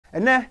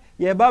And then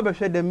ye baba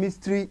share the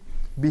mystery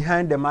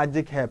behind the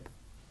magic herb.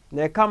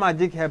 Na ka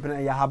magic herb na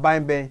ya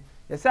haban ben.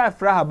 Ye say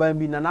afra haban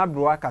bi na na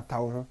bro akata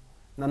ho.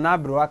 Na na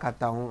bro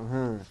akata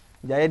ho.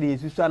 Ja ye de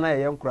susu na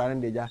ye nkura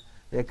ne deja.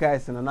 Ye ka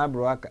ese na na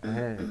bro aka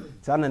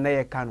sa na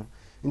ye ka no.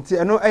 Nti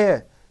eno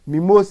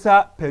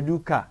Mimosa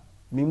Pudica.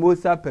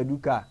 Mimosa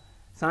Pudica.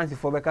 Science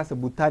for because a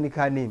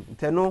botanical name.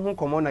 Nti no ho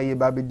komo na ye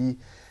babedi.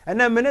 And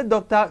then many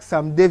Dr.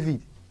 Sam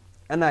David.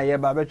 And I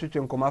have a church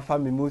and come after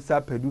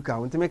Mimosa Pudica.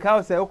 Want to make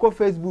out say, Oko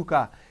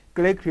Facebook,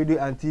 click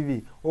radio and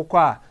TV.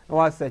 Okwa, no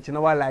one search, no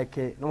one like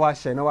it, no one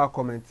share, no one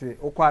comment.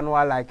 Okwa, no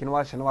one like, no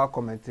one share, no one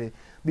comment.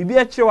 Bibi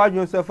a chewa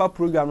yourself a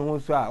program no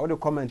so all the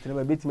comment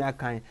never beat me a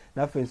kind.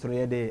 Nothing so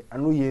ye day. I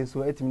know ye so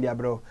etim dia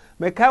bro.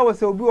 Make I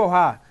was obi o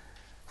ha.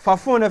 For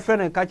phone a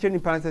friend and catch any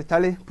pants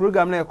tally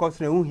program na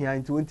cost na here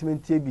into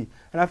intimate TV.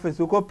 And I think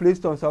so called Play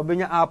Store so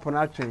benya app on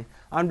actually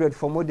Android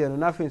for modern and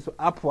nothing so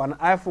app one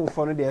iPhone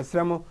for the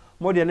extremo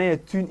more than a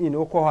tune in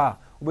Okoha,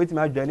 wait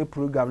my journey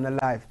program na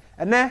live.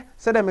 And then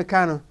said a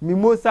mechano,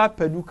 Mimosa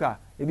Pudica,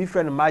 a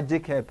different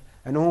magic help,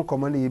 and no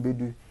command ye be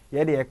do.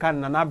 Ye de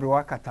can nanabro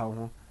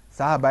wakata,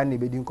 Sahaba ni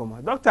bedin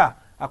coma. Doctor,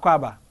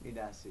 Aquaba,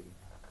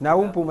 now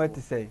won't permit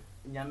to say.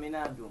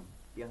 Yamina do,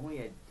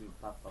 Yahuya do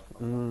papa.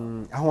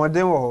 I want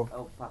them all.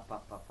 Oh,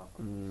 papa.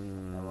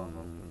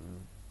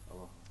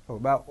 Oh,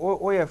 but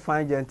oh, you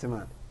fine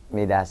gentleman.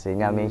 Me da say,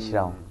 Yamin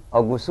Shroud.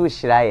 Ogusu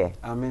Shraye.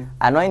 Amen.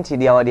 Anointed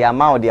the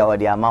amount,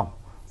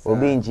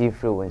 Obi in G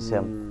through and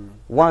some.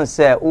 One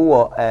say,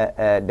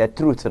 the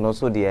truth and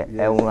also the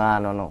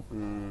no.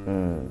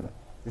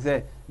 He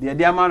said, the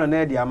diamond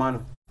and the amano.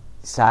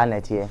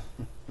 Sanet here.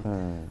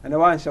 And the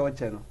one show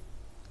channel.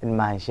 In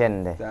my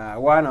shende.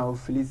 One of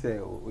Felice,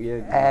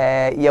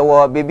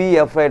 your baby,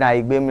 your friend,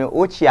 I gave me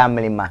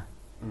Uchiamlima.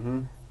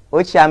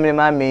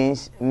 Uchiamlima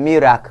means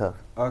miracle.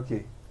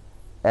 Okay.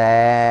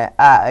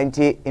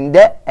 Auntie, in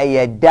that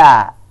a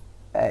da.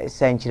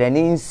 Century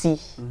Ninsi.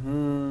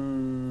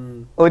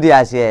 Oh,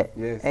 dear,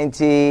 yes.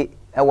 Auntie,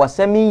 I was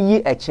sending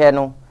ye a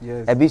channel.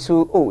 Yes. A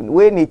bisu, oh,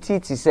 when it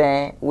is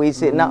saying, we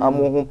say, now I'm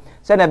home.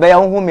 Send a bear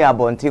whom you are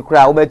born to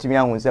cry over to me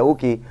and say,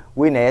 okay,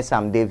 we know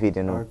some David,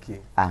 you know. Okay.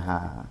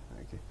 Aha.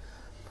 Okay.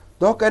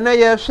 Doc, and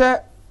I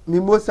share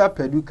Mimosa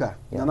Pudica,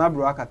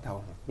 Nanabro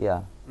Akata.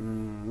 Yeah.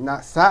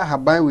 Na sa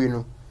haban we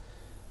no.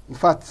 In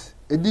fact,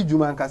 Edi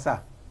Juma Nkasa.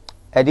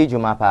 Edi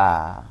Juma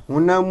pa.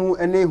 Unamu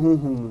ene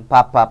hunhum.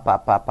 Papa.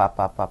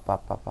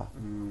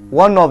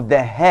 One of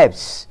the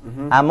herbs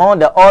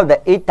among all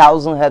the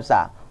 8,000 herbs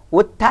are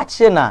what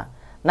touching na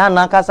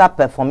nankasa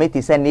perform it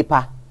is a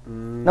nipa.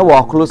 Na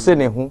wa close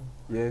ne hu.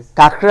 Yes.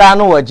 Kakra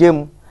no wa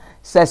jem.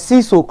 Se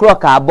 6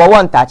 o'clock abo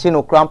one touching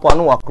no cramp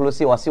no wa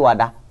close wa si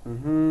wada.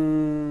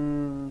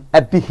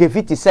 A behave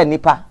it is a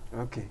nipa.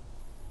 Okay.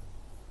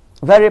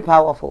 Very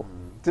powerful.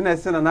 Tina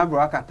sena na bro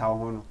akata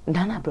ho no.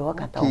 Na bro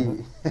akata ho.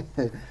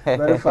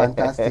 Very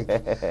fantastic.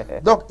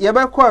 Doc, ye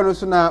be kwa no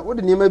so na wo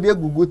de niam bi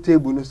agugu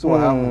table no so wa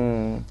ha.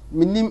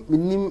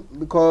 Minim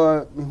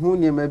because me hu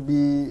niam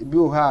bi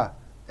o ha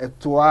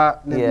etoa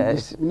na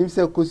minim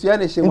se kosua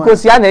na hye.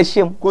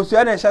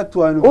 Kosua na hye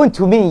toa no.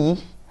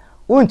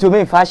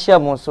 Untumi fa hye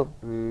mo so.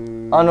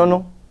 Ono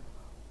no.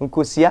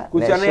 Kosua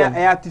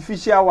na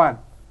artificial one.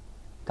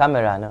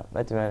 Camera no,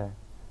 betimere.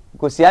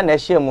 Kosua na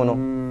hye mo no.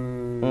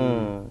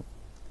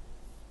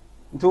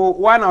 To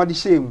one or the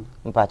shame.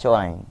 Mpacho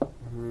wan.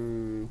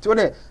 To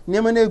the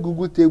niam na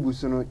egugu table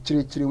so no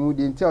chire mu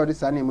de ntia o de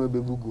sa na ma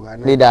begugu ha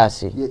na.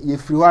 Leadership. Ye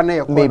firi ho na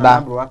ye ko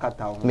na bro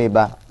akata ho.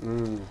 Meba.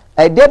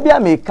 E de bia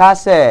me ka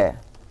se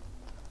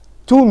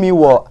tu mi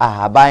wo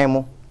ahaban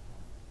mu.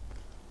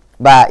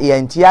 Ba ye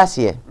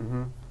ntiase.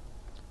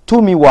 Tu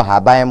mi wo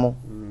ahaban mu.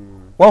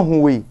 Wo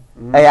hu we.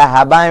 E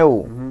ahaban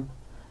o.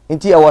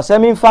 Nti e wo se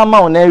mi fa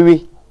ma na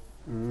wi.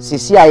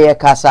 Sisi aye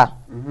kasa.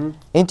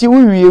 Nti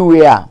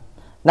we a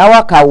na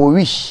waka wo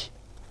wish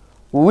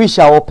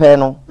a open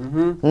no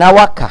na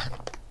waka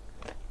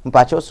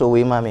mpacho so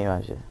we ma me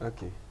waje.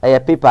 Okay. Aye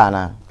paper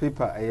na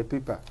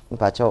paper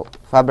mpacho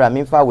fabra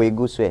mi fa we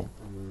gu so e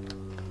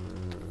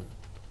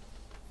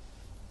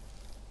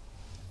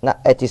na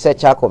etise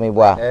chako mi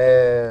boa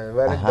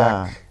very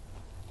dark.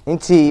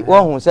 Nti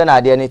wo hu se na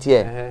ade ne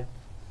tie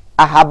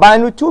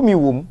ahaban no tu mi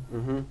wom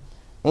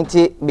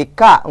nti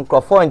bika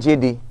nkrofo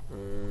njedi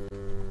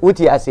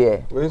uti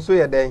ase we nso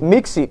ye den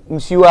mix it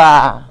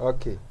msiwa.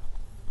 Okay.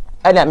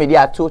 Ana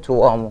media to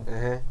omo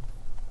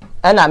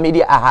ana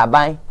media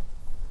ahaban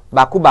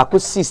baku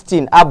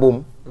 16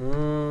 album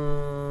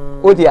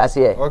uti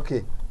ase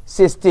okay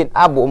 16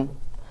 album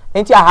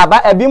nti ahaban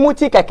ebi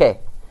muti keke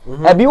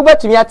ebi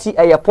ubetumi ati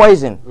eye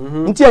poison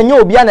nti enye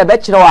obi na be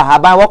kire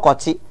ahaban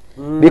wokoti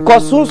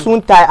because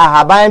sunsun tai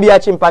ahaban bi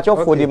achi mpacho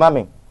for the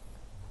mame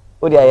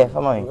odi aye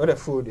fama mi what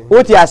food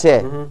oti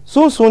ase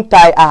sunsun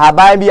tai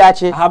ahaban bi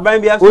achi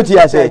oti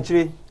ase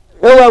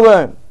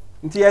ewe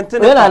nti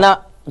entene na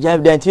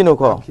Jeff Dentino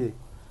ko okay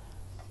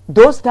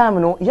those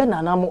time no ye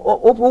nana mo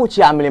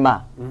ochi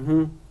amlema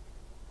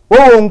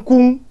wo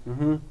nkun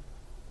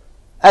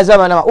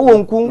azamana wo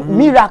nkun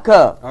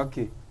miracle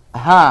okay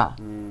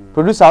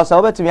producer so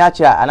obetumi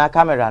achi ana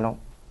camera no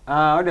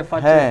What the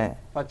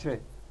factory?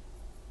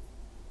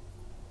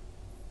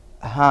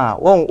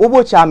 Won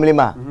ubo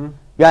chamlima.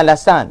 You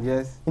understand?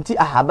 Yes. Nti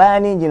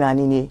ahabani nyina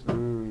ni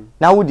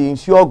na wodi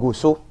nsuo go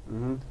so.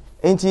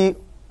 Nti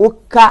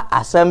uka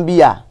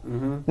asambia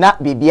na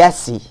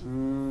bibiasi.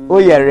 Oh,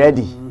 you're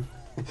ready.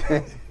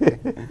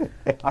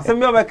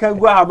 Asambia ba kan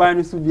go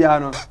ahabani su bia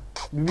no.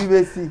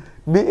 Bibesi.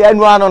 Bi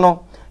enu ano no.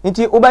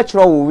 Nti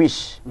ubetro wo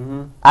wish.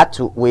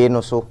 Atu we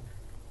no so.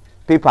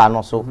 Paper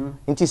no so.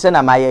 Nti se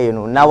na maye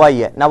no na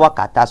waye na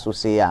wakata so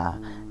se ya.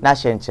 Na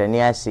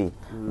hyenkyerene ase.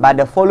 But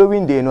the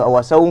following day no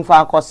was so umfa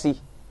akosi.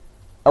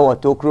 Ewo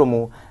tokro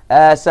mu.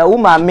 Se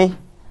umame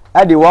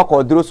e de work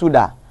odro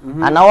suda.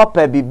 Ana wo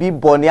pa bibi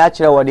boni a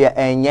kire wo de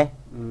enye.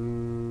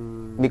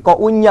 Because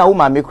unya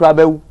umame kura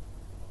bawu.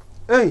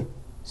 Hey,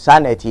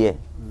 sanet here.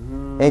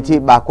 Enti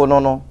bako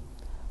no.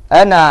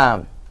 Na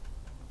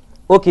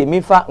okay,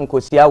 mifa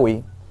nkosia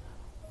we.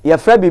 Ye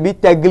fra bibi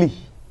tagli.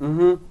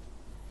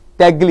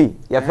 Tagli.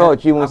 Ye fra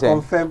ochi mu se.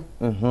 Confirm.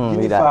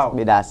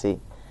 Me da say.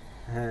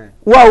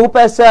 Wa wo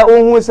pese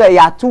ohun se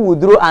ya tu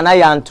uduro ana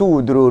ya ntu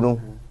uduro no.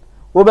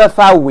 Wo be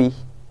fa we.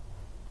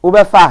 Wo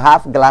be fa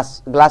half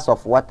glass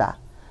of water.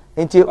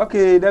 Enti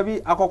okay,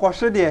 Dabi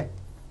akokoshe de.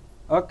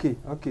 Okay.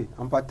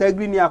 Ampa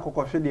tagli ni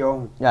akokoshe de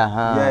ohun.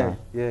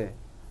 Yeah.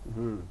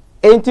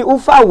 Enti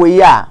ufa we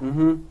ya.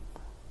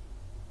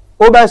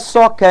 Oba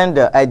so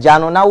candle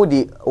ejano na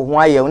wodi ho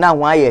aye na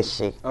ho aye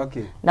hye.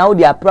 Okay. Na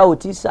wodi apra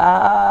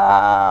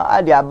otisa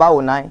ade aba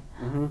onan.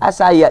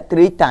 Asa ye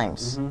 3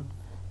 times.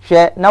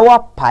 Hwe na wa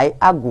pai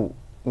agu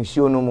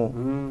nsuo no mu.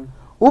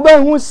 Uba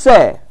hu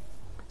se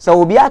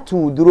obi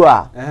atu uduro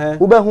a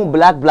uba hu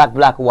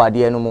black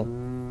wade no mu.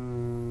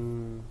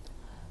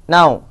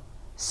 Now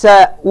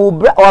se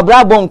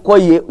obra bon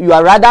koye you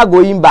are rather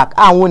going back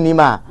ahuni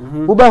ma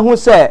uba hu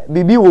se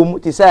bibi wo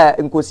ti se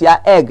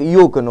nkosia egg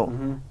yolk no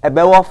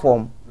ebe wo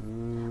form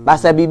ba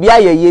se bibi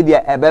ayeye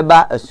de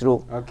ebeba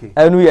asuro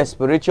enu ye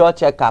spiritual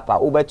check up a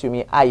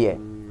ubetumi aye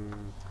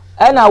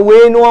ena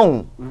we no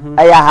hu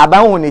aya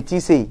haban hu ne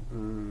ti sei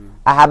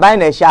ahaban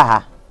na sha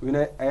ha we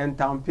na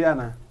entampia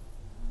na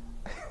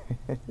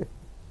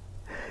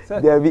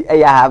there be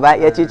aya haba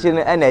ye chichi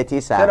no ena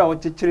ti sa sera wo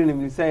chichiri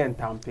ni se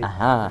entampe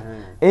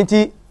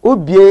enti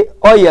obie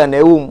oil na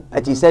ewum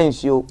ati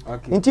sensuo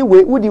enti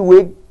we wudi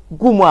we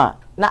gumu a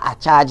na a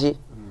charge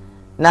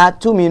na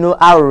tumi no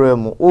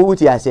awremu o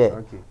wuti ase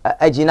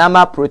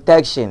ajinama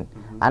protection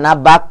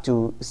and back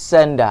to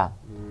sender.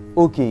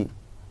 Okay,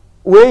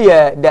 we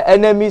the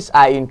enemies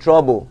are in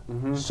trouble.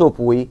 Soap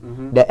we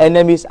the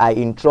enemies are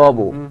in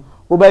trouble.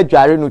 Ube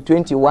dware no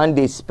 21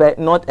 days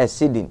not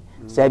exceeding.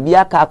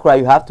 Sebia kakra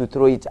you have to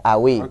throw it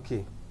away.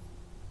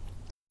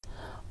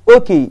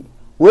 Okay,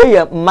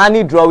 we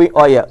money drawing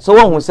oil. So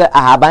one who say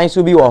ahaban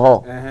so bi wo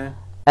ho.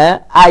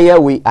 Aye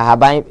we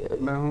ahaban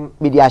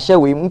bi dia hye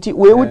we nti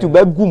we wutu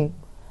bagum.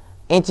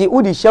 Nti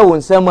udi hye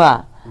won sam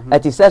a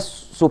it is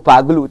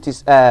super glue, it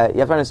is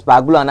your friend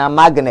super glue and a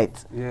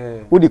magnet.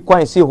 Udi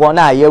coin see ho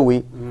na aye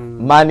we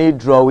money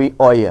drawing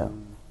oil.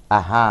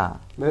 Aha.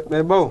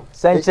 Mebo.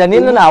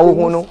 Senchani no na wo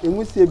hu no.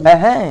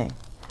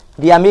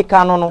 Di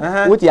America no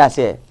what you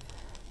say?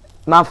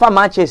 Manfa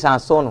Manchester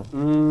and so no.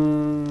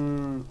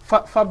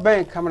 Fa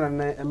ben camera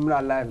na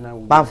emra live na.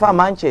 Manfa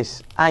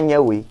Manchester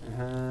anya we.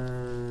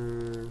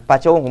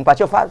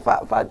 Pacho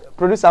fa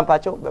producer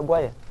Pacho be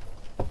boy.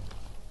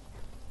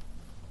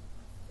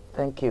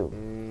 Thank you.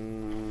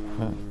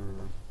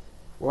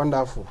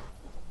 Wonderful.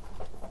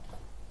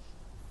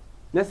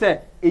 Let's say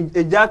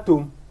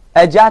ejatum.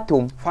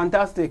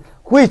 Fantastic.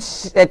 Which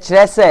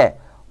say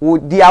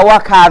would the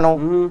awaka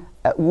no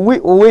we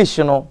wish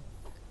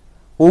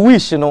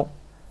no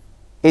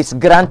is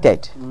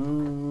granted.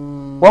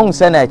 One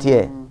say that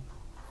here.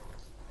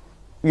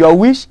 Your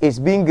wish is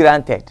being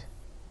granted.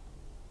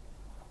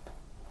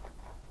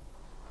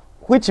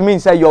 Which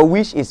means that your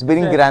wish is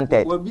being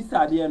granted.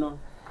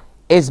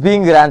 It's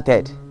being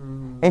granted.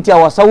 Enti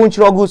awasa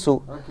wonchiro gu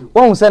so.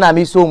 One say na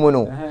mi so mu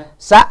no.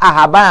 Sa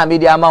ahaba mi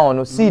di ama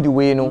ono seed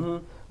we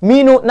no.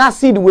 Mi no na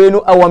seed we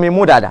no ewo mi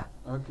mu dada.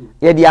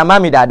 Ye di ama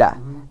mi dada.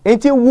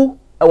 Enti wu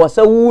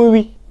awasa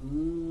wuwi.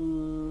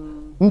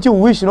 Nti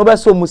wish no be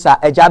so musa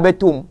eja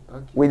betum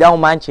without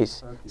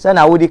manches. Say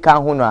na wodi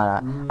kan hu no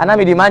ara. Ana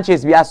mi di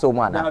manches bi aso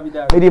mu ana.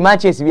 Mi di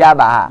manches bi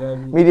aba ha.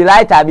 Mi di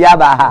lighter bi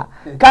aba ha.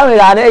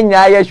 Camera na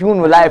enya ye hwu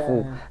no life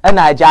o. E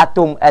na eja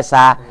tom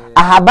esa.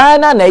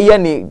 Ahabana na ye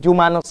ni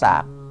juma no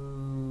sa.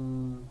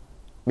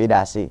 Me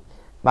da say.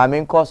 Ma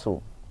me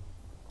nkoso.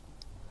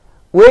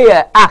 We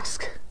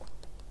ask.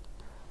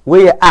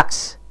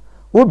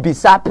 Wo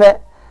bisape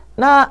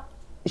na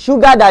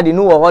sugar daddy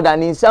no wo hoda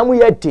ni nsamu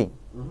ye tin.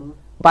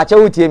 Pacha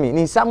wutie mi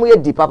ni nsamu ye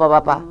di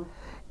papa.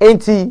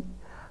 Enti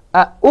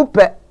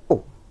upe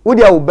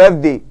udi a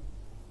birthday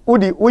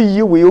udi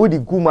uyi we udi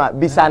guma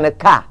bisane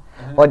car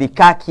or the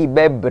car ki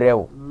be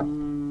brew.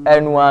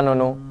 Enu ano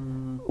no.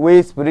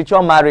 We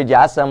spiritual marriage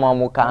asema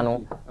muka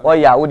no.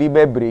 Oya udi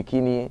be break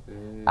ni.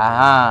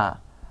 Aha.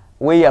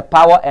 We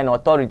power and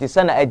authority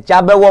sana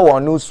ejabe wo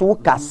no su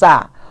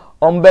kasa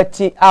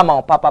ombeti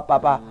ama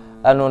papa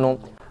anu no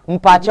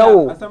mpacha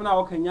wo asem na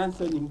wo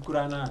kanyansa ni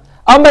nkura na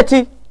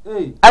ambeti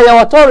ayo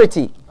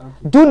authority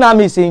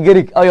dunamis in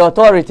Greek ayo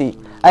authority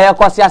ayo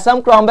kwasi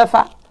asem kra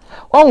ombefa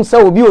on se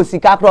obi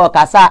osika kra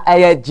okasa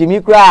ayo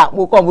jimi kra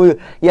mo kom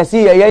yesi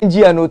ye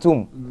ngia no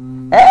tum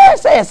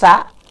say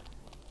sa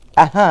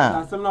aha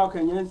asem na wo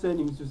kanyansa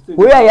ni sustain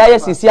we ya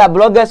sisi a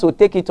bloggers will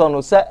take it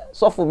on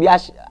so for bi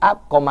a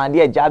command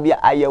e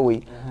jabia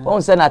ayewe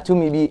on se na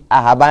tumi bi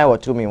ahaban wo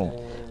tumi mo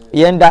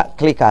yenda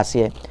click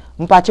ase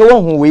mpache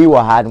won hu we wo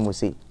ha mo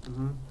se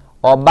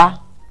oba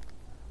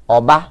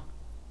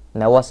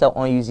na wo se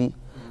on use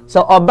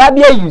so oba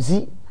bia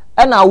use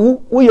na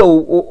wo ye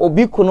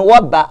obi kunu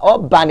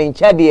oba ne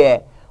nche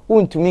de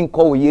untumi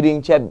nko wo yiri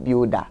nche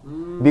builder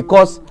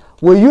because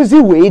we use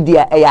we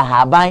dia e ya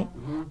haban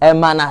e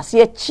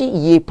manase chi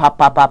ye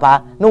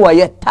papa no wo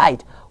ye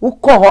tight wo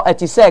ko ho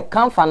eti say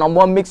camfa no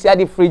mo mix ya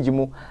the fridge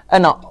mu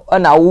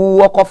na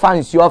wo ko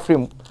fancy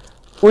offering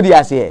wo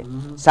dia say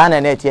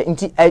sana net here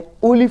nti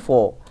only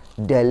for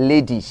the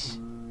ladies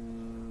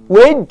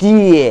we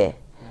dear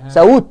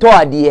so who to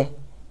ade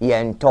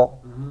ye nto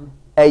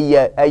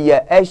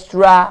eye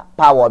extra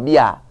power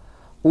bia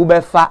wo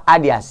be fa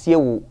ade ase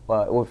wo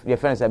your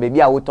friends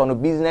baby a wo to no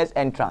business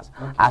entrance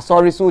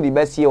sorry so the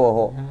best here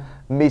ho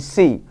me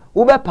say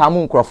wo be pam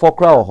nkrofo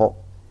kra ho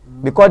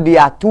because they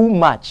are too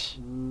much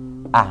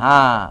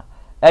aha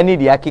any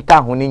dia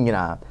kika ho ni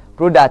nyina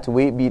product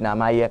we be na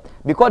maye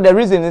because the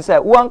reason is say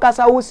wo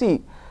ankasa wo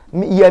see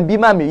ye bi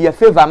mami ye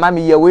favor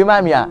mami ye we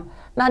mami a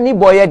na ni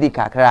boy di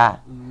kakra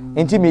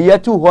enti me ye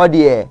too hard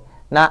here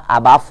na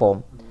aba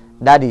form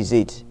that is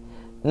it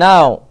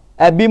now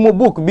bi mo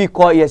book be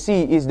called you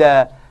see is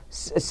the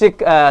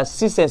 6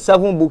 and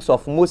 7 books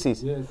of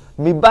Moses. Yes.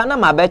 Me bana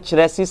ma be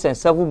kire 6 and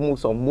 7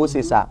 books of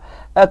Moses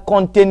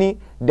containing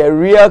the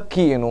real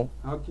key, you know.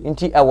 Okay.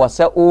 Inti e was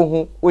say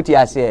ohun oti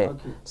ase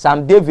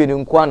Sam David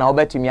nko na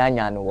obetumi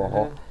anya no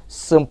wo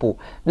simple.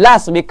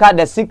 Last because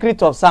the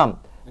secret of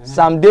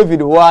Sam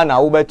David ho na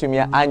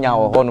obetumi anya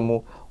wo ho no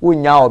mu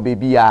unya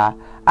obebia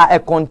e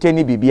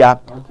containing bibia.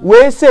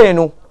 We say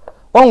no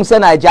on say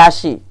na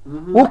jashi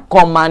who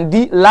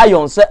commandi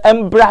lions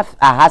embrath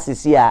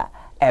ahasisi a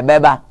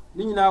ebeba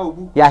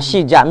ya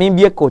shija mi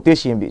bie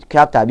quotation bi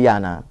chapter bi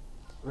ana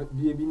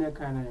bi na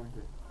kan na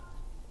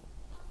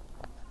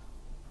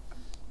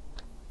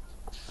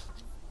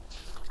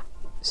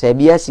se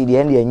bia si de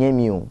en enye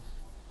mi o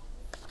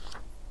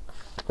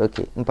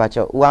okay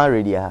mpacho one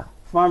ready ha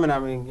fam na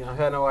me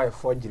ha na why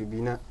forgery bi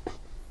na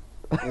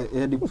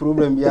the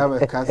problem bi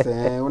have ka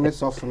se woni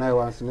soft na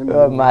once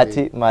na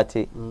mate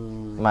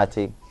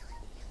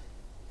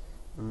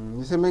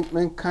you say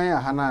men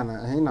kan ha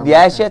na he na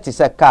bia shirt is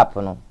a cap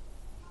no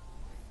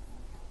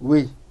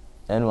we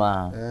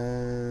enwa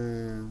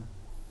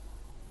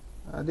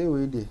ade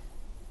we de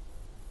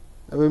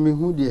abe mi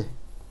hu de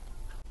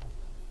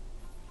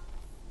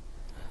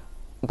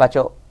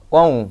mpacho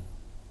won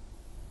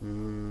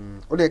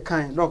o de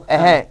kind look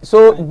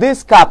so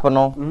this cap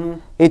no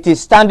it is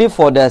standing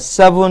for the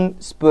 7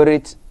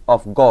 spirit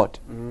of God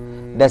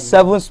the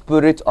 7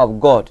 spirit of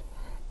God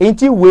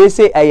inti we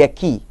say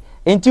ayaki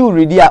inti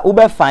ready a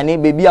ube fane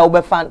baby a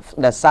ube fan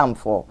the psalm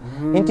for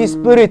inti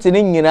spirit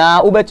ni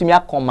nyina ubetumi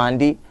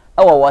command e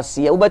wo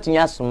wose ubetumi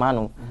asoma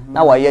no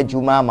na wa ya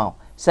juma ma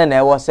se na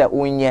e wo se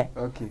unye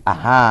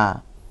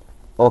aha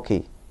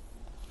okay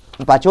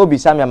mpacha obi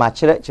samia ma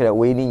kire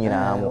we ni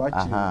nyina mo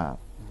aha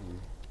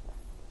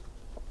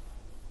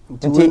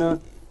inti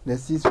the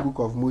 6th book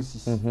of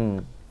Moses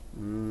no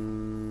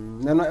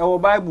e wo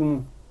bible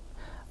mu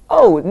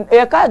oh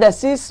you call the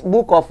 6th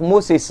book of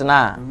Moses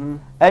na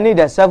any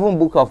the 7th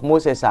book of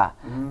Moses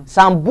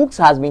some books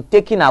has been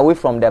taken away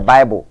from the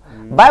Bible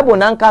Bible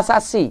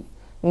nankasa see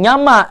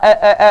nyama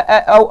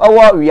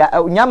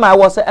nyama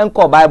was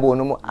enko Bible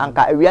no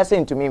anka we are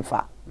saying to me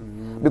fa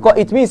because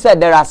it means that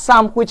there are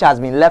some which has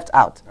been left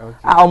out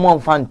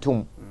among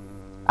phantom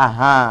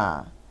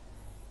aha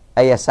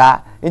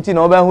ayesa into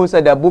no who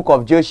said the book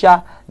of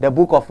Joshua the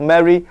book of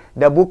Mary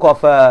the book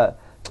of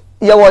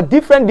there were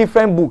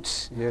different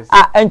books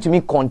and to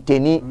me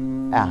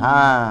containing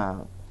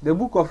the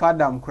book of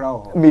Adam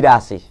crow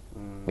midase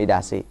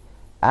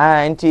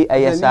anti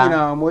ayesa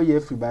na mo ye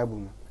free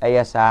Bible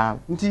ayesa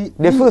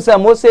the first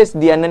Moses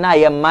the na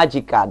ye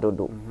magical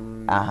dodo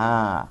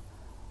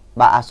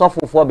ba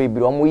asofofo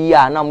bebiri omo yi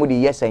a na mo de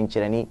yes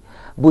enkyereni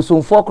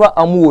busumfo kro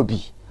amu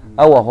obi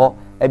ewo ho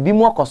abi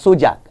mu akọ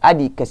soldier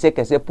adi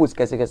kese post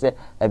kese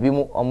abi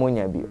mu omo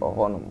nya bi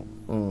oho no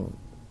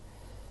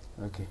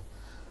okay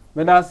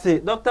me da say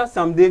Dr.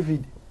 Sam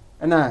David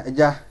na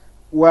eja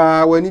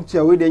wa wani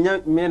tia we de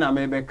nya me na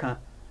me beka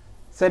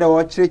say da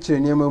wo kirekire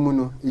niam mu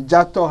no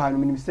eja to ha no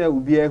me say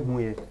obi ehun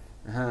ye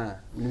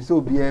me say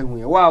obi ehun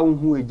ye wa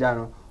hu eja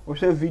no wo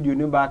hwe video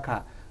ni ba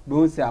ka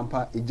don say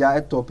ampa eja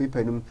eto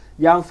paper no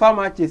ya mfa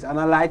matches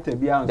analyze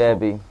bi an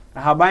so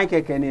haban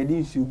keke na edi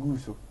nsugu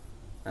so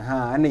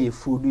ana ye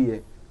fodu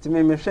ye ti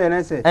me hwe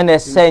na say ana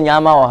say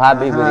nyama o ha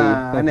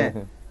bebere ana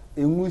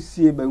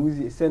enwusie ba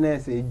nwusie say na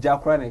say eja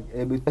kra na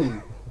ebetu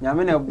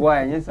nyame na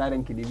boy enye sare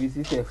nkidi bi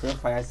si say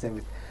fire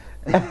service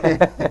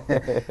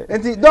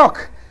enti doc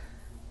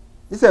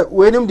This is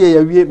when him dey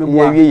yawie me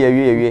boa.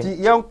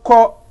 Yawie. Yen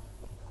call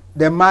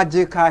the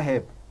magical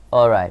herb.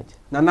 All right.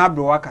 Na na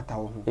bro wakata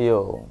wo ho.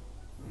 Yo.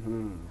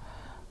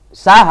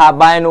 Sa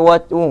haban no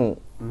what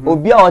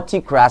obi a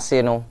oti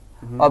krase no.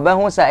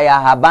 Obehu say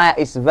ya haban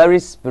is very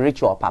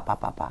spiritual papa.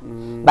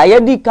 But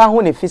yedi ka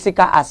ho the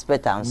physical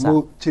aspect answer.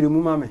 Mo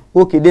chirimu mame.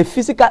 Okay, the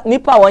physical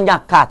nipa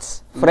wanya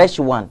cat, fresh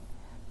one.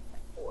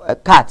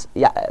 Cat,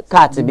 yeah,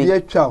 cat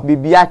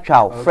bibia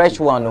chow, fresh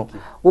one no.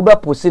 Ube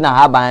pusi na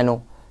haban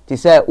no. Ti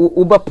say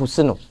ube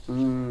pusi no.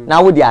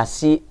 Na wo di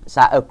asi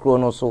sa ekro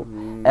no so.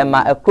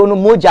 Ma ekro no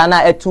moja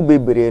na etu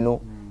bebre no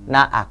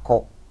na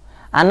akọ.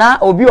 Ana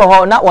obi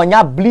ho na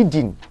wanya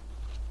bleeding.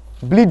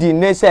 Bleeding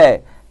ne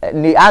say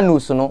ni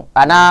anus no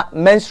ana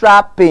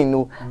menstrual pain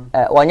no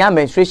wanya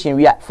menstruation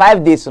we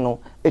 5 days no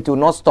it will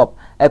not stop.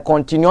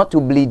 Continue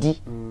to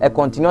bleed.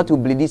 Continue to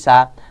bleed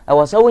sir. I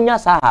was say wonya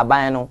sa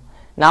haban no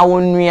na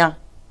wonua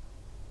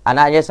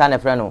ana yes na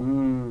friend no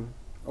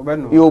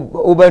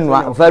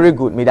obenua very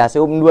good me that say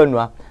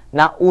obenua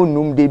na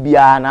onum de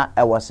bia na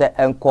I was say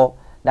enko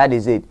that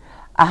is it.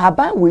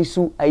 Ahaban we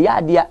su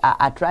ayade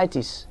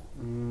arthritis,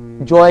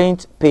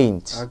 joint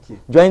pains,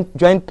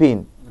 joint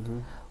pain.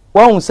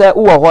 Won say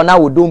wo ho na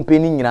wo dom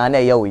pain nyina na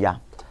ye wo ya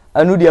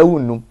anu de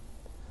wonnum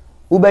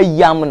wo ba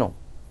yam no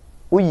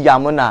wo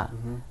yam na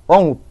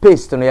won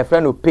paste no ye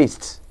friend no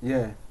paste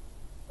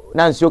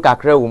na nsuo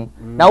kakra wom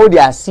na wo de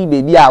asi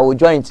baby a wo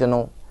joint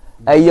no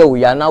aye wo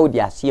ya na wo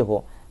de asi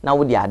ho na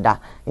wo de ada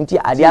nti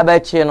ade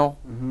abachi no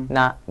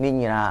na ni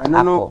nyina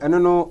akọ eno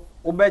no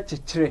wo ba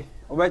chichire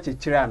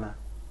ana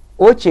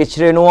o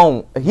chichire no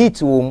won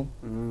heat wom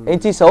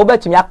nti so wo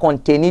betumi a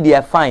contain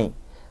the fine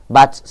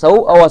but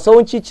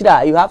so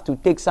chichire you have to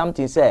take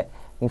something say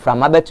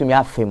from abetumi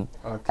afem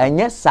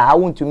enye sa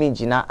wontumi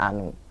gina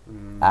anu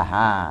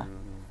aha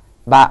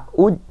ba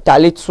u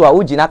talitso a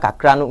u gina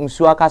kakra no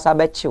nsu akasa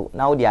bechiw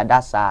na u di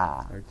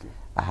adasa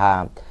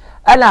aha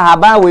ana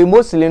haba we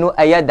mostly no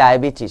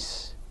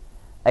diabetes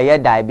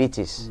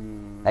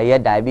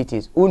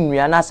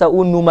unua na sa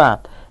unuma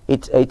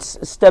it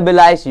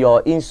stabilize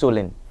your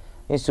insulin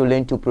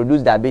to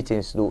produce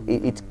diabetes so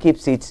it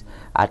keeps it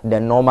at the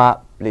normal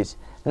place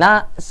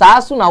na sa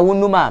so na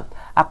unuma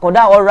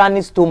akoda or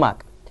running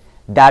stomach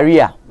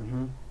diarrhea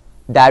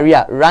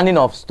running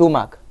of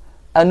stomach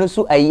anu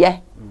so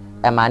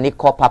emani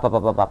ko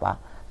papa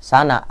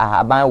sana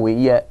ahaban we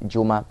ye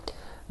juma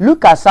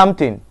look at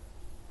something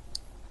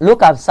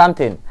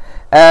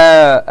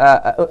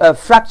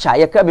fracture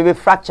ye ka baby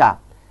fracture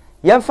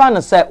ye fa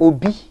no say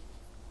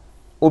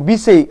obi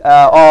say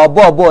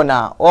bobo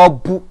na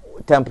obu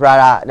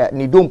temporary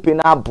ni dompe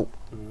na abu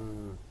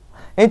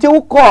enti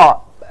wo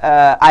ko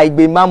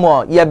aigbe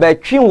mamo ye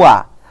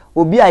betwinwa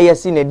obi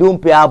ayesi ne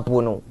dompe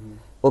abu no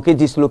okay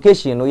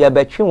dislocation no ye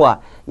betwinwa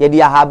ye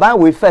di ahaban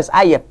we first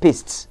aye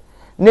paste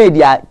na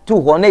dia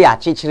two ho na ya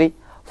chichiri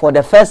for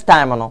the first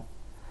time no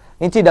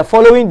until the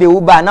following day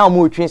uba na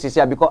mo twin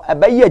sisia because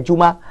abayi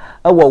adwuma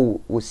ewo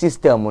wo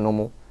system no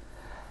mu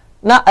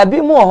na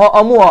abi mo ho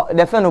omo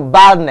the friend of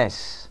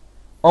baldness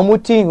omo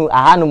tin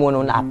ahanu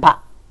no na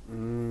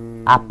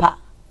apa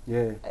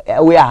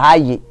we are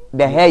high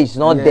the hair is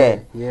not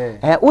there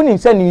unim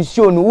say ni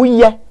nsuo no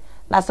uye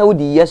na say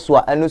odi yeso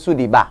anu so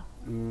di ba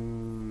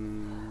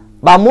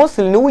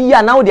mostly no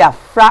uye na odi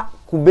afra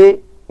kube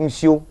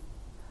nsuo.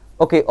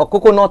 Okay, or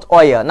coconut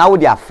oil. Now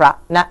with the afra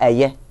na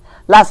eye.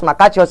 Last my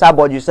catch us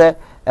about you say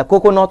a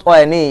coconut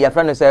oil ni your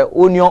friend say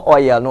onion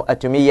oil no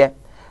atumi ye.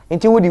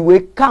 Until with the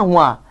way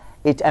can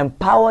it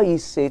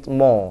empowers it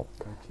more.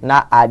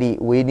 Na adi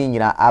we ni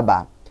nyina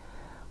aba.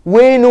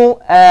 We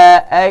no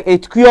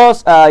it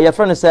cures your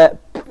friend say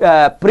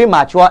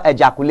premature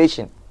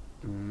ejaculation.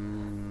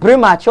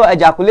 Premature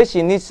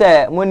ejaculation ni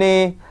say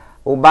muni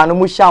ubanu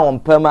musha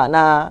wompema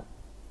na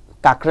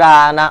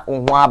kakra na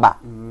unhu aba.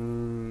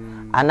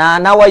 Ana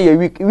na wa ye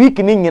week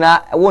ni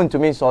nyina want to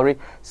mean sorry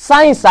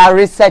science are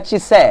research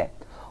say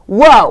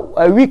wow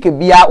a week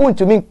bia want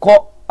to mean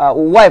call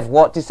wife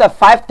what to say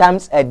 5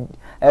 times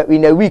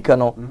in a week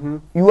no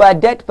you are a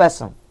dead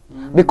person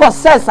because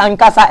cells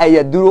ankasa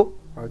duro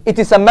it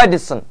is a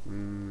medicine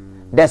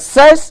the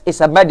cells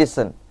is a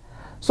medicine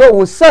so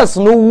with cells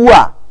no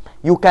wa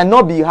you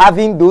cannot be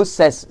having those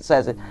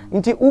cells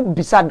until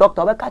ubisa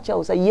doctor we catch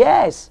you say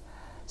yes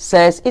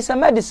cells is a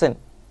medicine.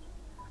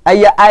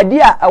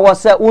 Idea I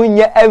was say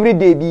unye every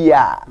day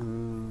biya.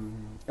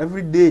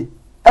 Every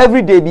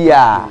day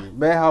biya.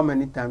 By how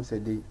many times a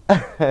day?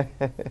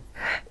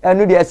 I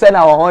know they send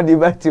our own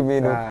debate to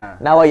me no.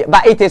 Now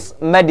but it is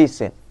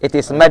medicine. It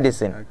is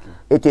medicine. Okay.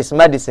 It is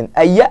medicine.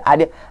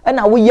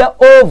 And we hear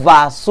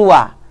over so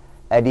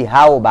the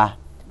how ba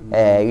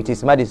it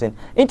is medicine.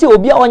 Until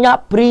obi onya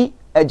pre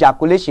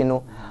ejaculation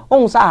no.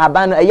 On sa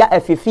haban no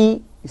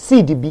efifi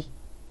CDB.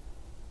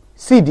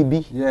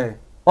 Yeah.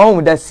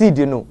 On the seed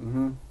no.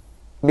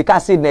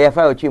 Because seed na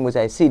yefa ochi mo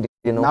say seed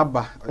no.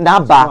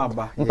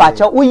 Naba.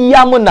 Mpacha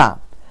uyam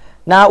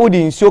na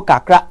udi nsuo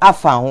kakra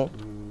afa ho.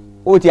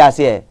 Oti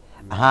ase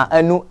aha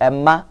enu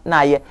emma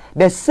na ye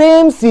the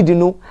same seed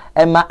no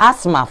emma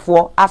asthma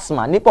for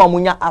asthma nipa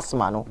omunya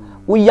asthma no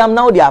uyam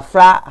na wo de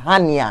afra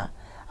hania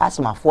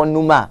asthma for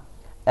numa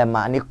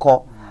emma ni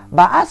ko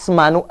but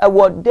asthma no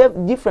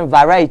different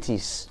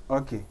varieties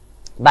okay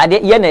but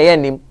ye na ye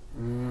nim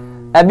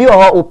abi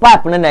o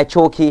pipe na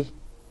choke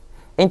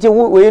nti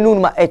we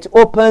nu it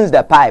opens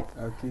the pipe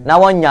na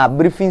wonya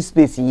breathing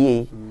space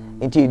ye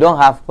until you don't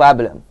have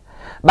problem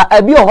but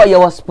abi ye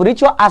was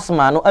spiritual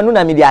asthma no anu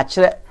na me di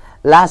akire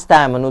last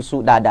time no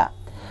so dada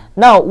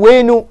now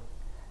we nu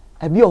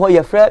abi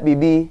ye fra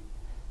bibi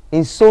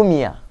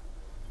insomnia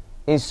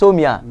is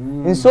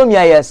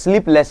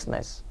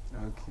sleeplessness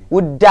okay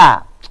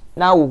uda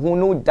na wo hu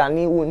no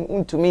dani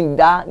untumi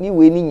da ni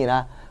we ni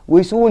nyina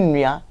we so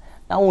nua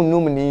na wo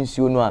num ni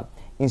nsuo no a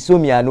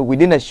insomnia no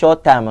within a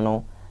short time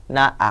no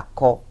na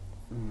akọ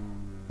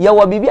ya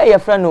wo bibi ye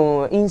fra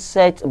no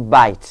insect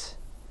bite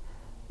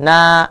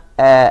na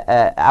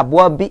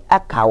abo bi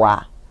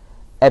akawa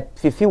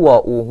fifi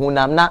wo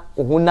ohunam na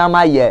ohunam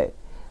aye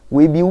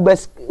we bi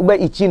ube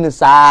itchin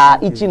sa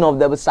itchin of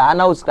the sa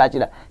na scratch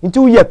that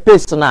into ye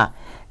paste na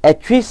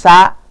etwi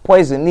sa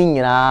poison ni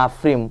nyina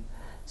frame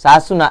sa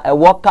so na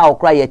ewoka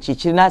okra ye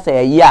chichiri na sa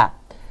ye a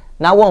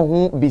na won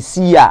hu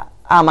bisi a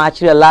ama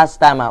chire last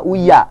time a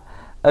uya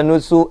eno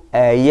so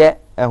ye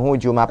ehun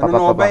juma papa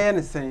papa obeye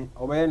ne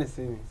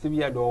sen se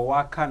bia do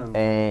waka no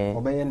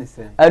obeye ne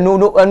sen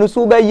enu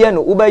so obeye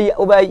no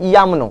obeye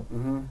yam no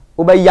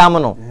obeye yam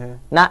no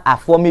na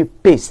aform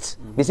paste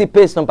we see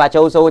paste no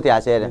pacha so what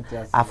you say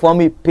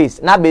aform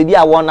paste na baby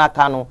a won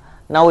aka no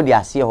na wo de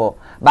ase ho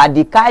but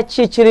the kai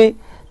chichiri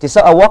ti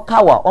say a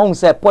waka wa on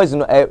say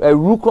poison a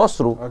root cross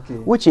through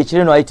which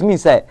chichiri no it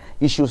means say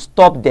you should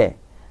stop there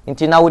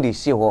until na wo de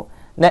see ho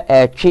na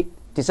twi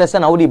ti say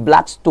na wo de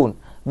black stone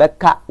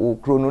beka o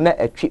krono na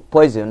etwi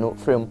poison no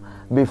from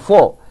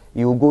before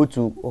you go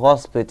to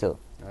hospital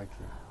okay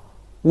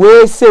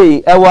we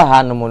say ewa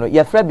hanom no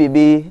ye fra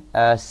baby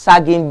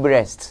sagging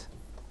breast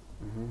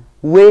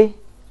we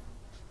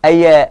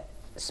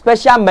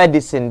special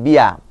medicine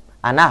bia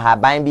ana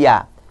haban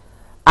bia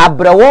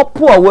abrawo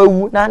po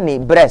awu na ne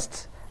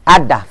breast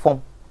ada fom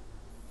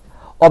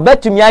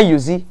obetumi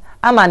ayuzi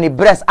ama ne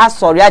breast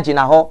asori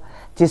agina ho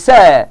ti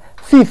say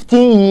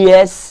 15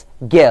 years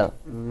girl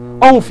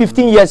on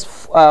 15 years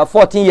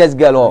 14 years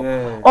girl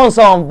on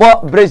some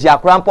bo brace ya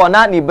crampo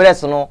na ni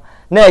breast no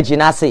na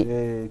agina se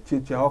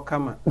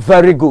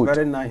very good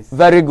very nice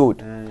very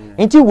good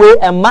nti we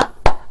emma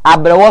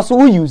abrewo so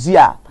we use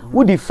ya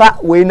we di fa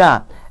we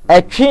na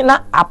etwi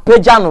na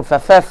apeja no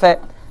fefefe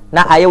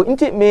na aye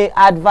nti me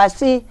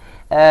advise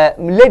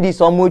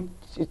ladies omo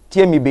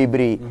tie mi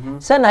bebre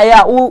se na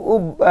ya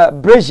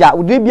brace ya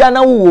udi bia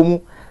na wo mu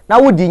na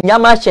wo di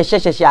nyama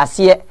hyehye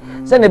ase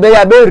se na be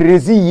ya be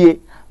reziye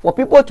for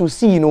people to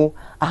see, you know,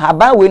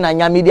 ahaba we na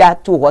nyamidia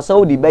to ho se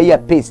wo di be ya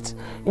paste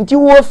nti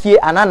wo fie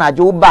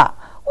ananajo ba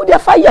wo di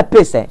fire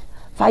paste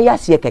fire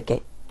sie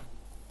keke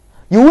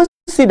you will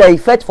see the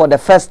effect for the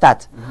first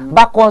start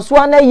but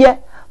konso na ye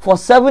for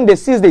 7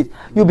 days 6 days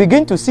you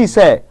begin to see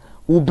say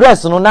wo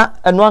breast no na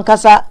enu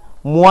ankasa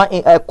moa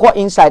ko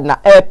inside na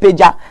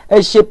peja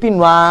shape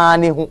no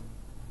ani hu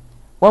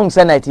won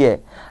say na tie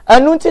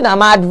anu nti na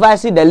ma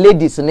advise the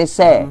ladies ni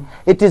say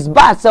it is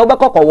bad say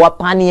obekoko wo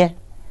panie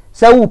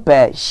say wo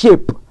pe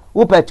shape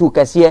wo pe tu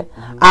kese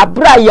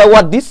abra ye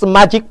what this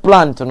magic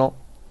plant no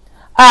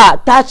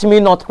touch me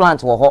not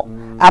plant wo ho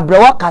abra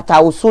wo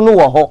kata usu no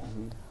wo ho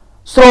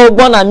so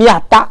gbona mi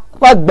ata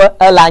pagba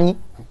elanyi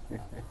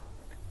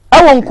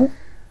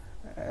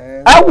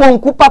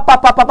awonku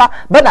papa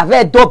be na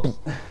ve dobi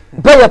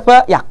be ye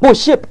fa ya po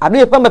shape abi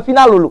ye fa ma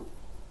final lolo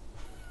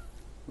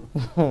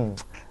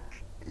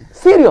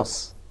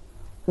serious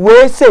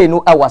we say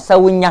no awasa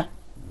wonya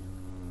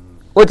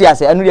oti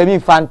ase anu de mi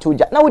fan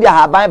toja na wo de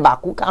haban ba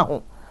ku ka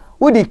ho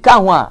wo di ka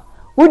ho a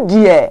wo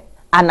di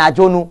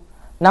anajo no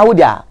na wo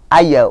de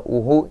aye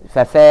wo ho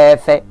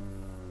fefefe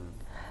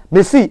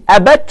mesi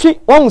abetwi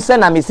won se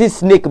na mesi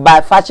snake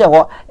by fache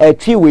ho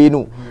atwi we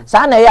no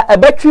sa na ya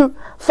abetwi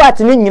fat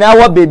ni nyina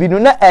wo baby no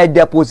na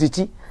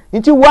deposit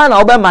nti wa na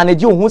obe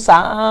manage ho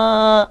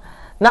sa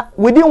na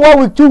within 1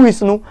 week 2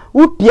 weeks no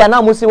wo pia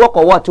na mo se wo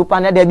ko what pa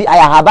na de bi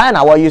aya haban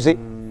na wo use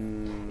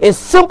it's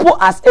simple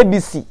as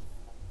ABC.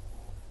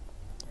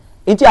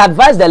 It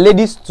advise the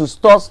ladies to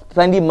stop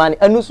spending money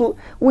and also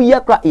we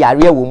yakra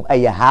yare wom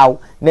how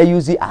na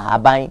use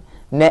ahaban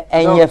na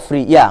enye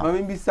free yeah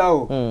mami bi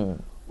sawo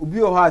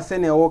obi o ha se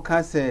na wo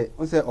ka se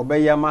o se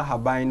obeyama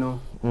haban no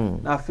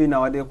na afi na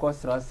wode ko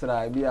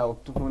sra bi a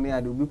otuhu ne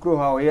ade obi kro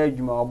ha o ye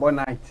adwuma obo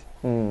night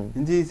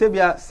ndi se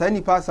bia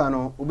sani pasa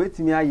no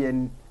obetimi aye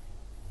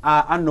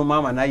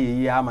anoma ma na ye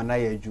yi ama na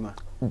ye adwuma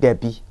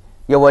debi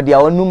ye wode a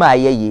onuma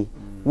aye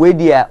we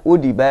dia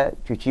odi ba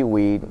twitwi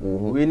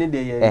we ni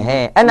de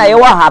ye na ye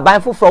wa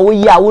haban foforo wo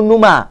yi a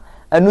wonuma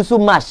anu so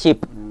ma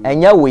shape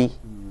enya we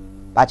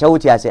ba cha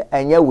wuti ase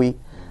enya we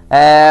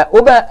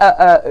obe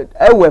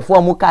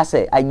ewefo mu ka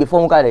se agbefo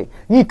mu ka de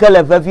ni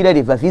kala fafi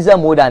de fafi za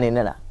mo da ne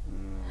na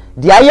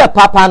dia ye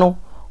papa no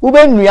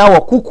ube nua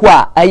wo kuku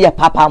a eye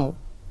papa mu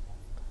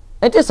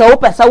enti se wo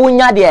pesa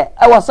wonya de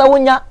e wo se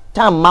wonya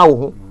tam ma wo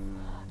ho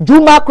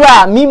juma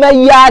kra mi ma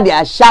ya de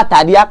a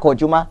shata de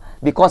akojuma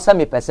because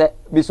me pese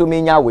bi so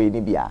me nya we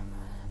ni bia.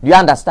 Do you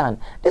understand?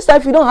 This time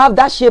if you don't have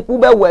that shape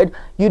ube word,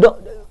 you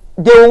don't,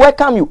 they will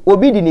welcome you.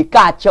 Obi di ni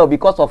ka chel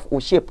because of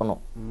shape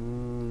no.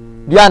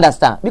 Do you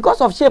understand?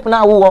 Because of shape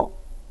now wo.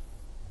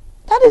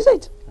 That is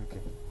it. Okay.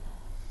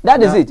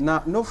 That is it.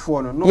 Now no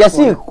phone no. Yes,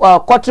 see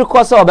kwatri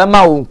kosa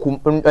obema wo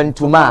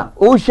ntuma.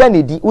 O hwe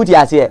ni di uti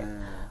ase.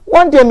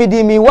 One day me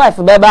di me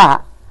wife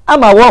beba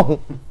ama wo hu.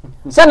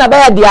 Se na be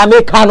ya di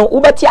ameka no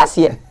ubeti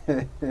ase.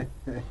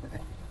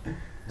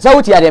 Sa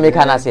uti ya di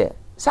ameka na ase.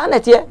 Sa na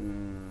tie.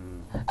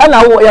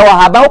 Ana wo ya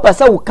wahaba wo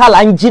pese wo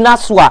kala ngina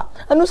so a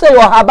anu say yo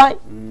haba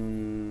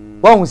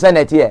wo hu say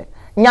na tie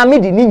nyame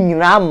di ni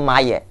nyina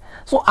maye.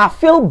 So I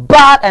feel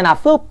bad and I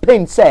feel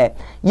pain say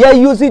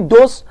you using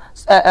those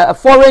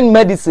foreign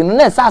medicine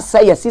na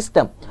say your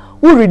system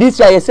who read this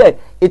you say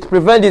it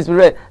prevent this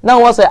prevent. Now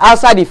what say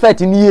outside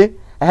effect ni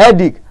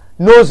headache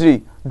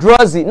nosey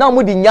drowsy now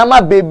mo di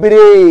nyama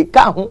bebre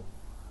ka ho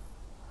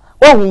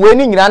wo hu we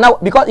ni nyina na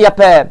because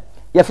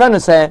your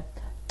friend say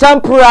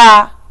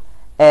temporary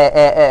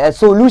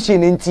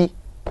solution inti.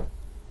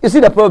 You see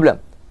the problem?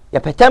 You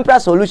pay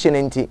temporary solution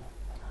inti.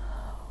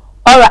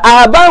 Alright,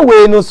 I have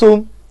way no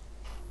so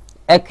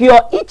a cure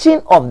itching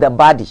of the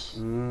body.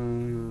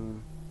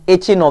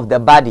 Itching of the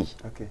body.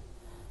 Okay.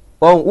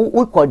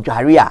 We call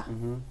diarrhea.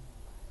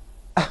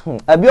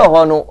 Abi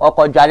ohono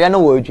oko diarrhea no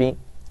wo odwin.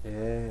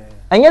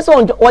 And yes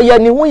on ye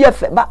ni hu ye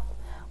fe ba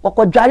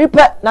oko diarrhea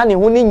pe na ni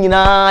hu ni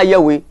nyina ye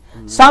we.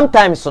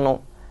 Sometimes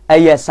no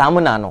eye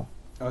samuna no.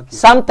 Okay.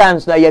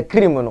 Sometimes no eye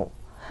cream no.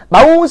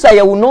 But who say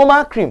you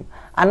normal cream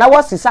and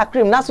our sister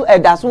cream na so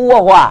that's wo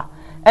ho a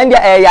and the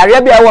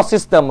yare be our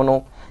system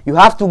no you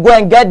have to go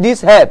and get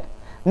this herb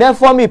na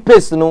for me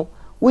paste no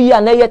we ya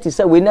na yet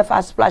say we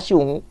never splash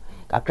you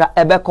kakra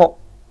ebeko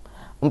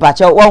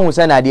mpache wo hu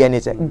say na de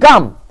ni say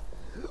gam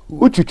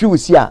utwitwi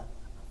usi a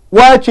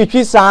wa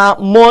twitwi sa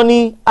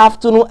morning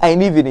afternoon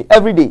and evening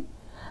every day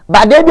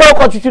but they be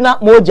okotwitwi na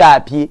moja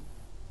apie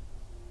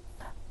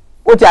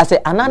oti ase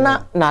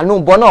anana na no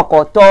bono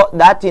okoto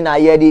that thing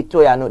ayedi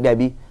to ya no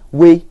debi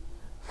we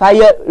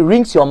fire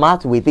rings your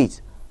mouth with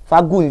it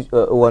fagu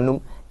wonum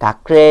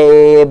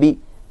kakre bi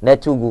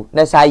netugu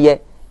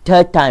nesaye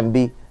third time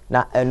bi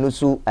na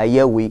enusu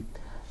aye we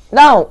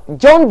now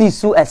John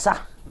disu esa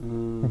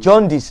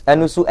John dis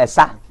enusu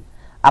esa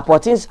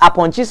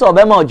aponchis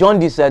obema John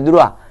dis duro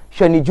a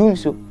hwani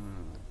junso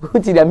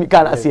uti da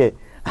mika na se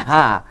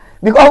aha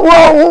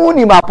because who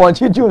ni ma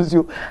ponchi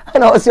junso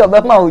na o se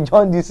obema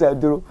John dis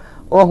duro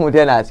oh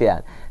then I say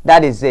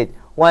that is it.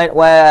 When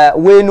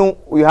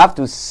you have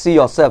to see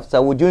yourself,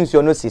 so would you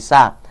no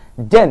sisa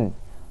then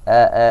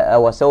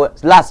was so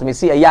last me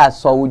see a year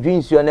so would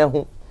you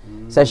no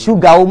say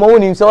sugar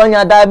woman him so on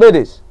your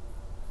diabetes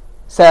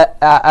say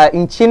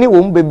in chini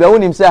womb baby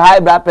him say high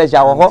blood pressure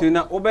or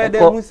na obede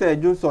who say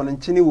Johnson in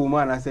chini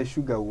woman and say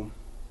sugar womb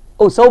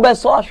oh so be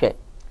so hwe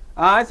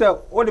I say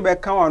what the be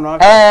kan one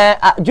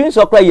June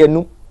so kwa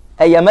yenu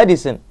your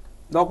medicine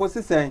Doko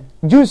si sen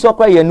June so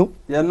kwa yenu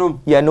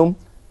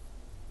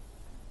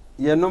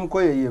yenum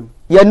ko yeyem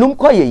yenum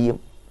ko yeyem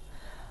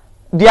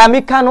the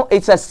Americano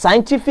it's a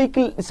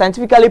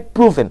scientifically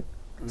proven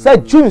say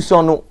June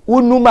so no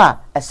unuma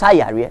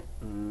esayare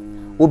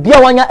obi a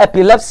wanya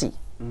epilepsy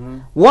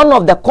one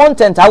of the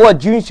content our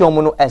June so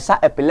no esa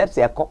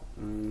epilepsy eko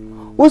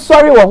we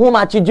sorry wo hu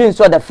ma chi June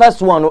so the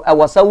first one no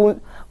was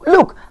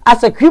look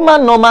as a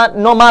human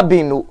normal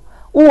being no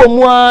wo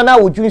mu na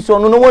wo June so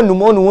no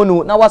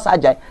wonu na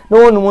wasajai no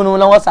wonu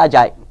na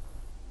wasajai.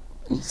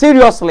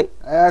 Seriously.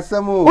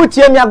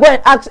 Utie me go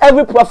and ask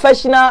every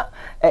professional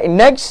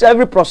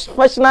every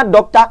professional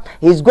doctor,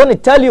 he's going to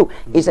tell you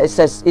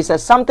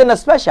it's something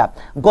special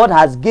God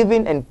has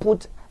given and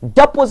put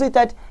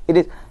deposited it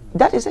is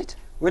that is it.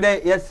 We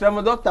yes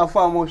from doctor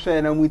for mo share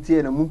na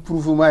mutie na mu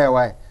prove my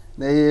why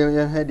na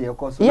ye head e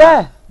course.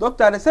 Yeah.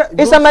 Doctor say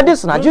it's a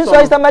medicine. Johnson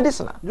is a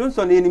medicine.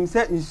 Johnson enim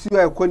say nsu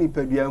e ko ni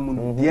padua mu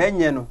no de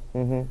enye no.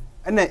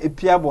 Na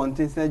epia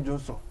bonten say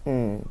Johnson.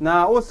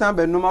 Na o san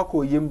be no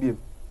mako yembiem.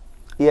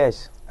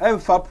 Yes.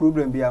 Emfa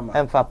problem bi amba.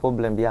 Emfa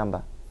problem bi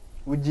amba.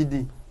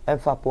 Ujidi.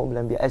 Emfa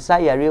problem bi. Esa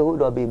yare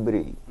hold up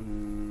bebre.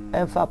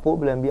 Emfa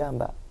problem bi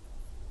amba.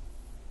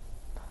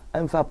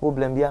 Emfa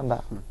problem bi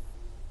amba.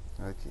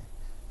 Okay.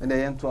 And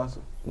then to aso.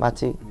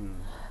 Mati.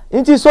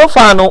 Inti so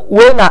far no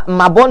we na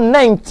mabo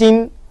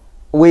 19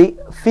 we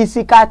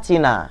physical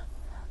tina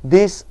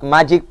this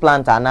magic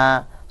plant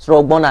ana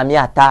srogbon na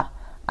miata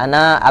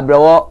ana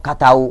abrewo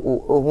kata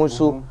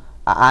ohunsu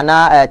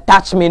ana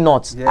touch me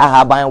not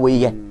ahaban we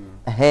ye.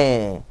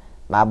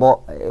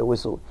 Mabo we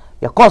so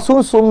ya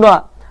kosunsum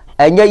no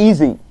enye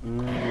easy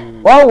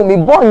wo mi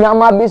bon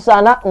nyama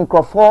bisa na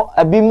nkrofo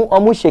abimu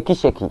omu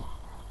sheki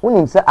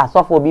unim se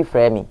asofo bi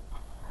frɛ me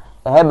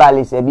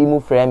herbalist abimu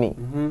frɛ me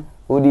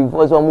odi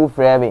voice omu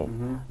frɛ me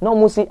no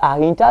mu si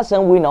ahinta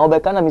san we na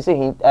obeka na me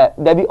se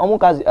dabi omu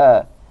ka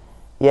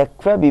ye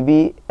frɛ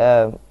bibi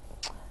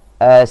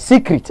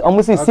secret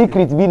omu si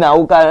secret bi na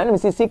wo ka na me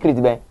se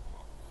secret ben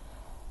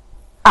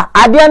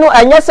Adia no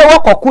enye se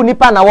wokoku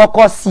nipa na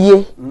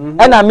wokosie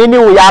na me ni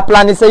wo ya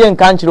plan se ye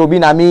nka nchire obi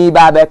na me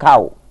ba be ka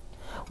wo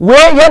we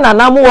ye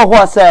nanam wo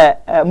ho se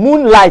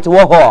moonlight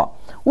wo ho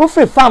wo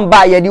free fan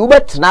ba ye di wo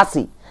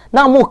betnase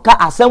na mo ka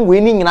asem we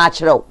ni nyina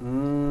kire wo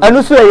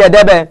anu so ye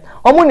debe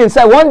omo ni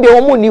say one day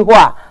omo ni ho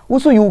a wo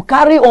so you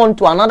carry on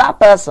to another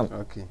person.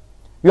 Okay,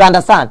 you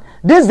understand?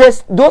 These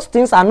days those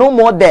things are no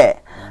more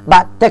there,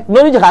 but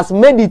technology has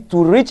made it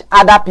to reach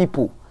other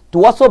people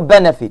to also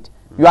benefit.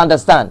 You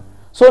understand?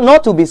 So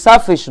not to be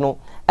selfish, no.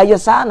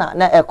 Ayesana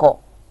na echo.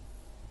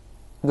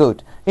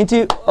 Good.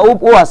 Inti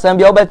o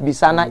assembly obet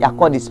bisana ya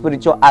call the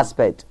spiritual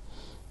aspect.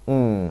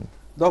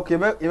 Doc,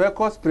 you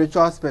call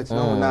spiritual aspect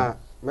no na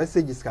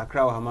messages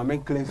kakra o ma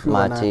men claim through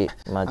na.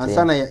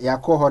 Ansana ya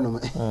call hono.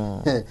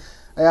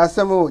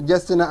 Ayasemo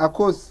Justina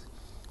Akos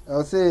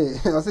I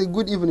say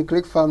good evening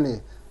click family.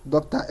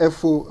 Dr.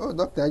 F.O.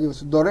 Dr.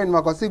 Ajus Doreen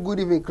Mako say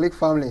good evening click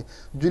family.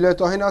 Juliet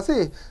Ohena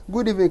say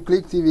good evening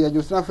click TV.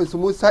 Ajus Nafes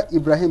Musa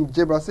Ibrahim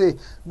Jebra say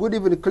good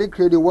evening click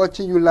radio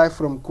watching you live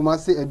from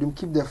Kumasi Edum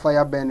keep the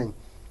fire burning.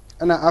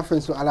 And I ask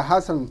so Ala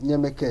Hassan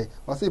Nyemeke.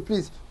 I say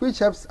please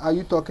which herbs are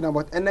you talking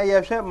about? And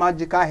I share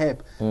magical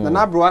herb.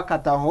 Na bro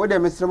akata ho de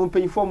mesrem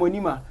pay for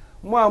monima.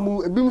 Mo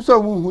amu bim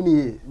so mu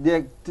huni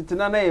de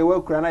titena na ye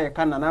wakura na ye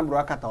kan na bro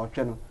akata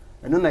otwe no.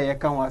 Eno na ye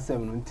kan ho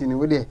asem no ntini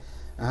we de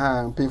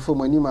pay for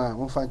money ma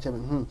won fan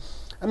chem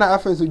and I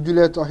so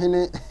Juliet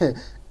Ohene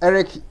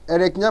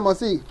Eric Nyama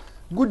say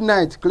good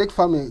night click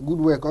family good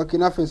work. Okay,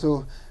 na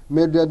so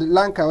Medred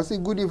Lanka I say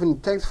good evening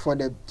thanks for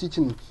the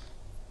teaching.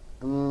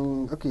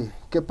 Okay,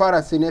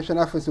 Kepara Senation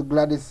I so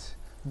Gladys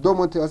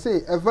Domonte I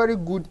say a very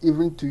good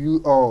evening to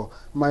you all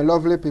my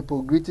lovely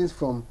people, greetings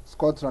from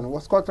Scotland.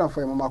 What Scotland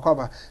for Mama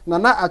Kwaba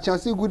Nana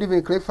Achansi good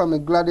evening click family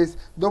Gladys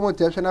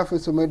Domonte I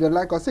so Medred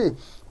Lanka I say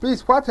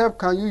please what help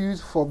can you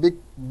use for big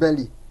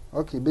belly?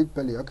 Okay, big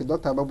belly. Okay,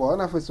 Dr. Babo.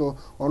 And I so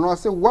or I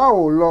say, wow,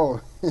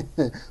 Lord.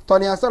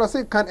 Tony Asara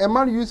say, can a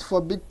man use for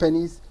big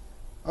pennies?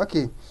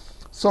 Okay.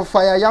 So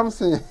fire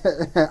Yamson.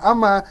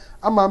 I'm a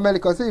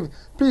American. Say,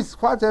 please,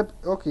 what help?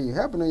 Okay,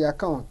 help in your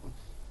account.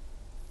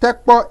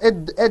 Tekpo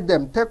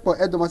Edem. Tekpo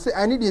Edem. I say,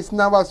 I need his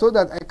number so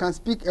that I can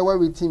speak away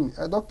with him.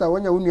 Doctor,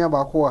 when you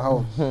about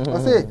how? I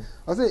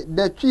say,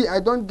 the tree,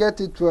 I don't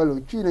get it well.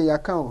 Tree in your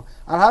account.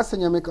 I'll have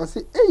send you make. I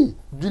say, hey,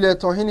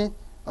 Juliet Ohene.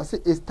 I say,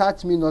 it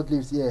touch me not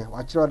lives. Yeah,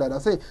 watch that. I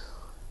say,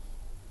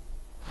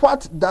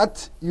 what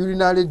that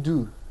urinally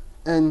do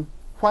and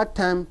what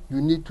time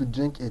you need to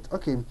drink it.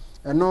 Okay,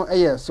 and no,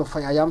 yeah, so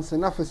I am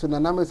saying nothing.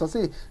 So I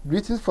say,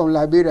 greetings from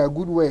Liberia,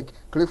 good work,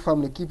 click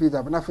family, keep it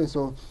up. Nothing.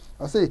 So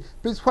I say,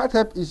 please, what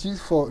help is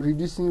used for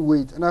reducing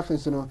weight? Nothing.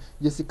 So no,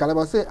 Jessica,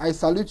 I say, I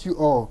salute you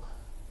all,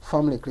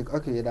 family, click.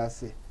 Okay,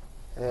 that's it.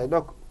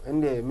 Doc,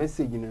 in the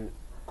message,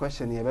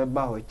 question here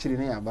about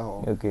chilling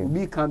about. Okay,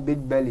 we can't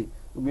big belly.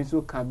 We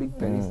so can big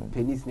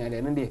penis near the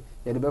end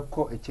they be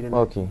call a children.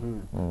 Okay.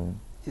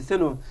 She said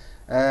no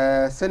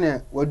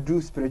sene what do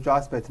spiritual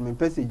aspect me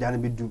person jana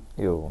be do.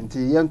 Yo.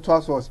 Until yen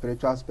twas or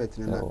spiritual aspect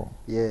na.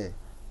 Yeah.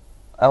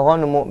 I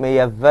want to me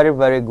a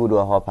very good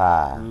or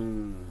pa.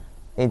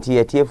 Until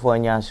ye tie for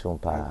nyanso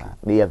pa.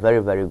 Me a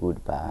very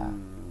good pa.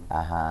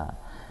 Aha.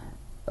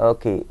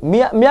 Okay.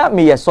 Me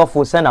a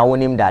sofo sen I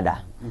want him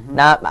dada.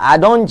 Now I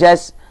don't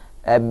just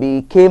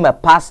became a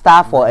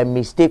pastor for a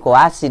mistake or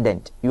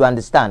accident. You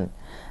understand?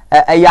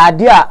 Ya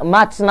dia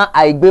matna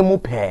aigbe mu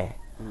pe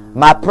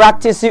ma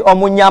practice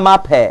omunyama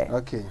pe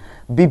okay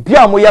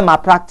bibia mo ye ma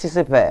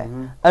practice pe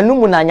anu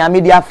mu na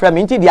nyame dia fra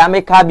me nti dia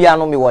meka bia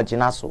no me wo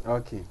gina so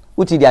okay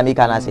uti dia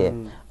meka na say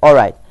all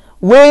right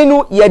when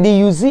you ye the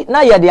use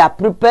na ye the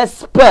prepare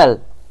spell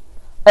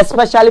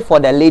especially for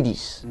the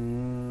ladies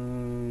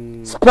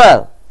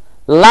spell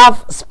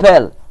love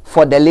spell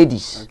for the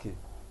ladies okay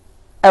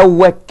a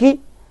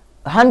worky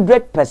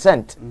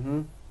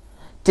 100%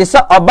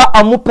 tisa oba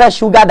amupe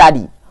sugar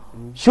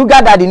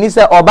daddy ni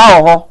se oba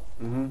oho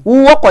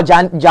wo ko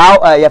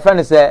jao your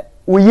friend say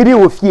uyiri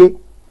ofie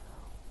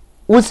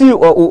usi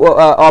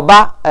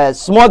oba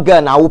small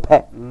girl na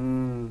wupe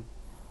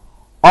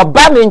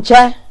oba me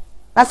nche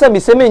na se me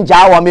se me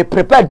jao wa me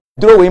prepare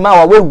draw we ma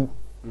wa wewu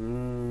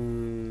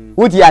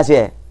wuti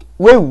ase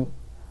wewu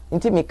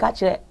nti me ka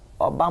kire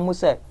oba mu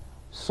say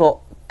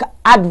so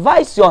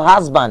advise your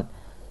husband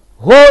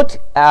hold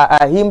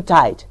him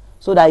tight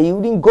so that he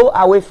wouldn't go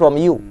away from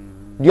you.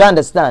 Do you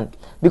understand?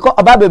 Because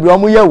about baby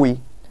omuye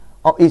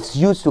it's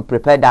used to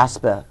prepare that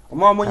spell.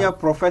 Omuye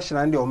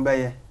professional ndi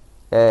ombeye.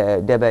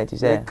 Debate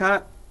say. They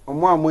can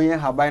omuye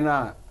habai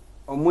na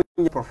omuye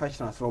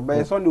professional so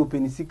ombeye so ndi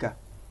openisika.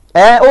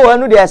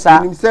 Anu dey sir.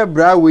 Nim say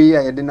bra we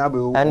ya de na be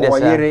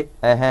oyere.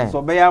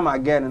 So ombeye am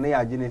again na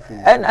ya gene fin.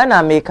 And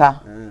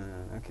America.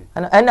 Okay.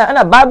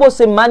 And Bible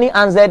say money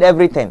answered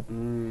everything.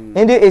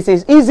 And it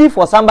is easy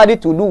for somebody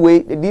to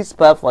do this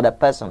spell for the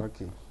person.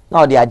 Okay.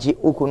 Now they are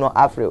ukuno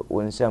afre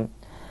unsem.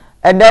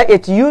 And then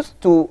it's used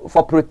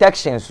for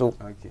protection so.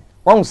 Okay.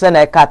 One send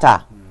a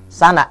kata,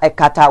 sana a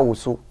kata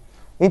usu.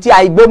 Inti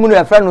aigbe mu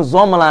no friend no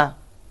zomala.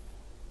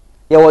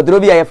 Ye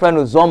wodrobi ye friend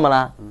no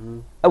zomala.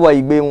 E wa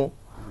igbe mu.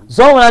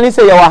 Zomala ni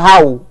say ye wa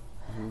hawo.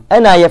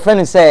 and I your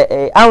friend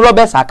say and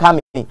Roberts are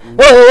coming.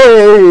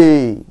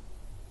 Hey,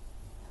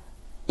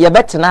 you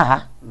better na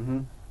ha.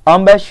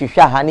 Ombe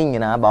shisha hani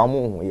nyina ba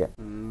omo ye.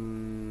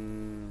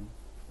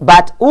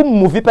 But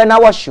movie pe na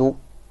wo show.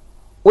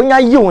 Onya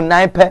yiw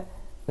nan pe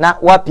na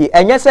wapi.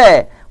 Enye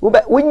say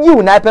when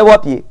yiw nan pe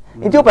wapi.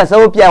 Nti o pese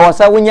wapi a wo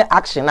say wonye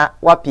action na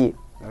wapi.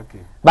 Okay.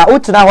 But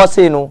utina ho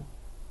say no.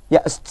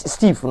 Ya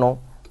Steve no.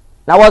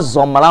 Na wo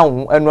zomara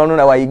hu enu anu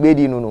na wa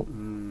igbedi no no.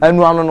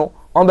 Enu anu no.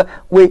 Ombe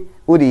we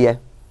odi ye.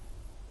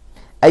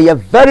 A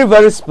very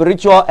very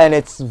spiritual and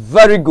it's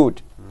very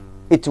good.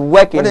 It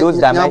work in those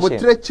dimensions. Me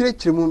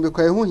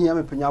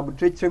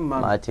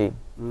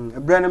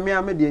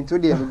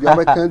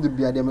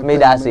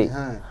that say.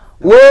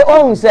 We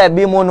own say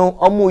be mono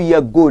omu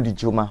ye gold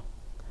juma.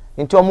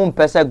 Into omu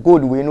pese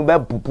gold we no be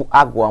bubu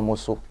agwa mo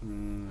so.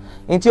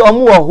 Into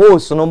omu wo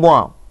host no mo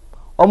a.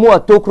 Omu wo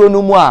tokro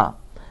no mo a.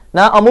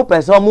 Na omu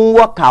pese omu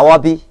wo kawo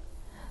bi.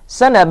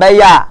 Se na be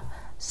ya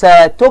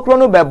se tokro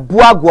no be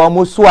bu agwa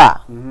mo so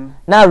a.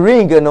 Na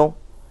ring no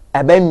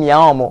ebe mia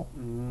omo.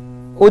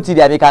 Oti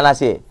dia bika na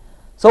say.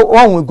 So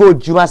one will go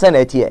juma se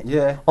na tie.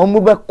 Yeah.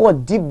 Omu be ko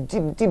deep.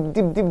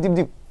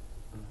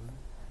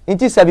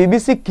 Inti se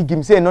bibisi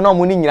kigim se no na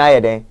mu ni nyina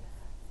ye den.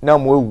 Na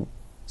mu ewu.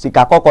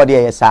 Sika kokko de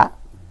ye sa.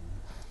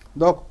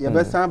 Doc, you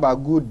be san ba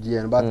good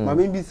there but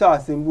mama bi sa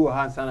asembu o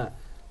hansa na.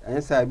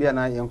 Ensa bia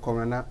na ye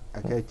nkomo na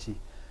akachi.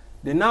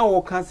 The now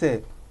wo kan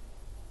say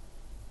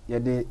ye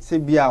de se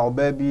bia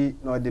oba bi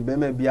na de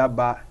bema bia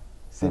ba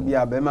se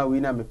bia bema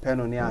wi na me pe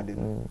no ne ade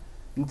no.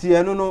 Nti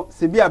eno no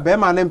se bia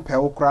bema ne mpe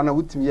wo kra na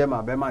wutimi ye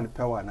ma bema ne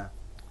pe wa na.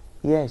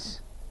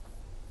 Yes.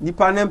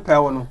 Nipa ne mpe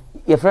wo no.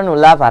 Your friend will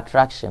love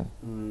attraction.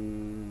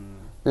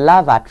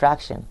 Love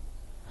attraction.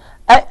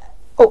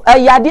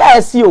 Yadi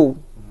asi o.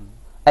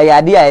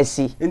 Yadi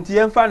asi. Nti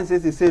ye mfa ne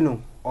se no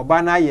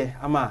oba na ye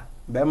ama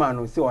bema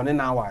no se one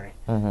na aware.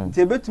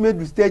 Nti ebetumi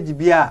du stage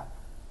bia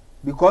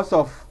because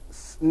of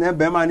ne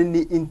bema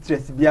ni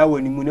interest bia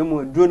woni mu ne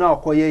mo dro na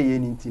okoye ye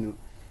ni ntino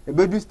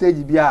ebedu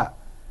stage bia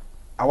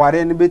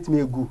aware ne betime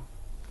egu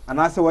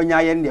anase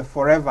wonya ye ne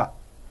forever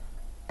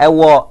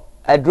ewo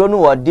adro no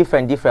wo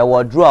different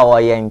wo dro a wo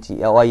ye nti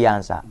wo ye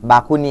ansa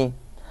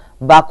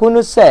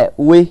bakuni se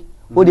we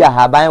wo di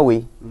ahaban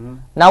we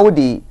na wo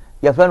di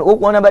your friend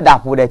wo na be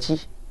dapo da chi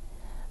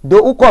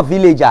do uko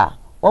villager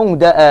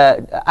won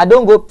I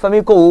don't go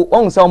family ko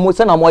won se omo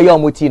se na mo ye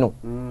omo ti no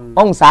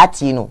won sa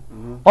ti no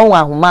on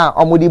ahuma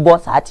omudi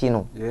boss ati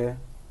no yeah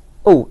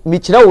oh mi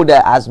kire wo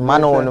da as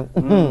man no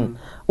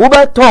wo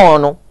be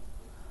ton no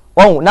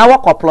on na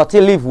wo plot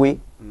live we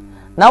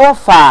na wo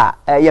fa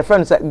your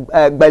friend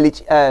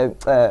gbalich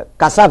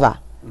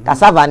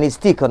cassava ni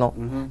stick no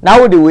na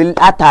wo de we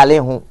atale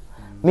ho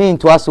mi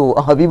nto aso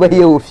obi ba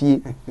ye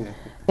ofie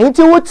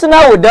nti wo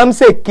tina wo dam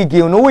se kigi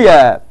no wo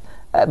ya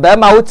ba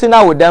ma wo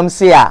tina wo dam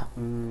se a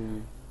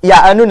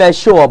ya anu na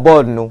show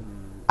board no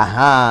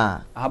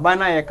aha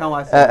abana ye kan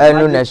wase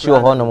enu na show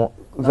ho no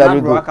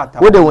very good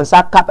we dey won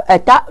sa cap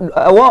eta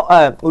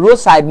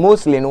roadside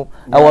mostly no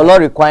e wo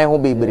lorry kwan ho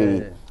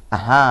bebre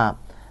aha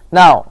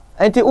now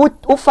enti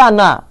u fa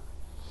na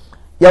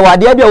ya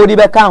wade bia wodi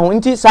be kan ho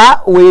enti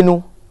sa we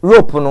no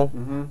rope no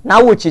na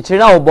wo chichiri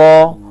na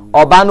obo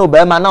oba no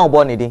be ma na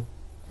obo ne di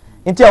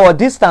enti our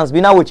distance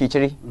bi na wo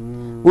chichiri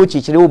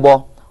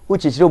obo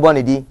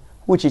ne di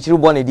wo chichiri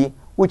obo ne di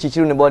wo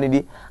chichiri ne obo ne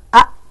di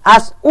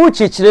as wo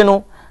chichiri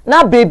no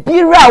na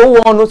baby ra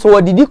wo no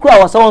so didi kura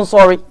was so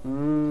sorry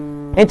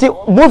enti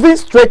moving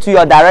straight to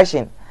your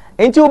direction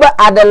enti we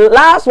at the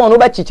last one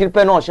we chichiri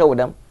pe na o she wo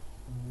dem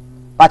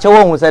pa che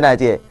wo hu say na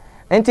tie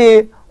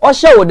enti o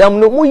she wo dem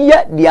no mu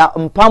ye dia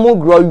mpamo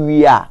grow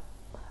wi a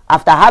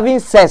after having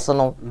sex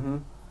no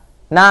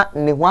na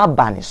ne ho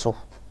abane so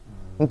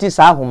enti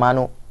sa ahoma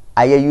no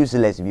aye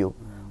useless bio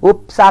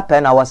o sa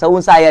pe na was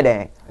so sa ye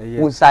den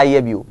wo sa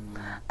ye bio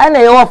ana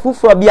ye wo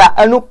fufuro bia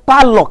anu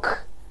padlock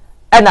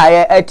ana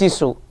ye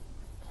etiso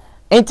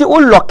enti o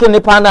lock ni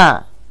pa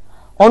na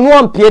onu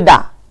ampie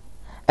da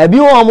ebi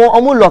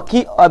omo lock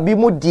abi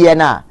mu de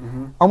na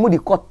omo di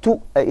kotu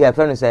ya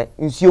friend say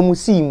nsuo mu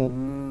si mu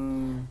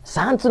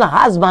santu na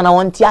husband na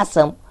wonti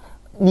asem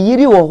ni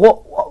yiri wo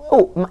ho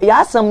ya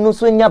asem no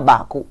so nya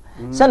baako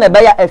se na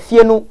be ya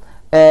afie no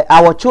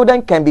our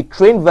children can be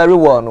trained very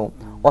well no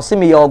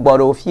osimi ye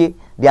ogboro ofie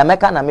the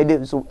america na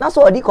mede so na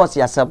so odi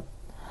kosi asem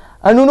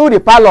anu no di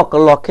padlock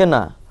lock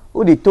na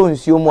o di to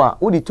nsuo mu a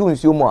o di to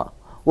nsuo mu a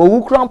wo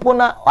wu krampo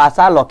na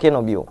asa lock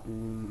no bio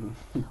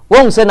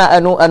won se na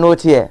anu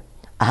tie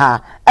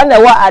aha ene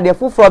wa ade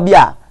fufuro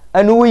bia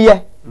anu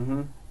wuye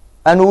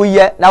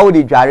na wo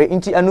di dware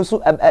nti anu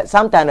so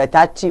sometimes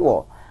attach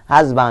wo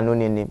husband no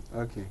nenim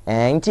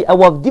okay nti I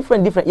was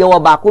different ye wo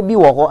ba ko bi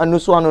wo ho anu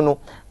so anu no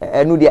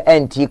anu de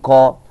anti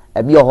call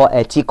bi ho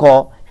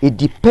etiko it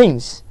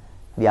depends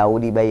dia wo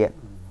di be ye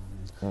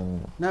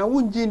na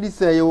wunji ndi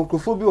say ye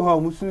wokrofo bi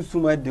ho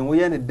musunsum adin wo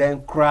ye ne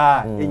dan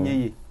kra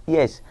enyeye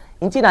yes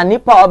nti na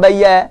nipa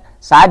obeye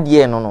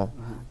saadie no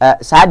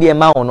saadie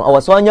ma wo no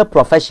o so onye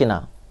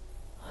professional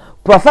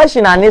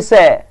ni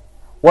say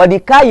wodi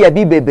ka ye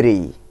bi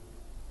bebre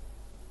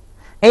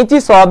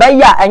enti so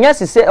obeya enya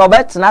sise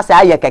obetena se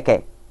aye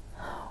keke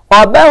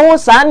obehu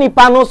sa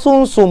nipa no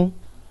sunsum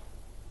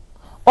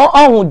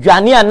ohun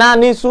dwane ana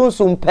ni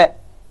sunsum pe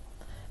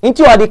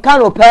enti odi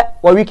kan pe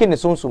wo wiki ni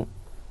sunsum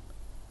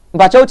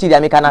mpacha oti dia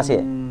meka na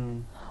se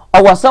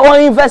owo se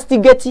won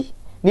investigate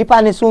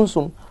nipa ni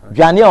sunsum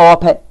dwane o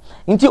pe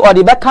enti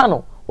odi be kan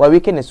no wo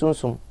wiki ni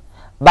sunsum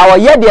ba wo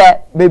ye de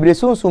bebre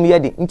sunsum ye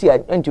de enti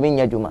entumi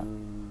nya dwuma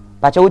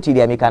mpacha oti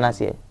dia meka na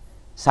se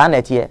sa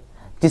na tie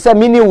ti se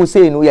mini wo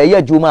sei no ye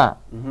ye dwuma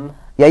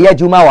ye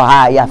dwuma wa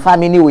ha ya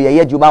family wo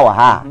ye dwuma wa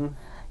ha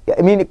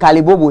mini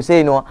kalibobo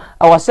sei no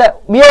awo se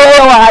mi ye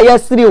wa ha ye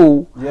siri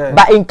o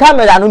ba in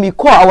camera no mi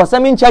call awo se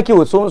mi check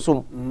wo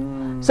sunsum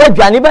se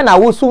dwane be na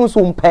wo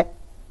sunsum pe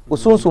wo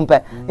sunsum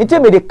pe nti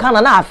me de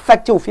kana na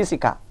affect your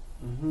physical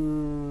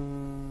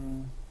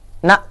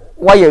na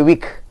why you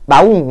weak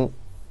ba wo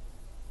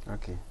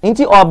okay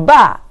nti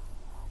oba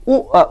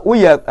wo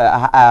ye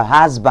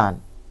husband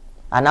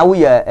ana wo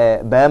ye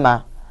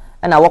bema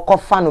na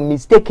wakofa no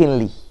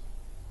mistakenly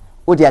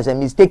o dia say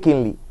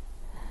mistakenly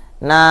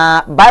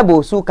na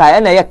bible so ka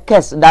na ye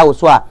curse da wo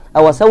so a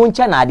wo say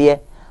wonche na ade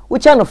wo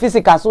no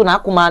physical so na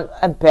akoma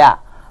empe a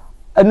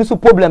anu so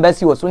problem be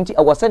si wo so nti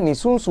wo say ni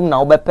sunsum na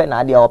wo be pe na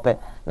ade wo pe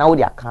na wo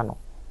dia ka no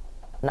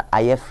na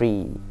aye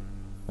free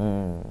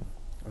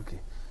okay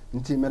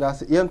nti me da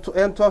say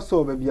ento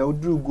so ba bia wo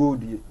dru gold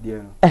de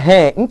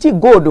no nti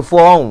gold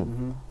for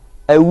on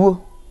ewu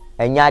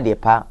enya de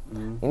pa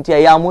nti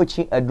ya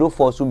mochi adro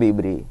for so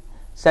bebre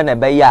se na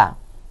be ya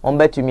on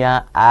betumi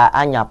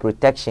anya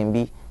protection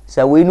bi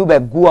se we nu be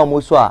gu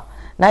amoso a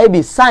na e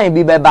bi sign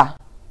bi beba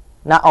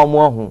na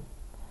omo hu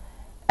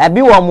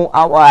ebi wo mu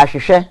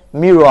ahwehwe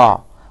mirror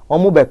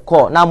omo be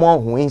call na mo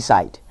hu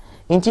inside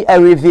nti e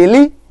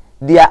reveal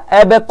dia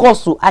ebe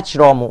kosu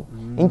achiro omo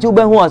nti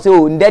ube hu o se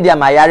o nde dia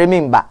mayare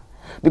mimba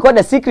because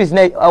the secret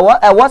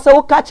na was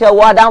so catch a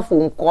word and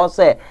for nko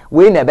se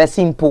we na be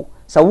simple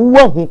so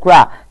wo hu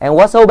kra and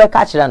was so be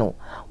catch no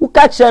wo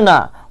catch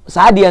na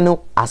sa de no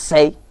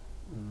asai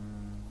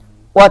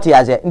what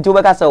ya je nti wo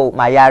be ka se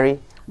mayare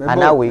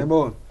ana we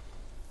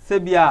se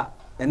bia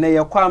ene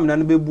ye kwam na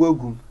no bebu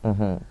agum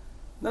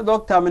na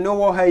doctor me no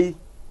wo hai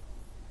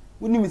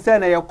woni mi se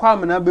na ye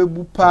kwam na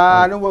bebu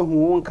pa na wo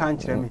hu won kan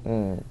kire me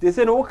te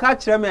se no wo ka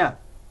kire me a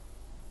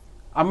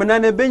amena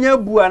na benya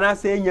bu ana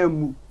se enya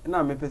mu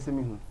na me pese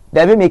me hu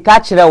da bi me ka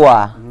kire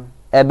wa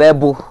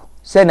ebebu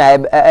se na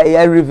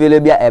e reveal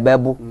bia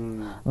ebebu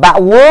ba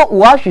wo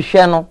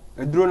hwehwe no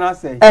eduro na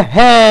say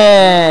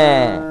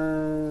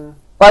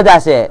what I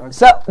say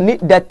so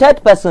the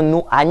third person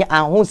no anya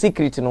ahun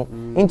secret no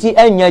nti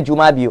anya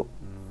juma bio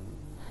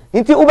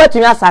nti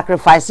ubetumi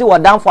sacrifice wo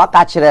dan for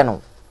aka kire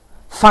no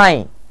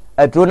fine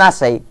eduro na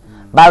say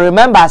but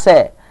remember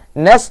say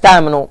next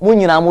time no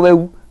munyina mo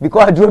bewu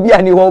because eduro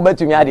bia ni wo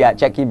ubetumi ade a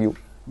check bio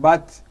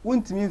but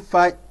wuntimi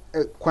fa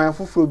kwan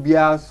foforo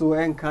bia so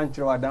enka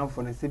kire wa dan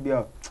for no se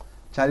bia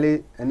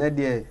chale ene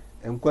de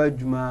enkwa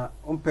adwuma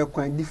ompe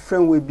kwan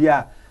different way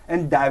bia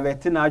and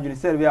divert na adwene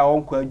se bia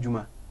wonkwa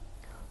adwuma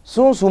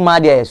sunsuma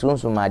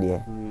de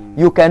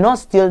you cannot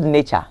steal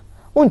nature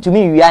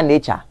untumi wia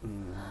nature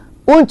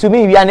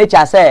untumi wia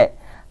nature say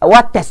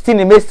what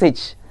testing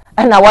message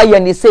and what you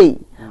ni say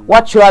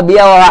what you be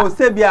o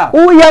se bia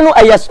wo ye no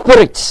a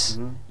spirit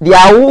dia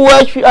wo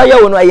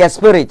aye wo no a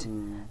spirit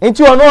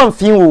nti ono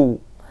amfin wo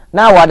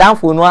na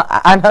wadanfo no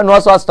ana no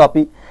so stop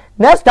it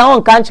next time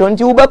on kan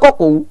nti wo be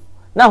kokko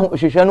na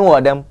hwehwe no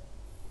wodam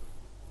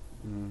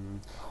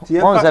ti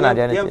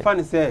ye fa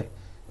ni say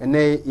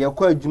ene ye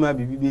kwa adwuma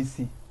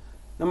bibibesi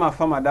na ma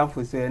fa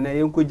madamfo say ene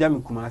ye nko jami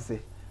kumase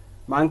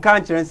man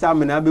kan kire say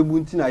amena bebu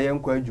nti na ye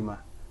nko adwuma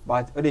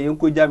but o de ye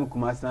nko jami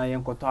kumase na ye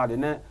nko to ade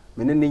na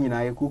mene ne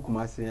nyina ye ku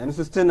kumase ene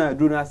so still na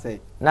do na say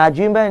na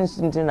adwuma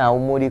nti na wo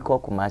modi ko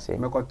kumase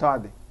me ko to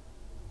ade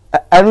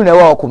anu na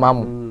wo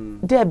kumamu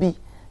debi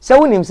se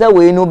wonim se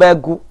we no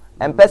begu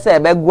empese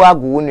begu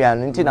agu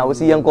nuanu nti na wo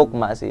si ye nko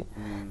kumase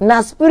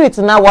na spirit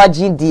na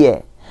waji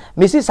die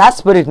mesi sa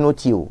spirit no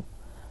ti o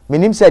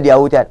menim se dia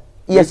wotat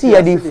yes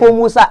ye di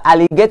fomusa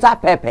alligator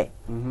pepper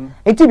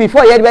nti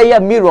before ye be ye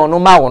mirror no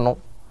ma wo no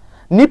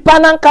nipa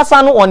nan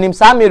kasa no onim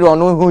sa mirror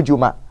no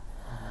hujuma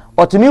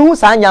otumi hu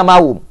sa nyama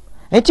wo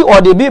nti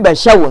ode bi be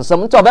hye wo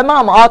nsam nti obe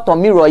ma ma auto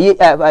mirror ye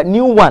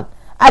new one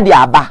ade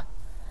aba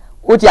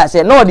oti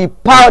ase no the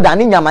powder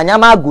ni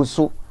nyama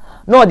agusu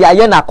no the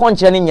aye na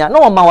konche ni nya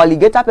no ma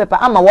alligator pepper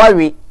ama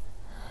worry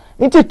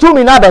nti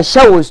tumi na be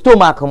hye wo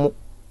stomach mu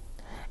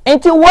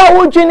nti wa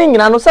wodwini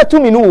nyina no sa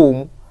tumi no wo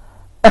mu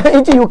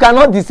nti you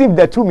cannot deceive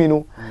the tumi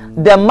no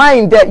the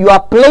mind that you are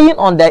playing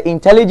on the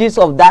intelligence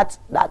of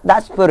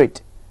that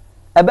spirit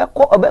ebe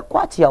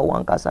kwatia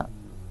wankasa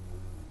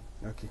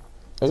okay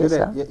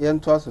so ye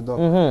nto aso do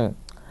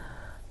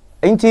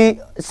nti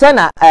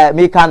sena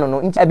meka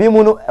no nti abi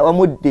mu no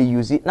omo dey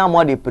use na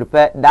mo dey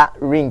prepare that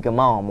ring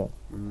ma omo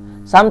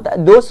some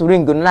those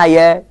ring na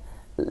ye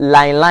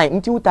line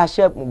nti uta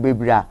shape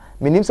bebra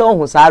menim se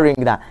ohun sa ring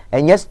na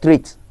enye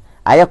straight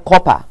aye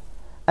copper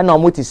na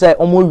omo ti say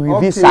omo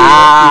weave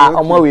sa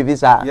omo weave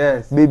sa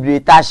bebra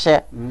ta she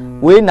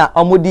we na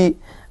omo di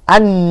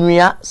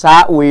anua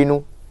saa we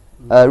no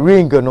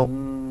ring no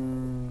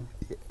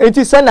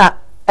enti se na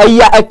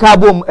eya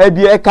ekabom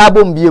ebie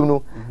ekabom biem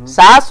no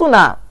saa so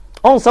na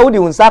on sa wodi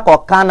unsa ko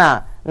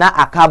kana na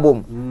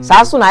akabom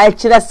saa so na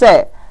ekire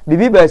se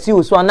bibi ba si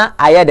uso na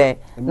ayeden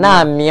na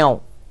amia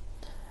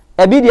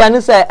ebi dia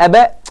ne se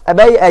ebe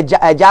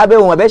ajabe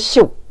won ebe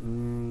hyew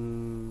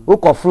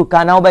ukofru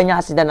kana obanya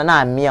accident na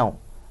amia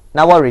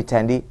na wo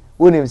return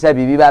wonim se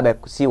bibi ba be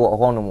si wo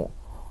hono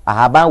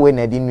ahaban we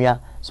na di nua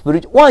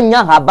spirit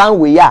wonya haban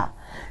we ya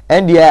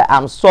and there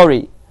I'm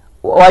sorry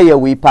why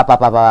we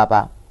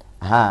papa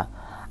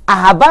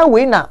ahaban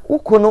we na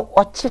ukono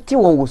ochiti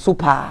wo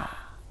super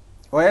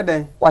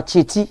oyeden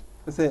ochiti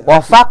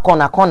ofa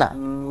kona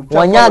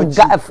wonya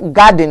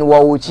garden wo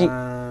wuchi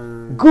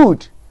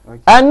good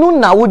anu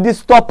na wo di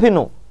stop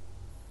no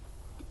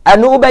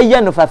anu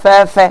obaye no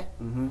fefefe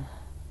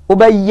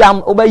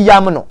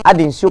obayam no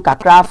ade nsuo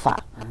kakra afa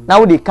na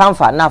wo di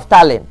camphor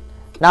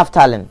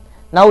naphthalene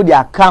na wo di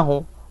aka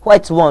ho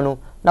white one no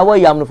na wo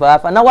yam no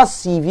fefefe na wo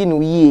CV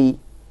no yie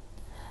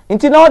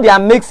nti na wo di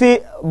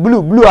mixi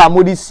blue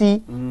amodi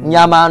si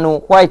nyama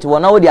no white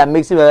one na wo di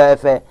mixi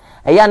fefefe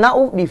eya na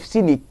wo di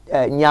si ni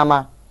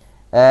nyama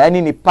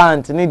any ni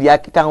pant ni di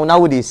akeka ho na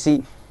wo di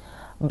si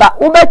ba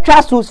wo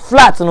betwa so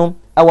flat no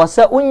I was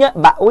say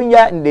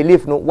unya in the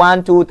leaf no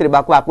 1 2 3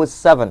 back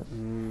 7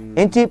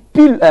 enti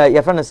pil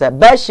your friend say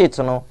bed sheet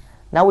no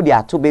na wo di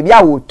ato baby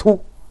a wo tu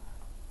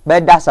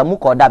beda sa mu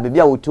koda baby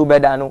a wo tu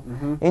beda no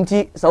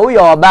enti sa wo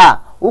yo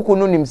ba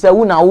ukunu nim say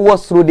wo na wo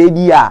soro de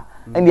bi a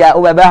ndi a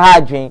wo be ha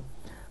adwen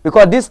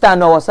because this time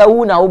no was say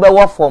wo na wo be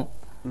wo form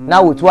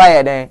na wo tu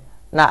aye den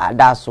na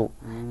ada so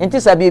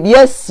enti sa baby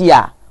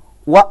asia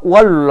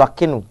wo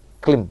lokinu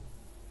clean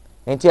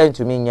enti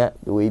antumi nya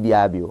we bi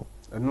abio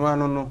enu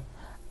anu no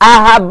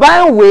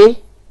ahaban we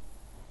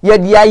ye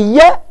dia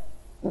ye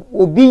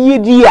obi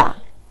yidia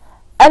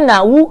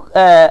ana wu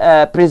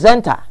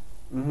presenter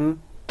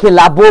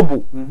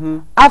kilabobu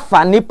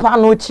afa nipa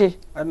no chi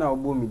ana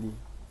obomidi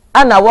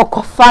ana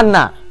wokofa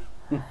na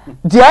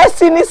dia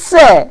sini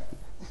se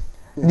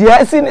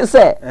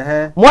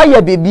mo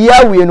ye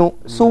bibia we no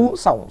su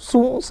sound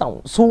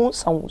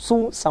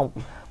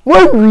mo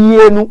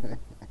wie no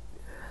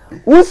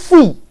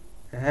usi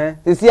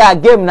sisi a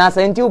game na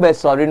senti ube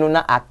sorry no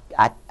na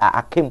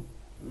akem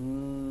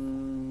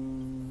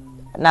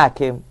na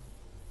akem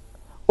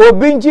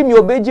obinji mi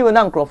obeji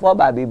na nkrofo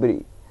ba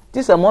bebre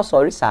ti se mo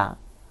sorry sa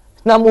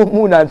na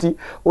mu na nti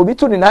obi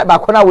tu ni na ba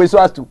kona we so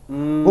atu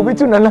obi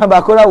tu na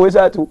ba kona we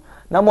so atu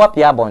na mo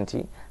apia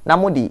bonti na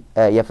mo di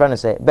your friend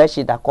say be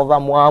sheet da cover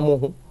mo amu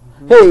ho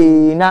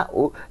hey na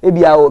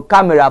ebia o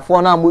camera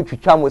phone na mo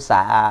twitwa mo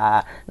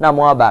sa na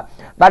mo aba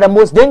but the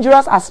most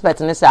dangerous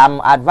aspect ni say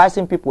I'm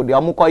advising people they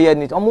omo koye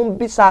ni omo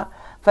bisa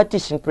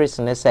fetish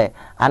person say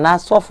ana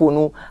sofo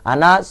no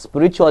ana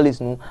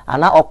spiritualist no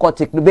ana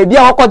occultic no baby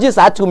a okoji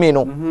sa to me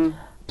no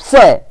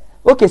say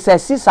okay say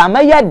sisa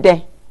meye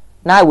de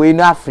na we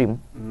no afrim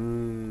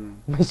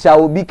me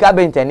shall be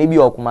cabinet and be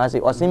okuma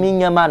say osimi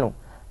nyama no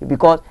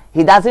because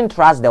he doesn't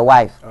trust the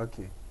wife.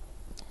 Okay.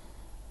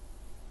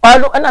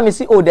 Alo na me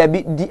see oh there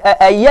be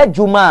eye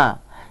juma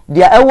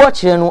dia e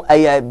watch no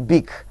eye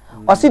big.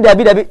 O see there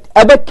be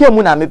ebe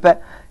kemu na mepe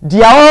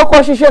dia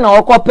okọ hwehwe na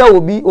okọ pe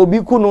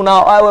obi kunu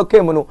na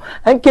kemu no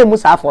enkemu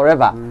sa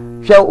forever.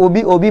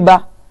 Hwe obi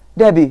ba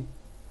there be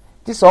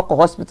this okọ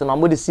hospital na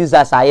mo the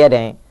scissors aye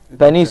den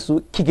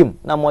penisu kick him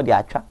na mo di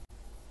atwa.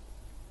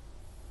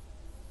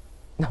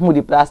 Na mo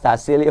di plaster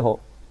sele ho.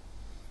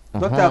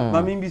 Doctor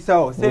mami bisa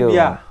o se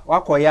bia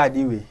wakoye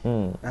ade we.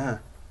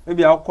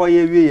 Maybe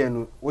wakoye we ye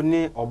no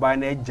oni oba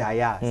na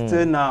ejaya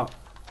still now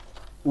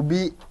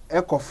ubi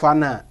ekofa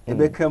na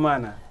ebekema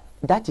na.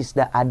 That is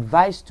the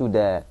advice to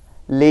the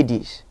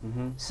ladies.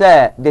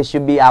 Sir, they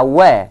should be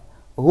aware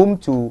whom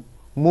to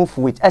move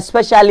with,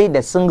 especially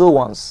the single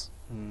ones.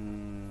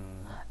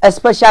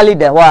 Especially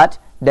the what?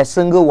 The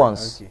single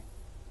ones. Okay.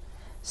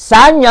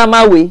 Sa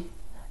nyama we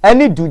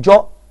any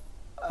dujo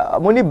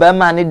money be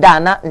man ni da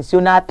na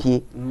nsuo na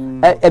apie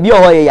ebi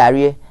oho ye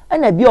yare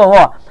na ebi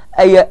oho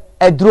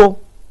edro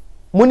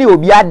money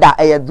obi ada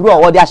edro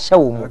owo de ahye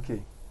wo mu Okay.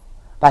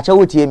 pa che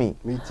wo tie mi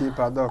Tie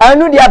paddock.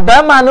 anu dia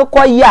be man no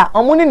koya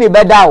omuni ni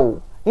beda o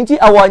nti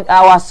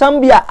our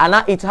sambia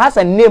ana it has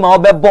a name a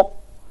obebo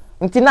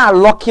nti na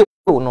lock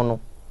no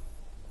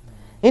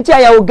nti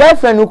aya wo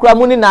girlfriend ukura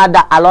money na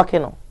ada alock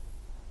no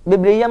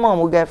bebre yema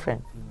mo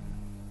girlfriend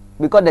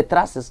because the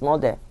trust is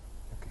not there.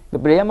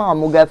 Bebre yema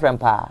mo girlfriend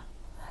pa.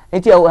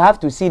 Until you will have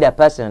to see the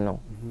person, no.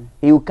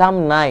 He will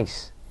come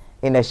nice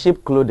in the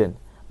sheep clothing,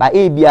 but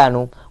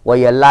Abiano or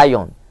your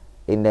lion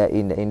in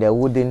the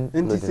wooden.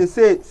 Nti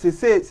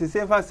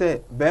se fa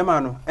say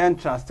bema no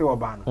entrust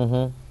oba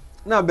no.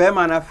 Na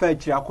bema na fa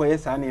akiri akoye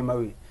sa na ema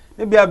we.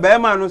 Ne bia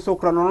bema no so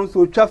kro no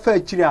so twa fa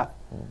akiri a.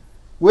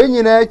 We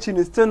nyina akiri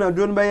ni still na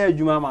drone be ya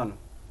adwuma ma no.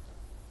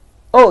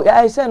 Oh, yeah,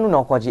 I say no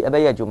no kwaji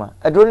ebe ya adwuma.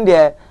 Drone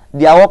there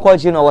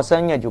awokwaji no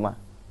wasanya adwuma.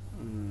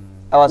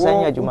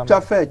 Awasanya adwuma.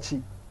 Twa fa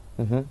akiri.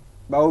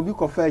 Ba obi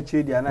ko fa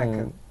akiri dia na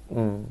kan.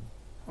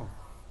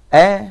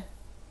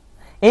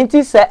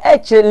 Inti say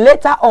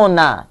later on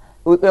na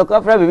we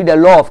read the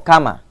law of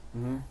karma.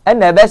 And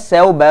never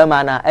sell by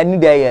man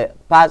and they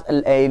pass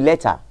a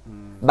letter.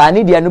 But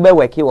need the no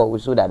work here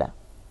was so dada.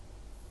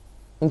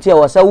 Inti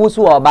was a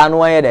wusu or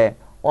banwa there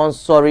on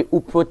sorry who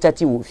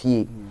protect you with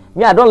ye.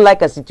 Me, I don't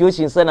like a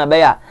situation so na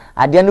beya.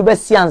 At the end of the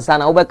science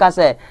and Obeka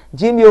say,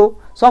 Jimio,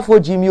 so for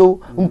Jimio,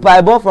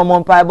 umpaibo from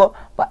umpaibo,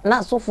 but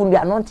not so full, they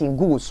are not in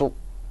good. So,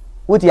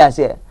 what you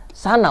say?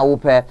 Sana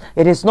upe.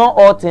 It is not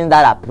all things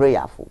that are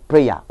prayerful.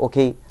 Prayer,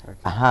 okay?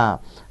 Aha.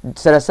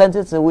 So the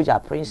sentences which are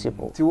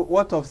principle.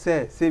 What of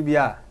say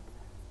bia?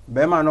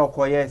 Bema no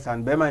koyes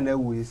and bema ne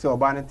wu say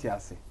obaneti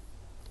ase.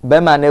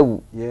 Bema ne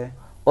wu. Yeah.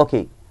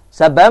 Okay.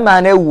 So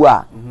bema ne wu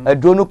a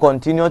don't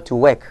continue to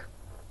work.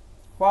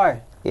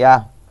 Why?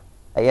 Yeah.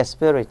 A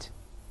spirit.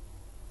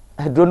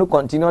 I don't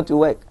continue to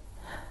work.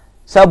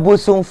 So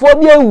busum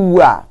phobia wu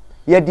a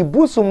ye di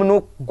busum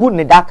no good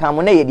ne da kan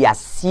mo na ye di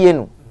asie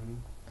no.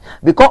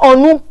 Because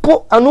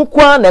anu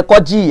kwa na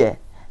ekoji ye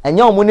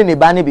enye omu ne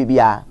ba ne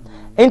bibia.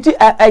 Enti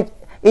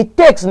it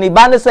takes ni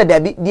ba ne say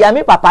dia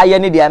me papa ye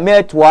ne dia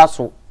me to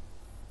aso.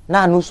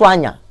 Na anu so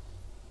anya.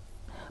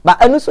 Ba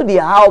anu so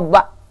dia how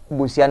ba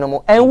busia no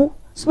mo enwu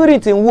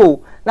spirit nwo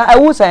na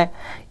ewu say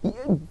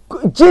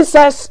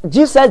Jesus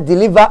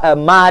deliver a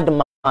mad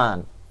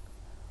man.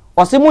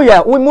 Osi mu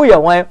ye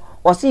wan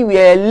osi we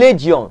are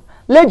legion.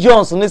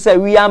 Legions ni say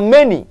we are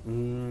many.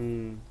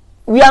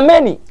 We are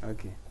many.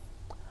 Okay.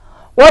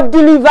 What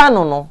deliver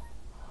no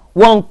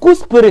one good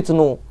spirit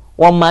no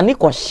one mani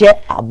ko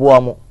share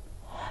aboamo.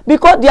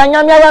 Because the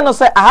anyamya no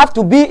say I have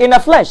to be in the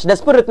flesh. The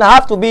spirit now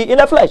have to be in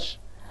the flesh.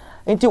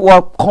 Inti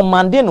wa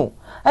commanding no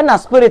and the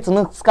spirit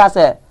no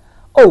say,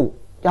 oh,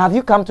 have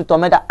you come to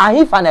torment? And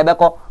if an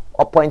ebeko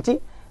appointee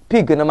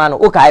pig no man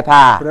okay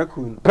pa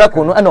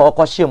preku no and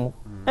okoshe mu.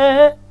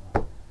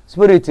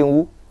 Spirit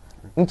nwu.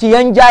 Inti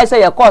yenjai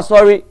say ya call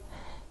sorry.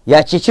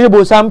 Ya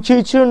chichiribo sam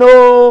chichiri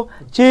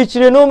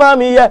no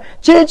mami ya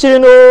chichiri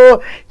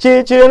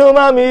no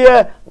mami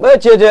ya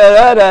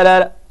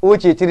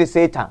chichiri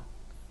Satan.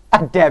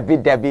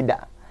 David.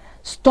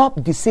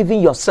 Stop deceiving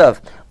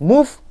yourself.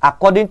 Move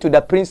according to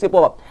the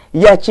principle of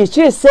ya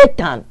chichiri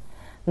Satan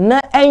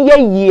na enye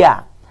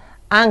year.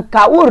 And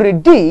ka we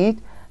read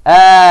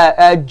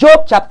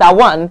Job chapter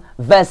 1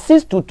 verse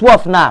 6 to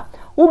 12 now.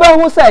 Ube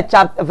who said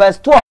verse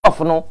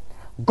 12 no.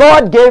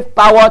 God gave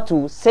power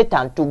to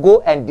Satan to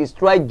go and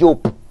destroy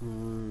Job.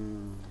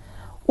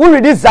 We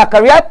read this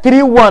Zechariah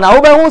 3:1. I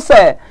hope who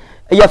say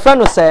your friend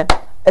will say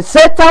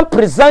Satan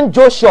present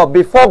Joshua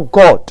before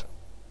God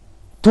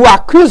to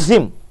accuse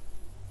him.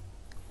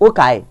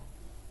 Okay.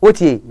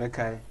 Oti.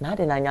 Okay. Na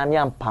de na nyame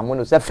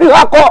ampamono say free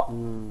wako.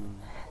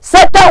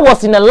 Satan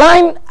was in a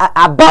line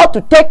about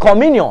to take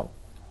communion.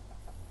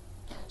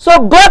 So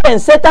God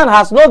and Satan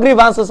has no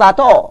grievances at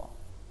all.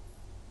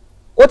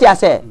 What you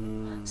say?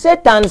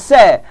 Satan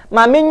say,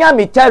 "Maminya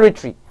mi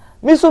territory.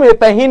 Mi so me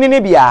pehini ni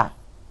bia.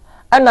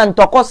 Ana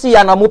ntokosi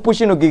ya na mo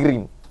pushi no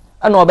gigrim.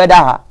 Ana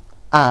obeda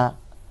ha.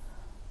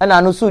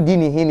 Ana no so di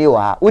ni hini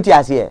wa. What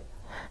you say?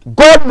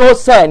 God no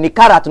say ni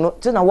character no.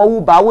 Tina wa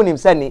wu ba wo nim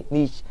say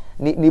ni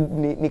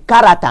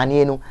character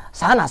ni no.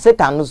 Sa na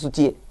Satan no so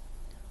tie.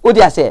 What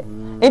you say?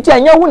 Enti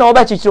anya wu na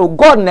oba chichiro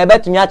God na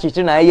betumi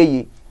achichiro na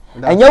ayeye.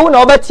 Anya wu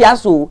na oba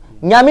tiaso,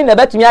 nyame na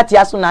betumi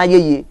atiaso na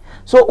ayeye.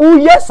 So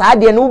yes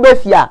ade no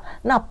befia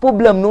na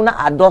problem no na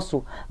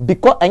adoso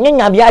because enye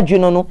nyame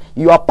adweno no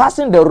you are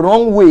passing the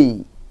wrong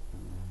way.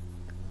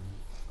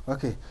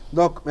 Okay,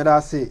 doc, me da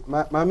say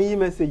mami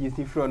message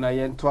is from na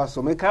yen to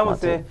aso me can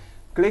say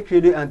click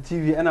radio and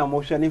TV and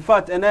emotion. In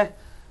fact and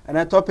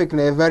a topic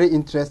na very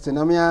interesting.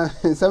 I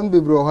mean some be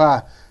bro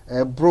ha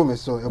bro me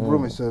so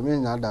me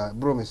na da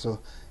bro me so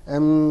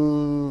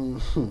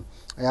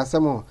ya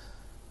samo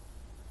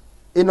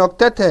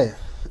inoctete.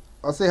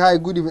 I say hi,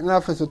 good evening,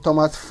 Professor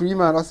Thomas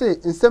Freeman. I say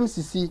in some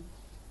CC.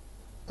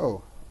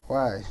 Oh,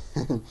 why?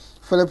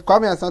 Philip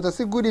Kwame Asante. I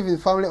say good evening,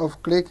 family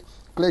of Click,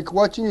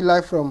 watching you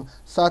live from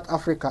South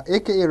Africa,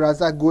 aka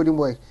Razak Golden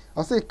Boy.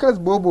 I say Chris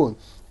Bobo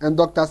and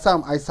Dr.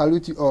 Sam. I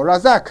salute you. Oh,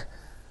 Razak.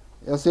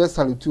 I say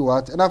salute you.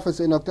 What? And I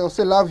say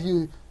love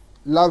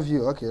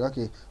you.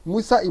 Okay.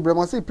 Musa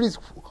Ibrahim. I say please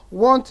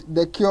want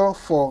the cure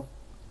for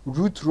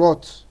root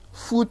rot,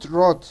 foot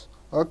rot.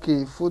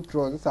 Okay, foot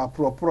rot. That's a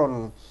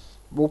pro.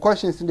 But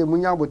questions in the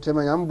munya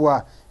botema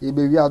yamboa e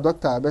be wi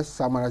doctor be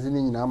summarizing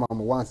nyina am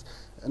once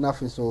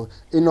enough so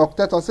in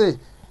octet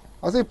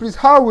I say please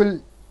how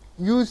will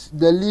use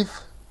the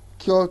leaf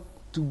cure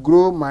to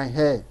grow my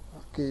hair.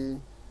 Okay,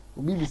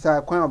 obi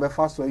bisa kwan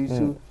obefa so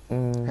use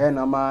hair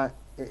na ma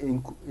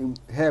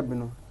hair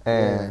no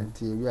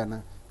ti wi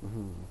ana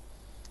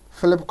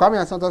Philip Kwame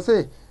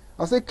Asante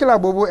I say Killer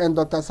Bobo and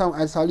Dr. Sam,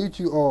 I salute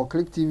you all.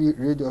 Click TV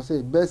radio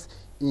say best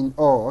in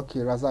all.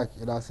 Okay, Razak,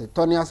 that's it.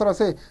 Tony Asara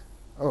say,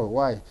 oh,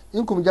 why?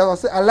 Inkum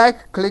just say I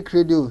like Click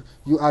Radio.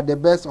 You are the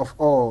best of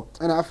all.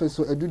 And I feel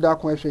so. I do that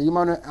question. You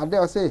man, I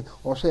dare say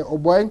or say, oh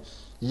boy,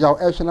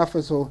 your action. I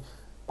feel so.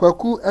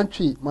 Kwaku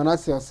entry.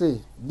 Manasi say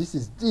this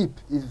is deep.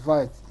 It's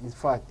right. In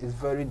fact, it's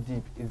very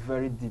deep. It's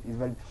very deep. It's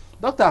very.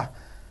 Doctor,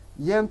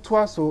 yen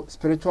to so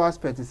spiritual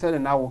aspect say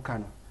na wo ka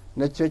no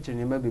na church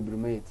ni ma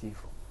bebruma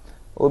yetifo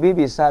obi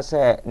bi sa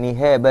say ni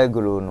hair ba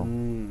grow no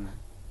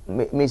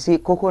me see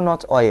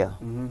coconut oil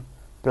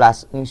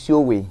plus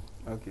nsuo we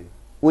okay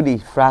udi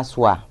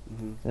fraswa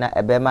na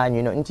ebe ma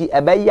nwino nti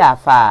ebe ya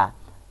fa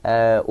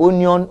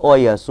onion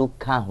oil so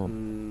ka ho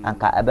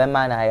anka ebe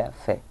ma na ya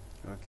fe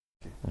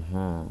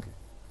okay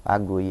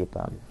agro ye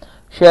pam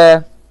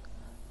share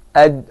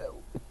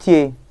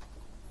tie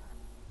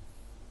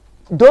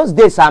those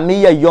days are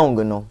me young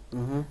no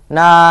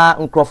na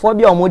nkrofo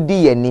bi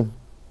omodi yanim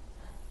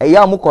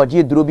eya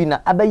omukoje duro bi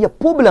na abaye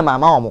problem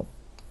ama omo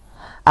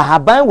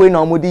ahaban we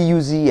na omodi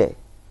use here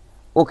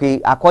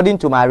okay according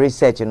to my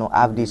research no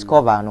I've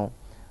discovered no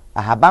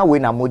ahaban we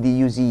na omodi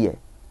use here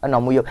na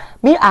omo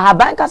me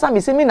ahaban kasa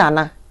me se me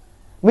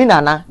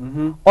nana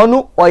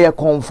onu oye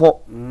comfort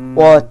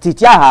or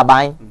titi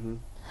ahaban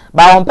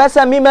ba on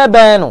pese me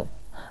meben no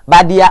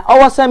ba dia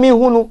owose me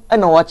hunu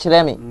na wo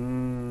kire me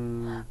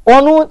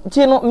onu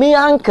ti no me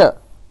anka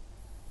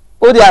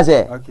o dia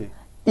say okay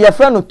your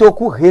friend no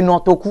toku he no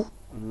toku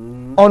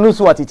onu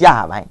so otiti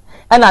ahaban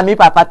na me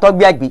papa to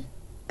gbiagbi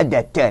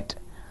the third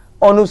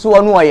onu so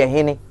onu oye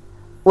hene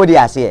o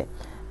dia say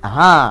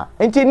aha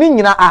nti ni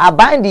nyina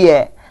ahaban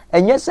de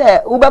enye say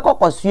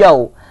ubekokosua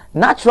o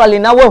naturally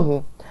na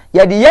wahu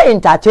ye de ye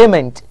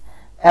entertainment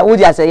o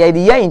dia say ye de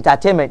ye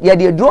entertainment ye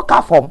de dro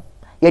ka form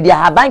ye de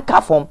ahaban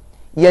ka form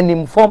ye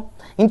nim form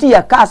nti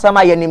ye ka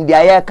asama ye nim de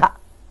aye ka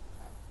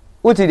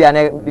uti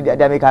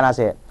de make na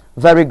say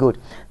very good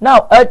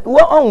now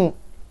on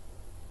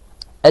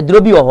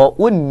adrobi oho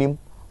wonnim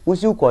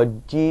usi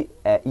ukoji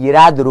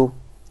yiradro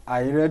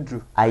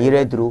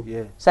ayiradro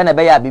se na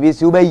be ya bibi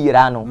si ube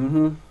yira no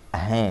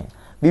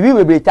bibi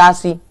we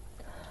bretasi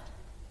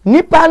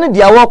nipa no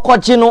de awo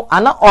koji no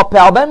ana ope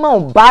obema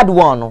bad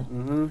one no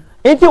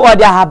enti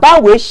ode ahaba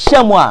we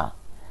hyem a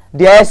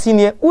de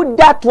asinie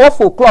uda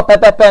 12 o'clock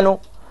pepepe no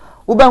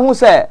ube hu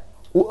se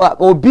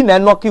obi na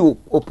noki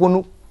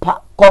oponu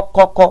pa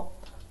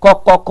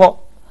kokoko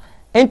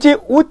enti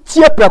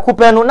utie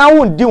prekupe no na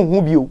wundi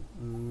hu bio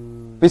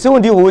bese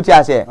wundi hu ti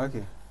ase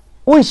okay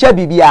unhye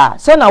bibia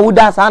se na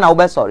wuda sa na wo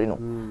be sorry no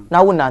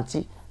na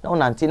wunanti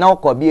na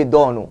wo bie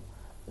don no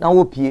na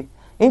wo pie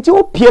enti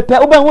wo pie pe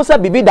wo be hu se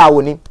bibi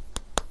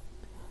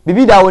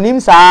da wonim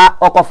sa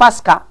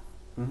okofaska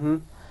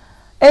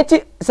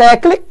enti se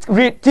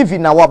click TV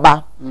na wo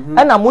ba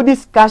na mudi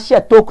ska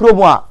share tokro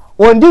mu a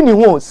wondi ni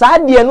hu sa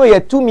de no ye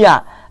tumi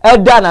a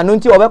elda na no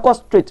nti wo be ko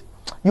straight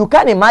you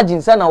can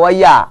imagine say na wo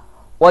ya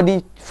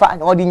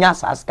odi nya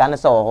saska na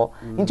se wo ho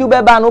nti wo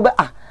be ba no be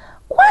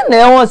when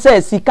e won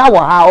say sika wo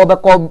ha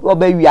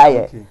obe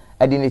wiaye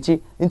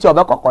edinichi nti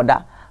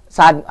obekokoda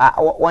sa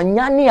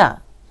wonyane a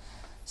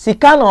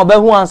sika na obe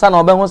hu ansa na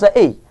obe hu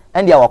say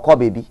ende awako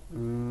baby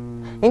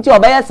nti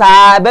obeye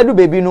sa bedu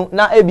baby no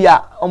na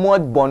ebia omo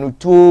bonu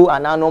tu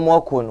ana no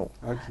mo ko no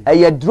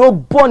eye dro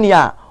boni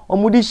a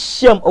omudi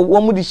shem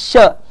omudi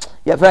she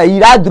ya fa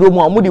ira dro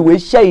mu omudi we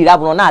she ira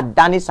no na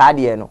adane sa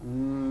de no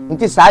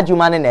nti sa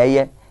juma ne na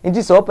eye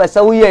nti so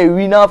pesa wo ye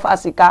wi na fa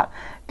sika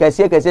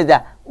kese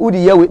da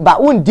udi ye ba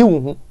undi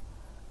hu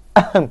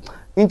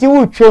nti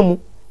wu twemu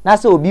na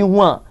se obi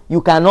hu a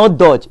you cannot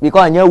dodge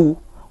because anya wu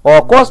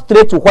or go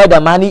straight to where the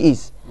money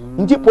is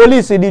nti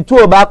police di tu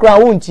oba kra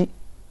wunti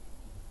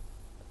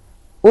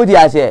odi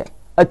ase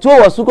atu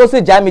wo suko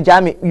se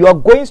jami you are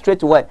going straight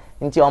to where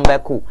nti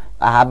onbeku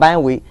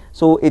ahaban we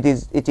so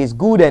it is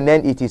good and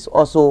then it is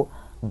also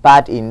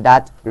bad in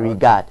that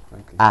regard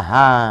okay.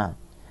 Aha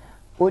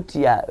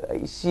otia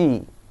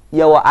see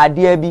ye wo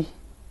ade bi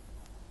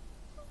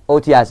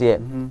otiase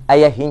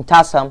aye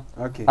hintasam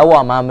awo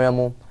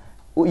amamremu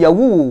ya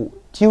wu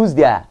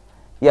Tuesday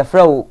ya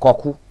frau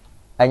koku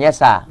anya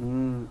sa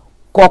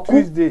koku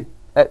Tuesday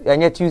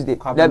anya Tuesday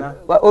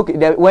okay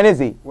the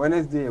Wednesday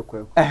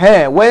ekwa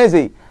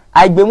Wednesday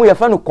aigbemu ya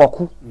frau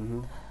koku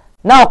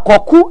na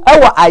koku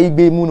awo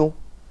aigbemu no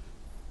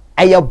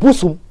aye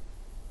busum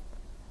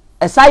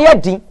esa ye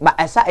din ba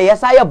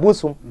esa ye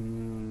busum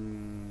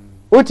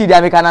oti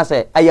dia meka na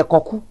se aye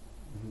koku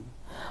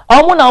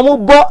omu na omu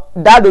bo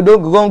dadodo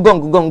gong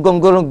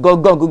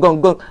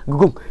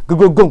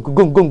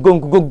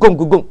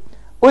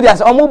odi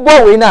ase omu bo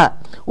we na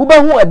wo be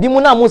hu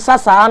adimu na mu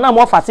sasa na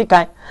mo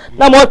fasikan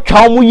na mo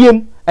twa omu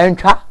yem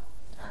entwa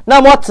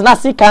na mo tena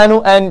sikan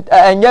no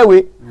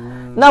enyewe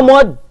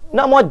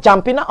na mo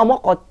jumping na omu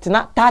ko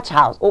tena touch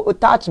house o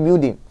touch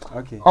building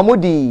okay omu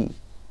di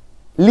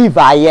live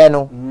aye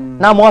no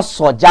na mo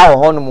soja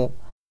ho no mu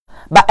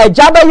ba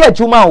eja be ye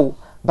juma o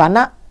ba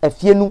na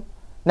afie nu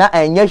na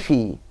enye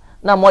hwe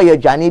na mo ye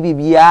dwane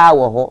bibia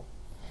wo ho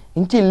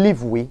nti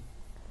live we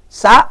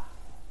sa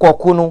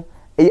koku no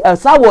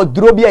sa wo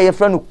duro bia ye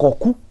frɛ no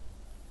koku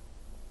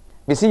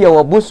bisi ye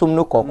wo busum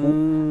no koku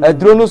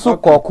aduro no so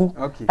koku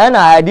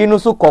na adi no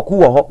so koku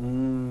wo ho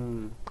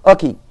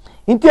okay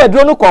nti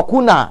aduro no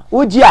koku na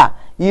uji a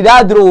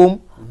ira duro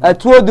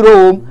atuo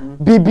duro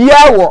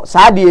bibia wo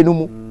sa de enu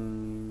mu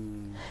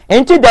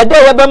nti dede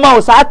ye be ma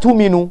wo sa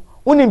tumi no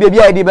uni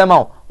bibia ye di be ma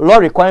wo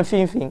lorry kwan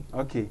finfin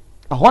okay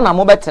ho na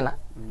mo betena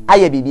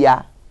aye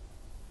bibia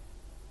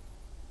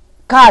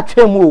ka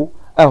twemu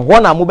ho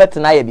na mo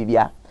betena ye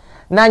bibia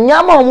na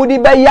nyama o mudi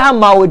be ya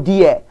ma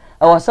odi e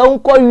wo se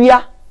nko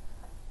wia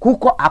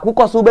kuko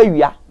akukọ so be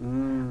wia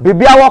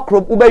bibia wo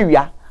krop wo be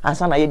wia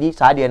ansa na ye di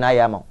sa de na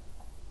ya ma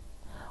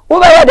wo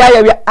be ye de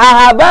ya wia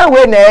ahaban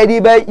we na ye di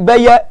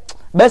be ye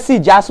be si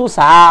jaso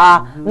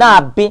sa na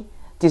abi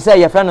ti say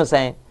ye friend no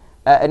say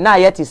na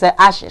ye ti say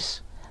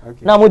ashes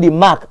na mo di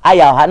mark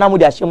aya ha na mo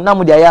di ashim na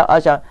mo di aya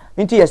asha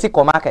nti ye si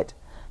ko market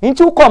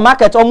nti wo ko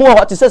market o mo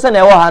ho ti say na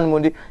e wo ha no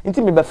ndi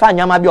nti me be fa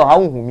nyama bi o ha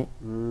hunhumi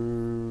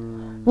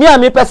mi a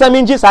mi pese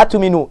mi nji sa to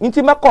mi no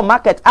nti me ko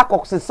market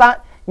akosesa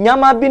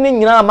nyama bi ni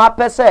nyina ma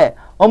pese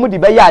o mu di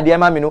be ya de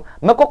ma mi no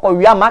me kokko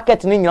wia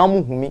market ni nyina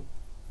mu humi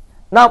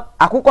na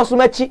akukọ so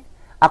machi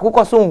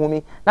akukọ so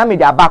humi na me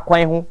di aba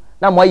kwan ho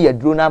na mo ye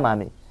duro na ma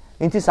me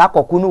nti sa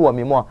akọkọ no wo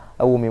mi mo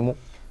wo mi mu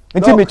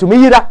nti metumi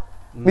yira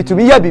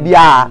metumi ya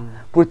bibia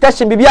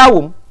protection bibia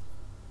wo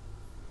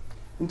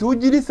nti wo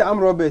gidi sa am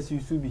robbers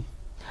yusu bi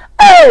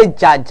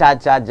ja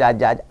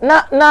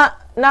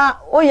na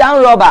o ya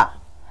robber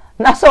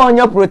na so on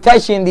your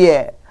protection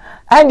there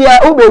and there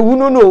ube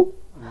wunu no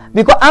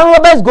because armed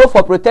robbers go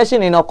for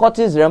protection in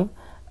occultism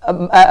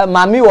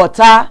mami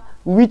water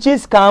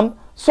witches come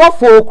so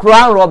for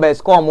crown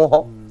robbers come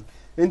ho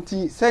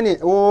enti sene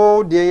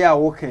o de ya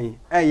wo kan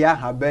ya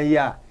haban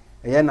ya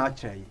na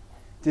chai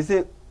ti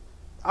say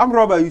armed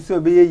robber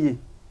yusu be ye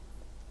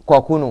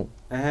kokunu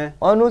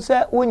onu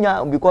say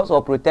unya because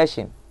of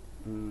protection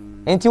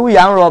enti we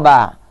yan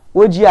robber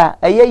woji a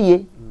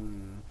eyeye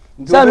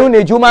sanu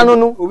ne juma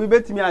no obi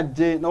betimi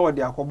age na wo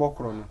de akọbọ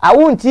kro no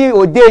awunti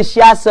ode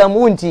hia asam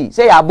wunti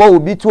say ya bo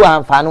obi tu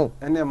anfa no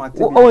ene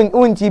mate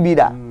wunti bi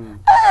da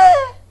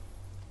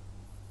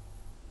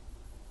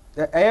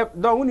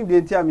don woni bi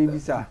enti am bi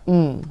sa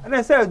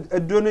ene say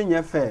aduro no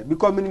nya fair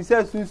because minim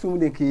say sunsum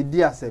de ke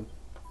di asem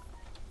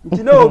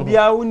nti na obi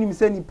a wonim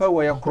say nipa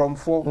wo ye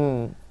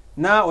kromfo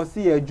na o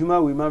si ye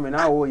adwuma we ma me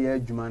na wo ye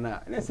adwuma na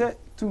ene say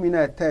tumi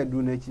na ta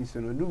aduro na chi so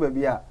no du ba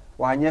bi a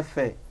wa nya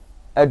fair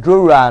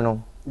aduro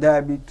no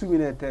there be 2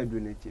 minutes aduro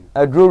na chi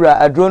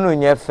aduro no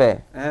nya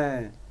fair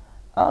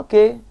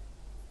okay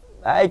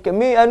I can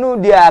me anu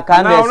dia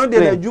can explain. Na no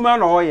de adwuma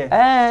na wo ye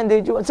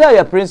the say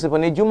your principle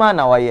na adwuma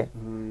na wo ye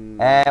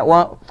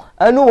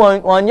anu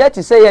won yet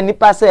say ye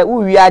nipa say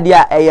wo wi ade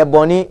a eye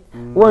boni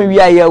won wi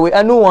aye we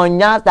anu won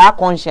nya that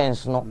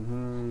conscience no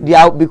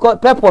dia because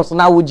purpose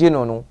na wo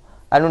gino no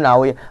anu na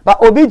wo ye but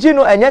obi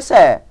gino enye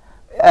say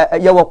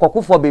ye wo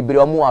kokufo bebre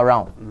omo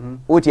around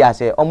wo ti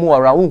ase omo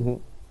around hu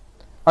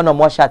ono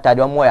mo shata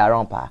de omo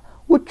around pa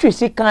wo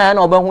twisi kan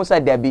na oba hu say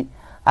dabi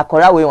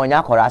akora we wonya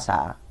akora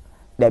sa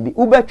dabi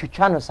ube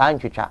twitwa no sa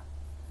ntwitwa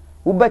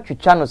ube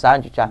twitwa no sa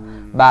ntwitwa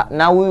ba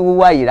na wo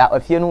wa yira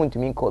afie no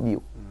ntumi nko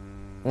bio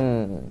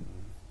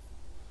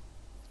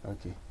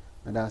okay.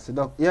 And that's it.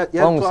 Yeah,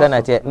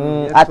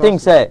 I think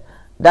say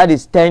that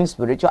is 10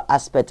 spiritual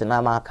aspect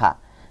na maka.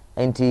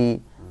 Enti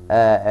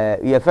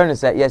your friend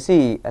say you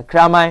see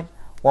kramai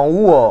won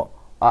wo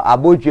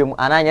abodwem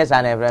ananya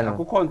sa na friend no.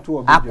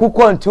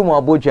 Akukọ ntu mo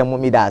abodwem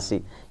mi da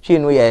ase. Chi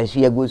no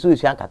ye go so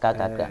hwan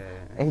kakaka.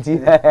 Enti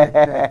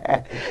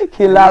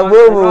kila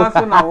bobo.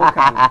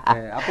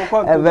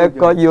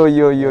 Akukọ yo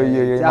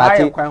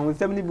mati.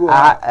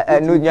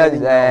 No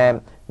nya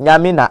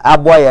nyame na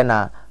aboye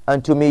na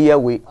antumi ye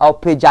we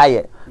opeja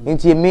ye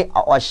nti mi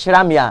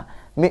ohira me a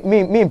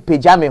mi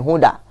mpeja me ho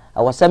da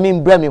awose mi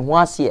mbra me ho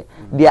ase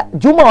dia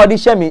juma odi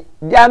hye mi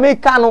dia mi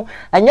ka no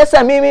enye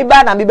se mi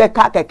ba na mi be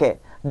ka keke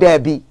there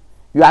be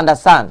you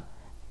understand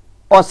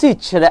o si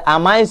kire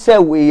aman se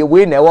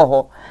we na ewo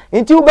ho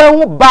nti wo be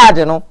hu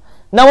bad no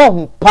na wo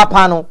hu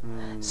papa no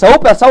se wo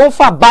pesa wo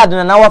fa bad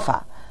na wo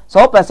fa se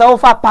wo pesa wo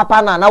fa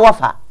papa na wo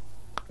fa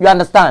you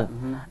understand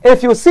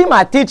if you see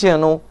my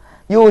teaching no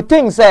you will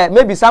think say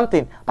maybe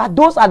something, but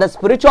those are the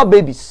spiritual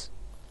babies.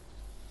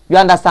 You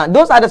understand?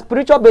 Those are the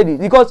spiritual babies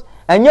because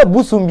enye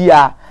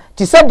busumbia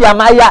ti se bia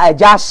maya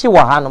eja hye wo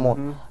ha no mo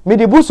me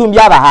di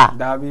busumbia ba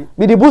ha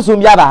me di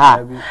busumbia ba ha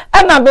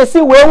na be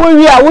si we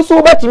wi a wo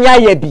so betumi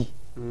aya bi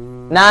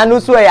na anu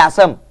so e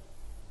asem.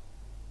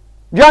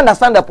 Do you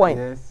understand the point?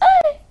 Yes.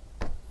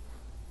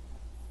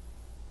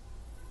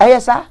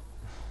 Ayesa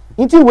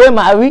nti we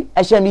ma wi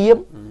ehye me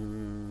yem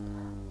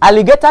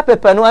alligator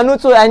pepper no anu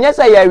so anya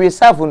say you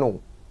reserve no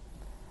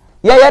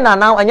ye na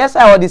now anya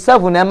say the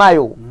serve na ma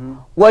yo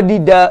what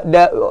did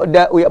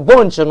the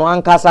bunch no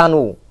ankasa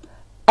no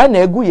ana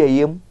egu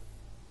yeyem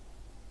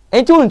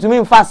enti untumi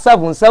mfa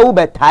serve say wo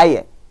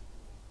betaye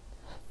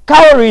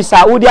calories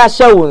a wo di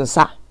ahye wo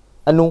nsa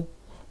anu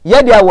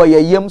ye dia wo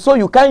yeyem so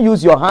you can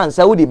use your hands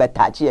say wo di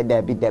betache ye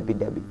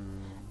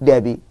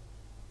debi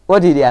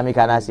what did the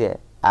american say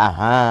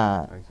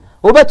aha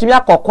wo betumi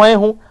akokwan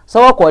ho say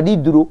wo kodi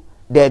duro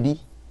debi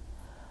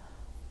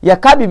ya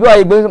ka bibi o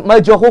igbe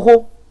majo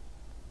hoho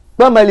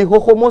pamali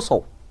hoho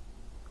moso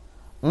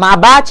ma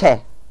ba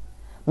che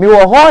mi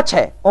wo ho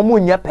che omu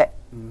nyepe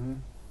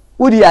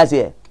udi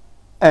azie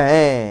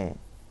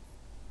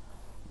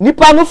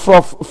nipa no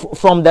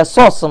from the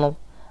source no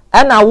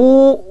and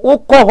wo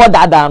ko ho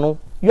dada no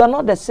you are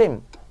not the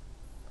same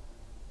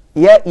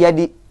ye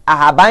di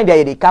ahaban de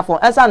ye ka fon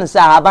esa no se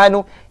ahaban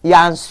no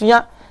ya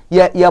nsua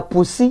ya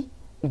pusi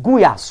gu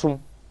ya som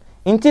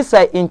nti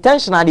se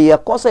intentionally ye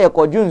kosa ye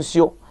kodwu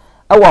nsuo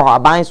ewo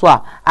ahaban so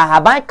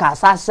ahaban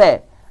kasa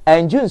se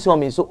enju nsuo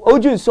me so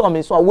oju nsuo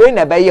me so we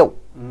na be ye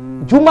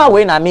juma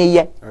we na me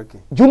ye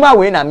juma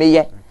we na me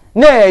ye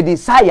na di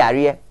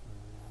sayare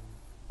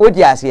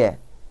odi ase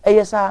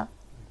eyesa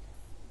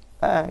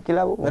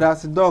kilabo but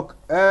as doc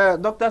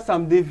Dr.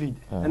 Sam David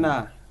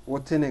na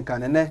wotene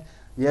kan ne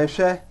ye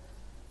hwe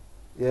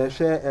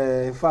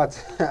in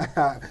fact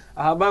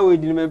ahaban we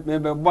di me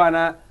be bo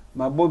na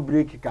ma bo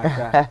break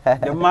kaka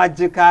the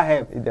magical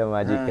help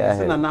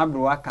so na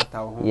bro akata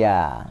ho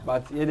yeah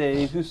but ye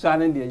dey isu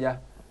sane de ya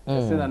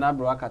so na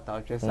bro akata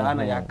ho sa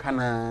na ya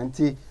kana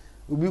nti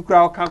ubi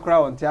kura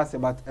okakura on ti ase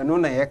but eno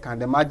na ye kan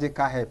the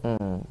magical help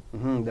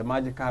the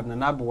magical help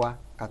na bro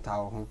kata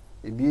ho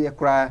ebi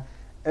ekura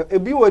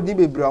ebi wodi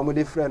bebre o mo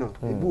de frɛ no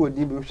ebi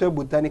wodi be hwɛ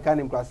botanical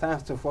name kura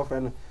science to for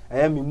frɛ no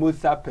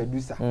Mimosa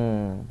producer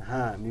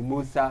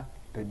Mimosa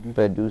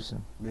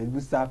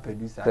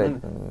producer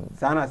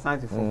sana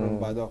science for from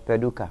bado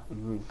Pudica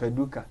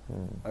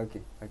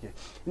okay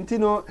nti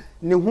no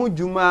ne hu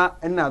juma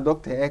na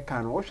doctor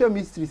eka no wo hwɛ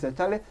mystery se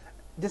chale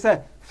just say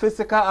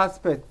physical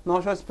aspect no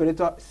hwɛ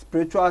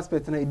spiritual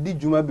aspect na di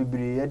juma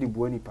bebre ya di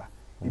bo nipa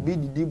ebi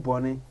didi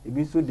bone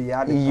ebi so de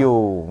ya de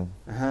yo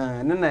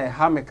na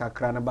ha me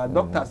kakra na ba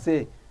doctor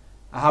say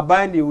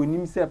ahaban de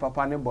wonim se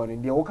papa ne bone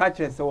de wo ka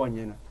kire se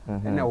wonye no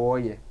na wo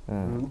ye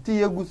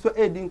nti yegu so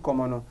edi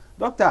nkomo no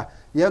doctor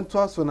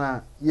yento so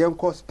na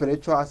yenko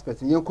spiritual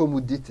aspect yenko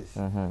muditis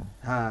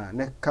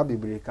ne ka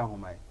bebre ka ho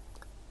mai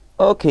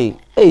okay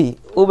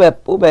ube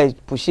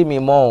pushi me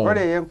more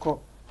ore yenko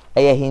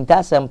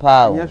hinta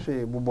sempa o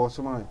yehwe bubo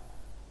so mai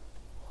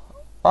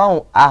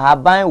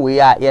ahaban we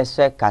a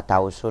yese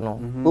katawo so no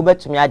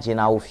ubetumi age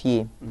na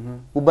ofie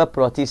ube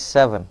proti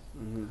 7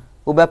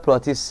 ube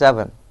proti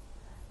 7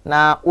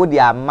 na odi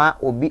ama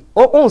obi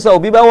unse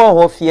obi be wo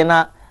ho fie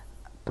na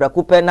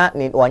prekupe na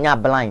ni onya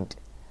blind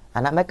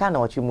ana meka na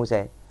ochi mu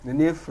se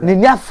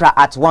ni afra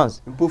at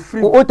once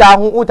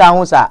uta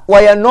hu sa wo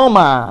ye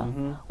normal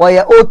wo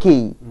ye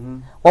okay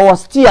wo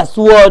steer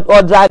sword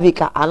or drive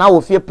car ana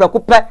wo fie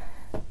prekupe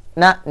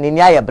na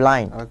ni aye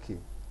blind okay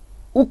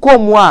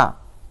ukomu a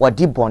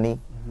wadi boni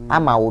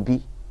ama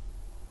obi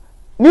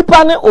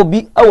nipa ne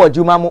obi ewo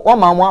juma mu o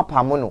ma mu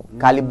apamu no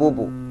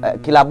kalibobo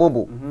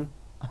kilabobo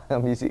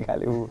misi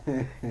kalibobo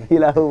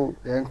kilabobo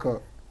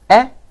yenko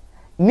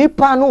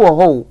nipa no wo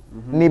ho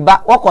ni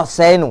ba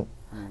wakose no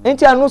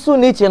nti anu so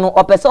ni chi no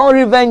opese on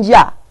revenge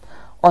a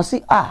o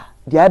si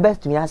dia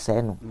best me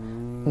ase no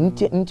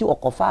nti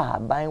okofa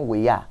haban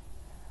we ya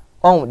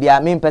on dia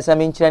me pese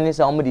me nkire ni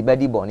se o mo di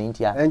badi boni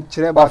nti a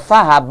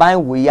ofa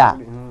haban we ya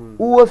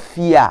wo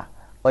fia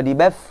odi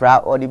be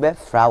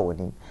fra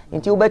woni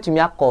nti wo betumi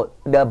akọ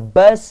the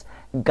best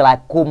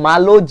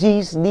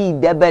glycomalologist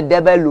the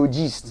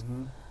debelogist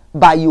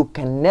but you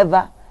can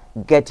never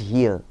get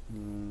healed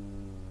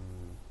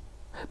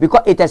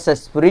because it is a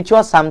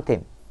spiritual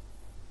something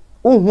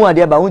unhu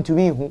ade ba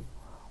untumi hu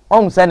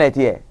on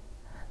sanete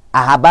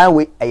ahaban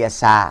we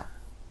eyesa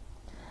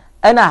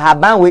and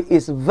ahaban we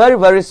is very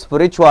very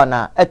spiritual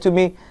na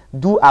etumi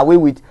do away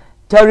with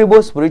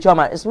terrible spiritual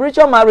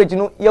marriage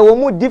no ye wo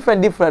mu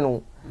different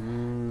no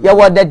yeah,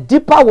 what the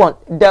deeper one,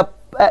 the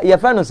your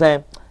friend was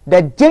saying,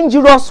 the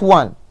dangerous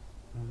one.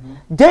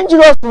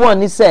 Dangerous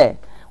one is say,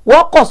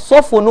 what cause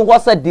suffer no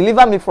was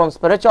deliver me from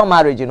spiritual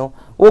marriage, you know.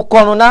 O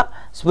konona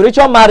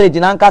spiritual marriage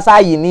in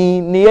ankasa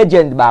ni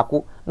agent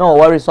baku, no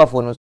worry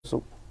suffer no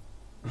so.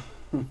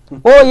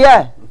 Oh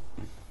yeah.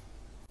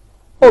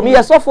 Oh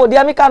me suffer the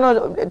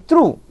amika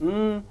true.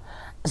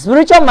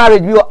 Spiritual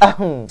marriage be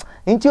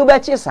until be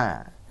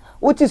chisa.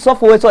 Uti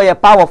suffer we so you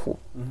powerful.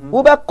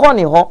 Ube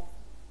koni ho.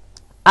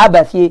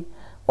 Abafie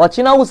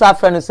ochina wusa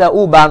frenu se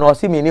uba no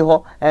osimi ni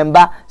ho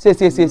emba se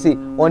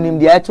onim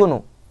de eto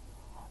no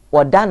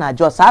oda na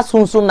jo sa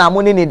sunsun na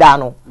muni ni da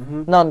no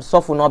na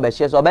sofu no be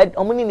hye so be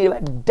omuni ni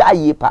da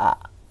yi pa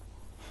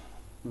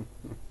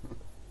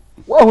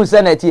wo hu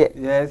se na tie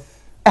yes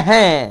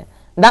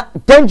na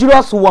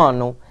dangerous one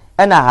no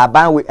and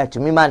ahaban we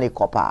atumi ma ni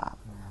kopa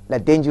the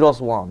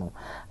dangerous one no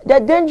the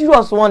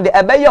dangerous one the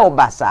ebe ye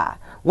obasa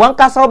wan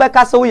kasa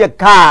obekasa wo ye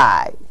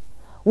kai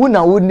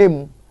wuna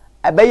wonem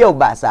abeye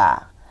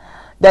obasa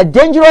the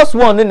dangerous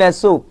one na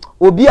so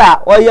obi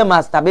a oye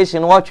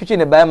masturbation wo twitwi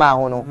ne ba ma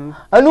ho no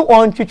anu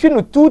on twitwi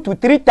no 2 to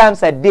 3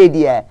 times a day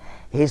there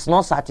he is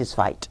not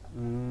satisfied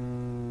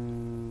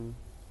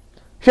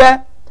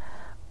sure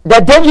the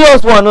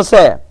dangerous one no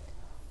say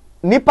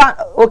nipa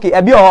okay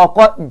abi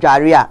okọ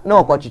dwaria na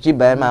okọ twitwi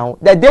ba ma ho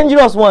the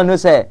dangerous one no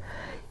say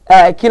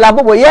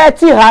kilabobo ye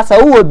ti ha sa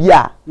wo bi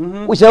a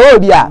wo she wo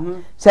bi a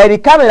say the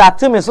camera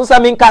timi so say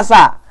min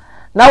kasa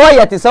na wa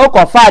yete se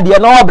ko fa de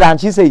na wo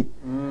branch sei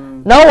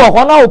na wo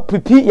ho na wo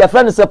pipi your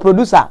friend say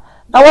producer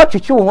na wo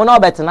twitwi wo na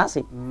obetena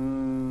se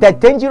the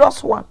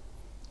dangerous one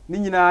ni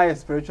nyina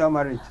is spiritual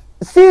marriage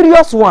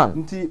serious one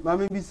nti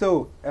mama bi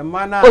so e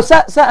mana o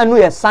sa anu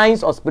ye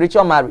signs of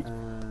spiritual marriage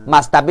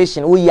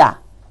masturbation oh yeah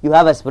you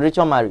have a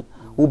spiritual marriage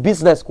o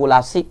business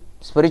collapse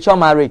spiritual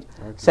marriage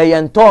say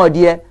yen to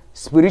de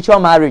spiritual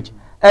marriage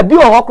ebi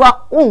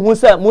ohokra unhu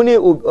say muni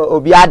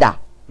obi ada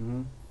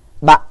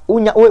ba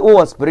unya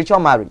we spiritual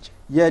marriage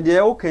de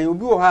okay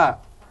obi o ha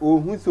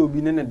ohun say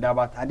obi ne da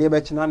but ade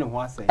be china ne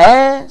ho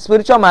asay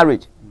spiritual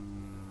marriage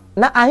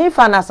na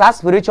ahifa na sa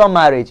spiritual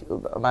marriage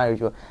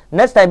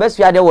next time best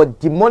there was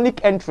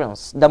demonic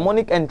entrance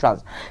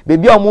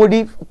baby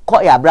omudi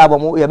ko ya brabo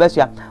mo ya best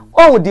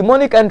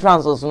demonic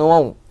entrances no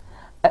won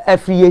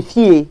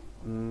afie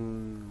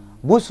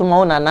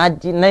busuma na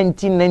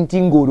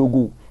 1919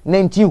 gorogo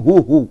 19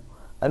 ho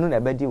anu na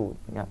be di wo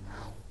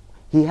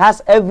he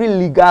has every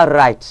legal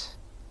right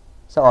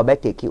so obe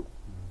take you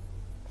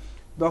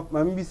doc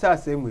ma mbi sa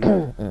say mu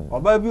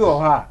oba bi o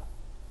ha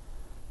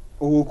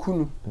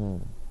owokunu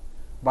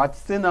but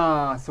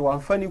sina se wan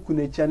fani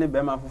kunechi ne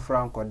be ma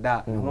fofra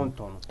nkoda ne ho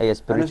nto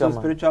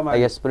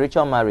no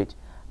spiritual marriage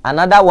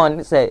another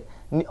one say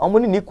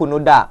omuni ni kuno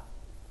da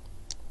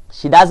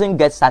she doesn't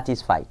get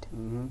satisfied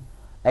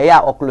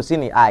eya o close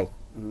ni eye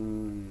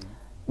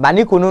ba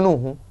ni kuno no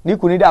hu ni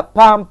kuni da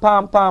pam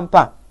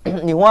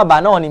ni ho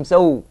aba na onim se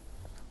o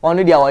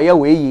onu dia wo ye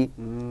we yi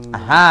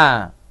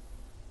aha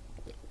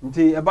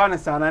nti eba ne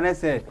sana ne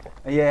se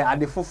ye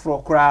ade foforo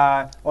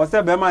kra o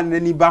se be ma ne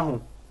ni ba ho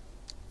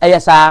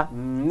sa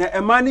na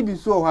ema ni bi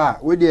so ha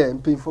we de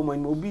mpefo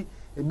mo obi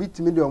ebi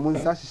timi de omo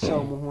nsa hihye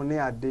omo ho ne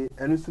ade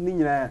enu so ni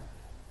nyina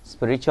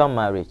spiritual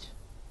marriage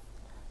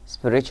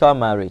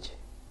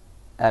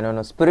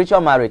no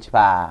spiritual marriage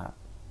pa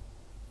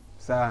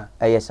sa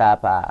sa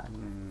pa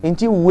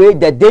nti we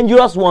the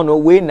dangerous one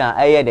we na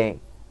den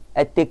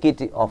take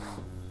it off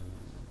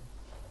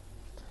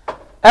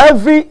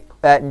every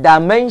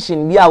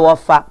dimension bi a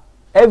wofa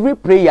every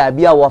prayer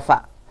bi a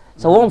wofa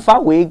so won fa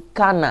we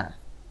kana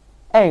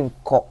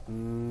enko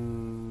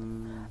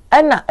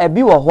ena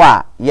ebi wo ho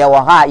a ye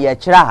wo ha ye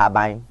kira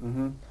haban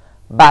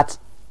but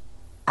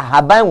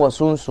ahaban wo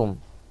sunsum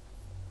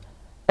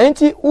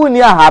enti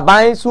uni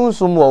ahaban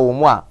sunsum wo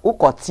mu a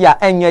ukotia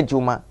enye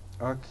juma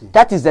okay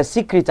that is the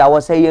secret I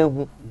was saying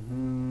hu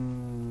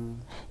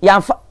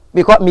yamfa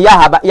because me ya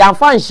haba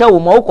yamfa nhye wo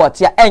mu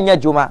ukotia enye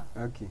juma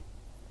okay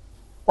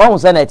won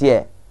say na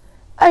tie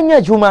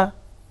enye juma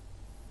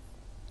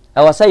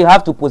I was say you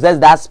have to possess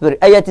that spirit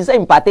it is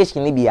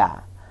impartation ni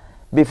bia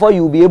before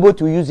you will be able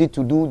to use it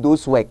to do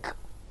those work.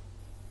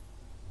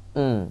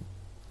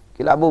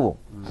 Kila bobo.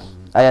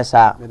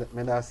 Ayasa.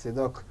 Me da se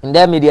doc.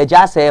 Nde me dey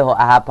just say ho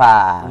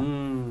ahapa.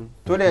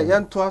 To de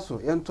yen to aso.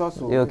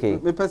 Okay.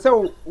 Me pese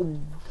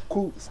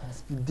ku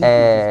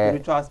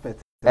spiritual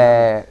aspect.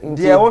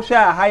 Dey wo hwe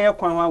a higher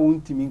kwan wa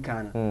wontimi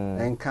nkan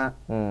na. Enka.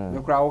 Me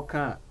kura wo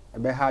kan e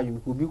be ha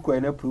you obi ko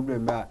na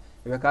problem ba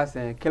e be ka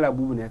say kila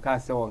bubu na ka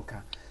say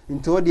wonka.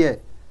 Nto de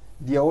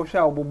wo hwe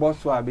a obobo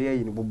so a be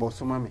yi ni bobo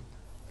so ma me.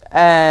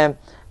 And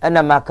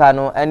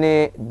makano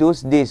any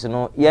those days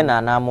no ye na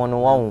na mo no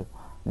won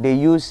they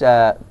use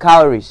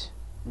cowries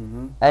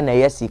and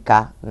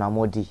yesika na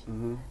modi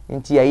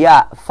nti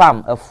ya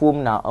farm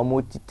afuom na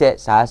amotite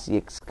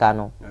saasi sika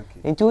no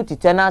nti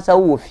utite na sa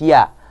wo fi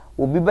a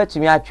obi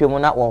betumi atwem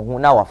na wo ho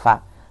na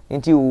wafa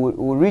nti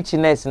wo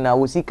richness na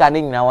wo sika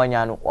ne nyina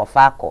wanya no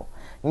wafa akọ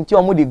nti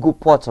omo de go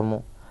pot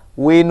mo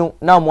we no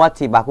na omo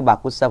ate bako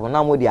 7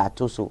 na omo de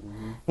atoso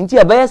nti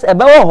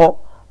ebe wo ho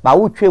ba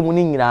wo twem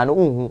ni nyina no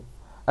unhu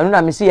anu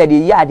na me se ye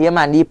de ya de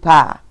ma ni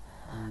pa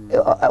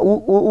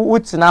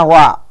utina ho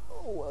a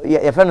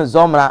ye fe no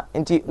zomra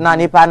nti na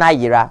ni pa na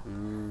yira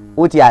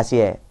uti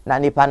ase na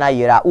ni pa na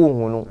yira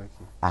unhu no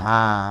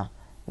aha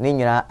ni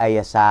nyina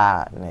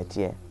ayesa na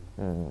tie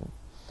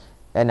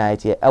and I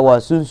tie I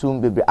was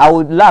soon baby I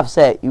would love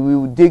say we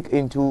will dig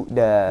into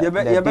the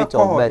date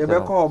of birth you be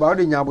call ba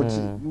de nyaboti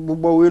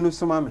bugbo we no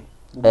soma me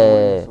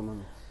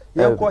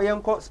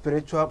yenko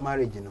spiritual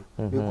marriage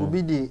no be could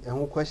be the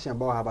ehun question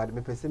about how bad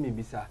me pese me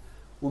bisa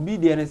obi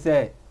de ne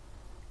say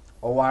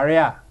oware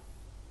a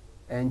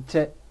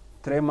enche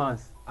 3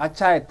 months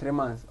acha 3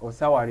 months o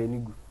saware ni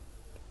gu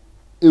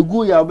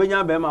egu ya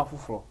obenya be ma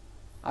foforo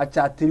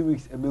acha 3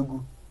 weeks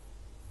ebegu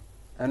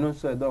eno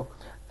so doc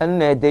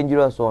and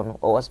dangerous one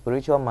or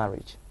spiritual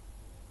marriage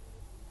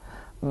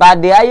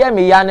but the aye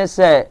me ya ne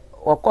say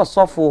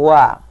okosofo ho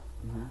a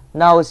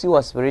now see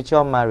was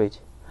spiritual marriage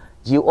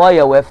ji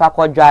oye we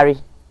fakodware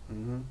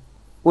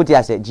uti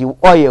ase ji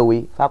oye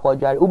we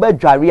fakodware ube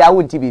dware a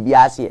wonti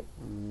bibia ase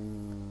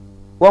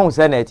won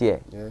say na tie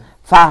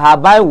fa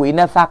haban we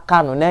na fa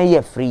kanu na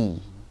ye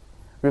free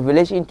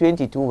Revelation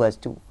 22 verse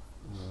 2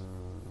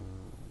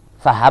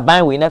 fa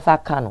haban we na fa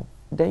kanu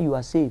then you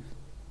are safe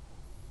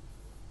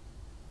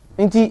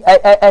nti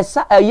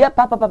ye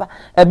papa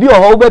ebi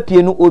oho ube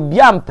pie no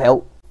obi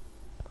ampel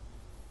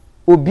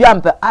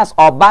as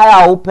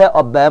obaya ope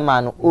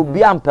obema no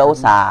obi ampel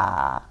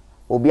saa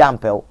obi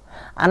ampel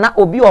ana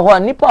obi oho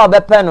nipa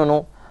obepe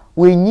no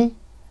wenyi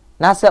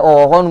na se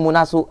oho no mu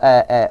na so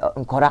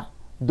nkora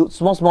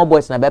small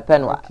boys na bepe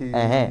no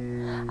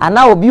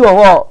ana obi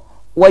oho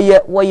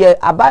woye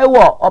abai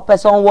wo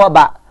opeson wo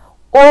ba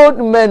old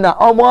men na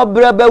omo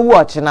brebe wu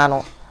ochina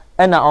no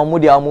na omo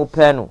dia omo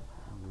pe no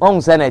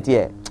on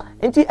senate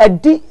nti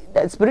adi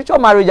spiritual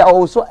marriage are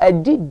also a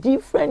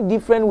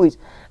different ways.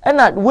 And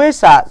that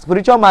ways are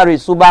spiritual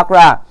marriage so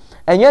bakra.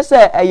 And yes,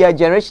 say a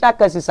generational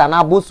curses and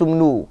abosum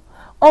no.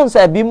 On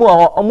say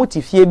bimu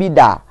omuti fie bi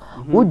da.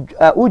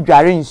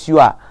 Udware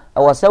nsuo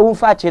a wo say wo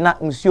fa che na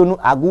nsuo no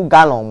agu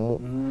gallon mu.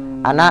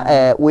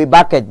 Ana we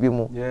bucket bi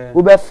mu.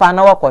 Wo be fa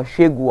na wo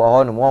hwegu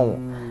ho no mo.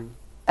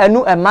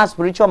 Enu a mass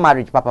spiritual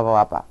marriage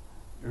papa.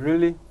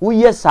 Really? Wo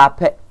yes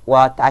ape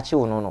wa tachi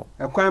wo no.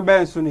 E kwan ba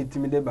nso ni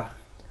timi de ba.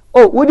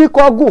 Oh, wodi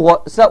ko gu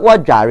ho se wo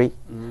dware.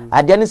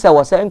 Ade ne se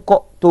wo se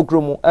enko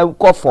tokromu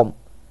enko form.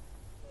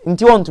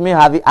 Nti want me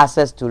have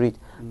access to it.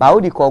 But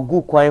wodi ko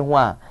gu kwan ho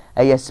a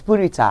e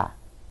spirit a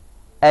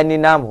any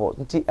nam ho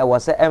nti e wo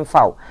se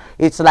emfoul.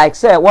 It's like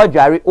say wo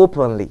dware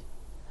openly.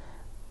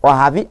 Or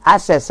have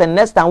access and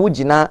next time wo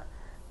gina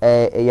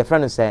your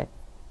friend say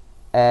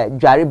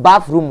dware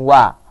bathroom ho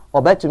a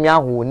obetumi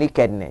ahu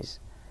nakedness.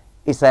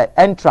 It's an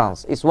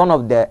entrance. It's one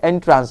of the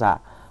entrance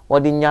or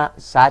the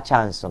sa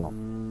chance no.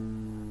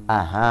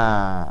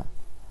 Aha.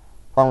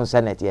 On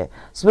senet ye.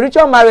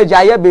 Spiritual marriage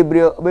aye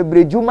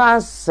bebre juma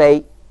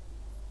say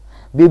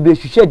bebre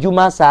hwehwe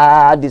juma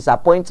sa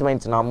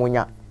disappointment na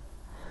monya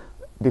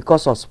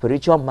because of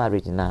spiritual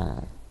marriage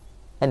na.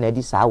 And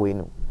edi sa we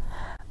no.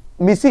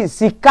 Me see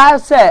sika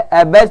say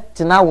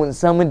ebet na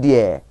wonsam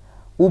de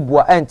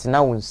ubua ent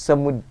na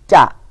wonsam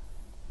da.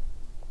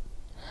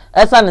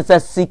 Esan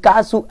says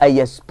sikasu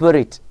a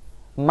spirit.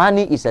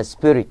 Money is a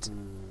spirit.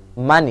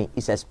 Money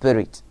is a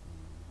spirit.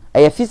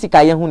 A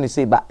physical ye hu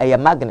say but a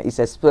magnet is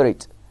a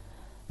spirit.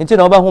 Into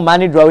no who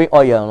money drawing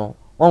oil no.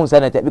 One say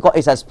that because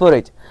it's a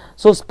spirit.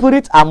 So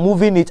spirits are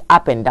moving it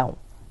up and down,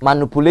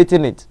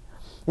 manipulating it.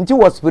 Into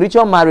what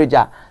spiritual marriage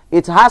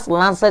it has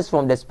lances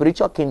from the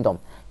spiritual kingdom.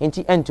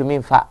 Into end to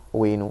mean fa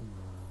we no.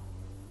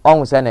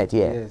 One say that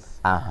yes.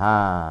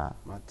 Aha.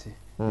 Mate.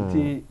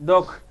 Into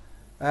doc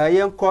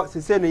yenko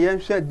se say no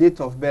yenhwe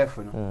date of birth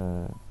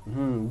no.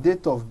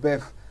 Date of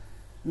birth.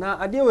 Na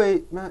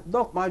adewe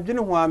doc ma dwene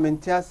ho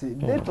amentiase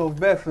date of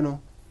birth no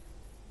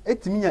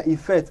etimi ya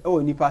effect o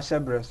nipa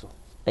shebre so.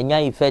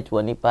 Enya effect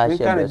wo nipa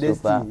shebre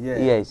so.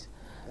 Yes.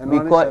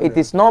 Because it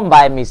is not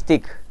by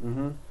mistake.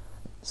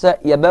 So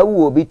you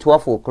will be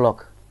 12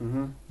 o'clock.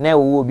 Now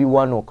will be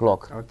 1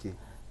 o'clock. Okay.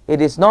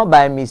 It is not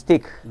by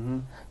mistake.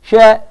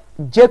 Share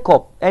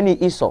Jacob and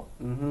Esau.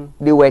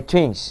 They were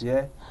twins.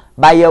 Yeah.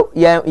 By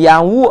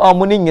ya wu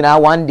omuni nyina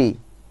one day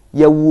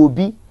ya will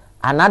be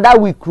another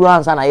week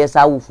runs and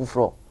ayesa wu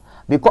fufro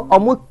because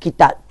omu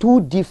kita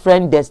two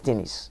different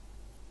destinies.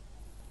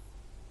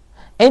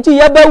 Enti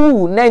ya be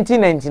wu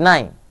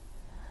 1999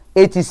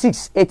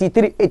 86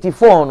 83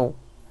 84 no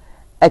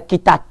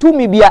ekita two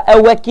mi bia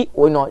eweki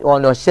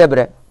ono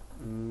shebre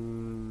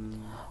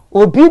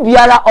obi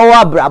biara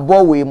owa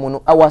brabo we mu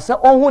no awase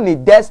onhu ni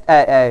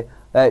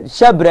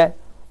shebre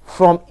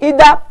from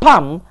either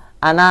Pam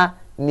ana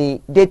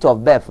ni date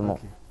of birth no.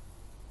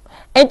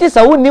 Enti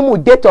sa wo nimu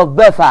date of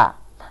birth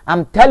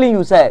I'm telling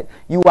you say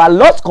you are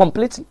lost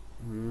completely.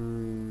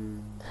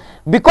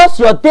 Because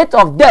your date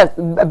of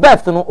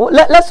birth no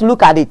let's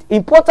look at it.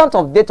 Important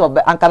of date of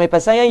birth and can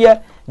person ye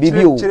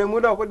bibi o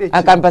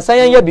and can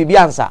person ye bibi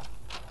answer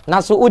na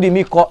so udi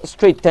mi call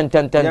straight 10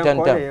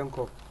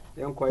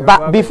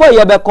 but before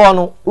you be call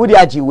no udi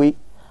ajiwe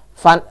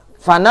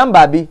fa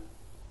number bi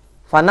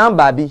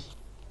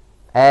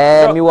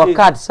mi work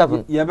card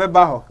 7 ye be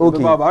ba ho okay.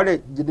 Be ba o de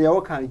de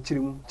wo kan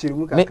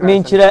chirimu ka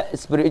me chire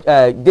spirit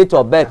date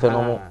of birth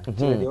no mo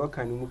de wo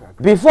kan mu ka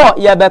before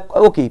ye be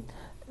okay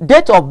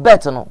date of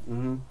birth no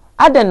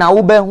aden na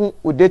wo be hu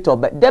o date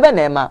of birth debe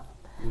na ema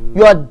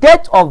your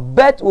date of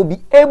birth will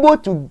be able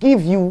to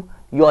give you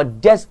your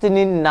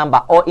destiny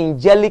number or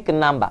angelic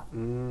number.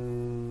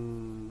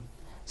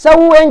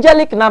 So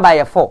angelic number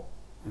is 4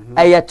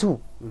 is 2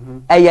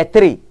 is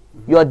 3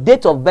 your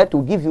date of birth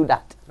will give you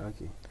that.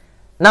 Okay.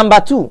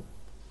 Number 2,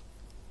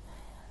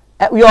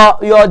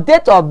 your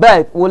date of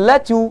birth will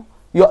let you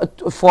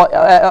for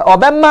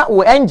obema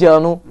will angel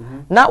no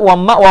na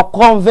wa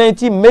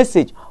convert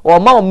message or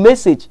ma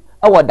message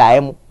our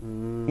daim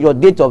your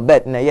date of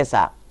birth na yes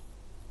sir.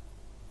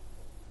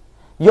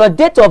 Your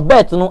date of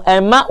birth no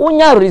ema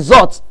unya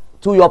result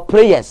to your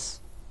prayers.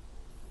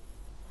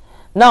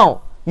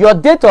 Now your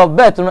date of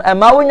birth no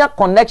ema unya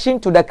connection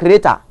to the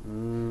creator.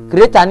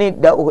 Creator ni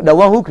the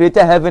one who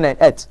created heaven and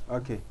earth.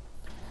 Okay.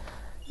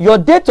 Your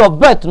date of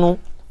birth no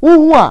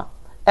uhu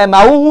ema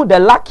uhu the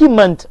lucky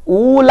month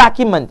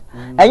lucky month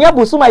enya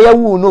busuma ya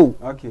wu no.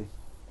 Okay.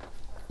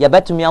 Ya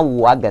betumi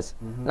awu August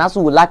na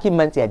so lucky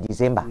month ya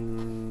December.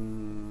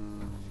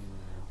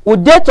 U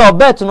date of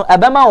birth no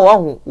ebema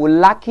wo hu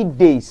lucky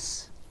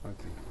days.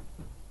 Okay.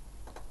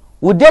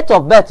 U date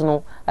of birth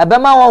no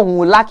ebema wo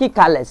hu lucky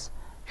colors.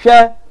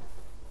 Hwe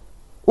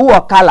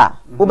u color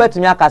u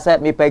betumi akase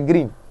me pe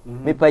green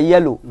me pe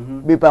yellow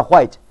me pe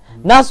white.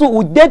 Na so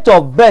u date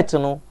of birth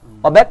no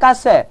obeka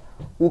se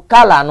u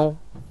color no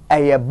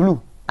eye blue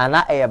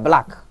ana eye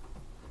black.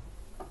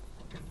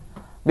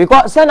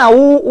 Because sana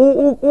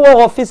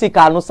u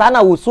physical no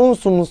sana u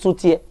sunsun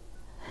sutie.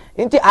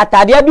 Inti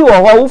atade bi wo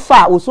ho u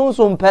fa u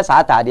sunsun pesa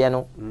atade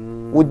no.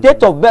 With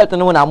date of birth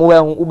no na mo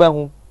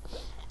hu.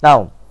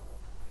 Now,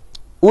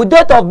 with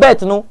date of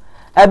birth no,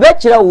 a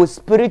bachelor with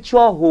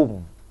spiritual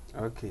home.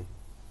 Okay.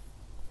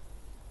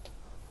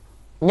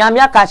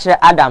 Nyamia ka kire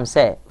Adam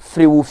say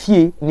free wo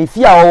fie ni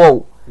fie a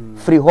wo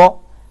free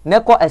ho ne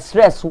ko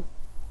stress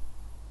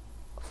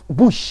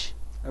bush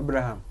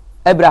Abraham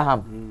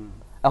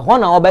ho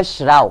na obe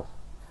hirawo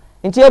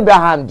nti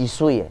Abraham di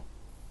so ye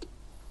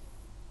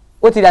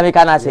what did I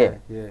can say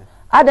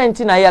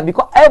Adentina here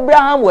because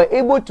Abraham were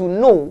able to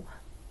know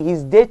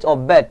his date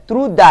of birth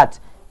through that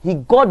he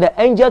got the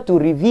angel to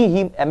reveal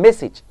him a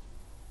message.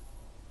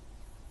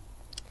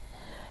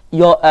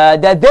 Your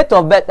the date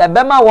of birth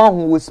Bema one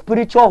who was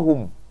spiritual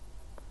home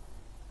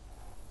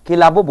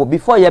Kilabobo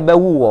before you be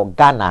wo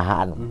Ghana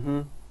ha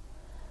no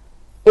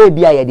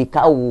ebia ye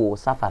dika wo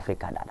South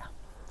Africa dada.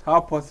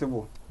 How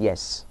possible?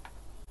 Yes.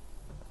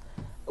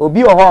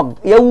 Obi ho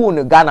ye wu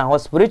no Ghana ho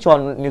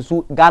spiritual ni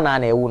su Ghana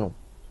na e wu no.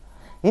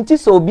 Nti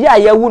so obi a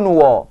ye wu no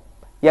wo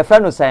ye fe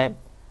no say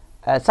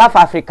South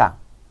Africa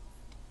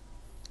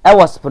e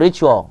was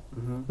spiritual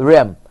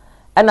realm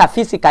and a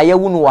physical ye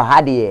wu no wo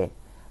ha de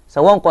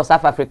so one call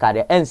South Africa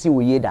de NC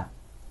wo yeda.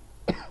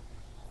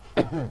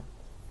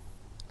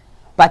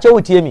 Pache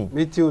utie mi.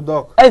 Me too,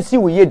 doc. NC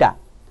wo yeda.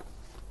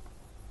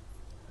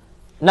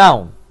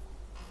 Now.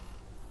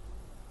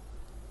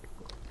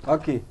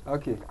 Okay.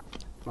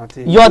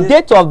 Your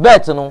date of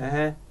birth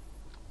no.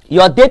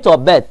 Your date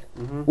of birth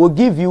will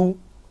give you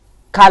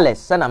colors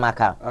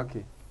sanamaka.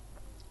 Okay.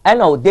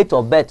 And our date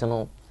of birth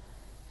no.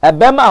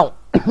 Ebema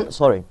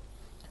sorry.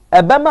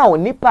 Ebema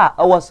nipa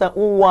awasa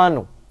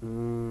unwanu.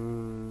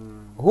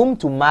 Whom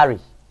to marry.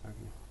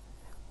 Okay.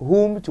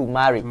 Whom to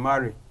marry. To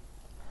marry.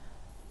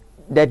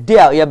 The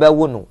day you be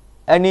wonu.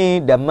 Any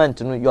the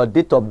month no your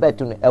date of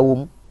birth no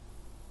ewum.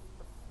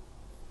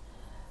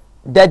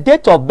 The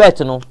date of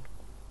birth no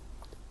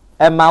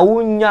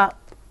emawunya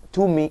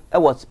to me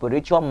was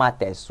spiritual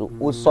matters so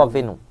o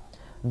solve no.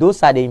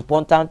 Those are the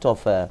important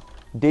of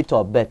date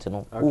of birth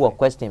no. Okay. Who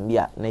question be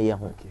na ye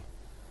ho. Okay.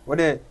 What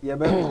the you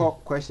be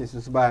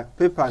questions by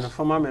paper and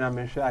former me na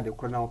mention at the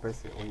corner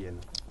person o ye no.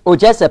 Oh,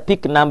 just a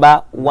pick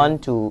number 1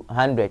 to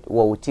 100.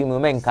 Well,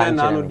 team men can't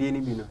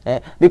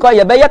because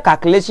you better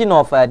calculation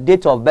of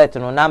date of birth,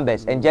 no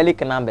numbers,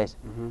 angelic numbers.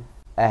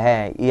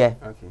 Yeah.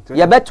 Okay.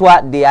 You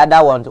better the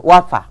other ones.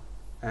 Wafa.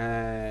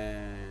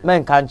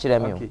 Men can't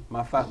chire me. Okay.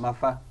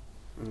 Mafa.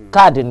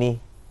 Card ni.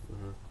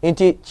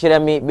 Inti chire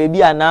me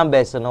baby a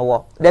numbers no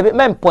wo. The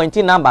men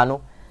pointing number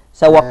no.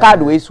 So what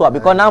card we swap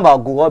because number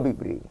go up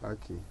be.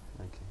 Okay.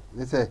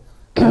 They say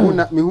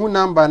me who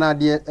number na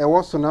de e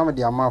wo so number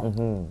de amount.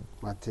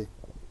 Mate.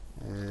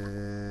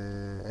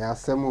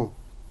 Asemu.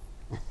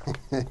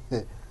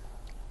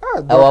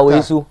 Awa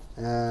wesu.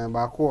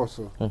 Ba ko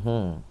so.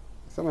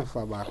 Some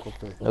fa ba ko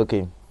pe.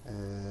 Okay.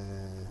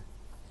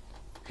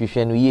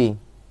 Hwehwenu ye.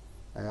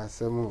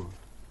 Asemu.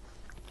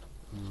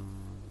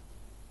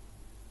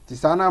 Ti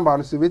sana ba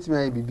no so betimi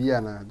ayi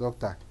bibia na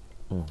doctor.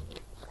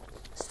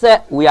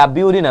 Sir, we are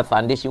building a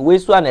foundation.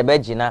 Wesu an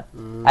ebegina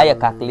aya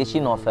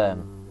calculation of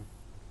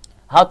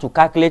how to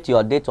calculate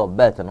your date of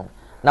birth no.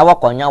 Na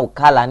wakonya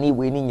ukala ni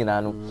we ni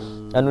nyina no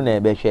anu na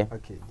ebehwe.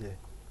 Okay, yeah.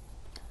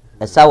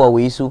 Esawa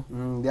we isu.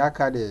 The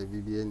aka de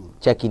bibie ni.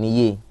 Check ni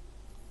ye.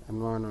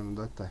 Anu anu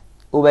doctor.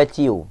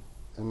 Obeti o.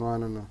 Anu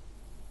anu no.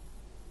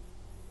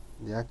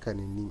 The aka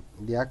ni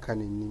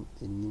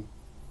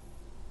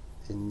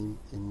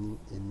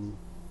enim.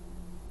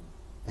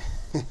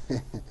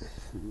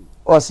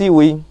 Osi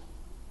we.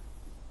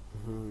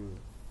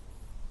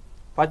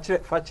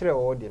 Fachre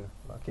odin.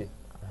 Okay.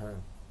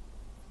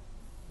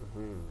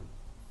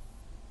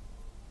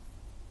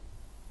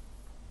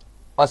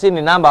 Osi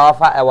ni number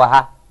ofa ewa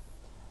ha.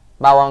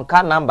 Ba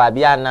wonka number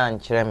bia na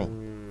nkyere me.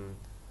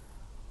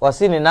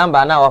 Osi ni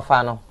number na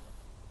ofa no.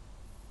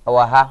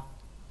 Ewa ha.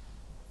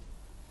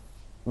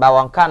 Ba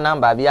wonka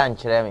number bia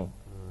nkyere me.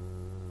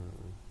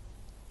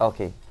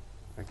 Okay.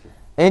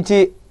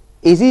 Enti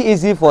is it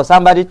easy for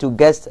somebody to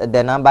guess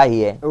the number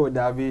here? Oh,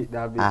 David.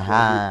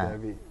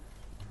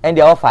 And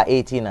they offer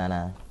 18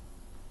 ana.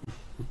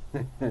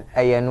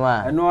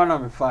 Ayenwa. Eno na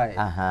me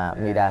 5.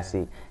 Me da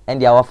say.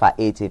 And they offer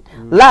 18.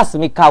 Last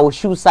me ka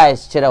shoe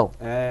size chiro.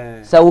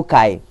 So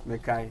ukai. Me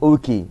kai.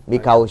 Okay, me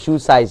ka shoe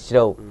size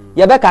chiro.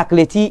 You be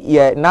calculate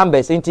your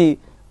numbers into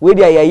we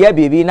there ye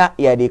baby na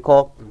ye dey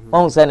call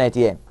on senate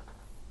here.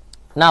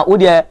 Now we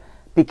there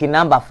pick a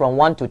number from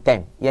 1 to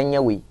 10.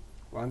 Yenye we.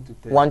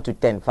 1 to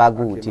 10 for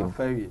good team.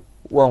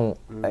 One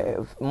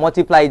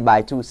multiply it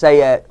by 2.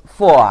 Say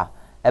 4.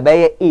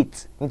 About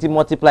 8. Into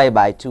multiply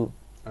by 2.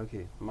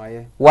 Okay,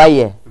 my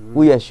why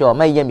we are sure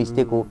my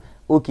mistake.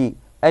 Okay,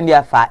 and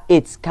there for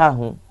 8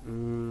 can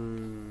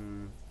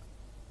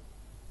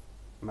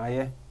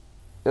my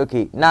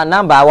okay, now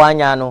number 1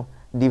 yano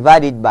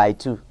divided by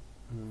 2.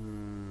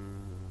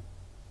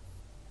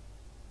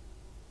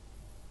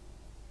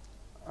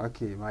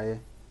 Okay, my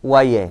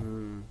why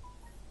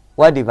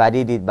what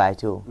divided it by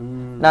 2?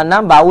 Now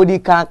number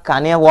would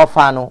can you what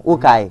fano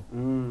okay.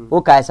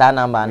 Okay, sa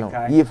number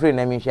no. You free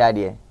na me share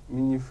there.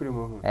 You free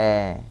mo.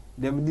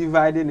 them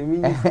dividing the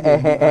meaning.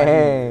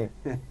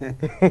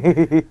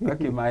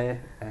 Okay, my.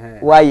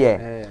 Why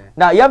yeah?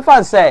 Now, young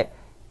fan say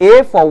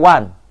A for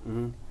 1,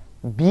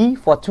 B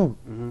for 2,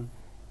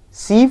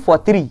 C for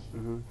 3,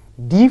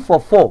 D for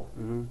 4,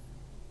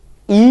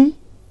 E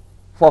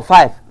for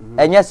 5,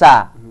 and yes,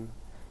 sir.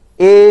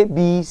 A,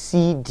 B,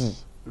 C, D.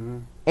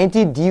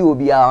 Enti D will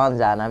be our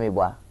answer,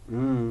 Namiboa.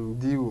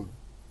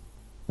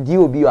 D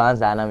will be your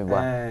answer,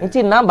 Namiboa.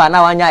 Enti number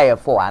now, I have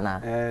 4,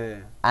 Anna.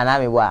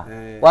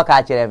 Anamiboa. What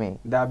catch me?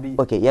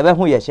 Okay, you ever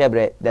who you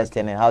share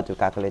destiny how to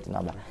calculate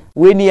number.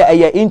 We need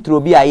a intro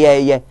be a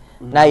year,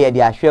 now you're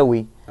the share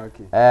we.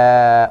 Okay.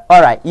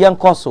 All right, young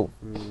Koso.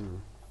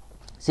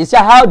 Sister,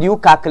 how do you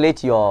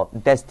calculate your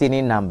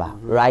destiny number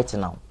right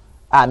now?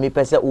 Me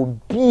person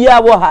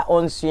ubia wo ha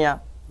onsia.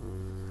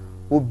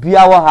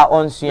 Ubia wo ha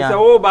onsia.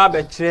 So wo ba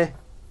be kire.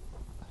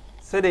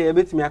 Say dey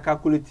bit me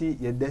calculate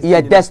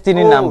your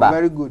destiny number.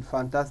 Very good,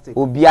 fantastic.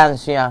 Ubia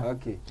onsia.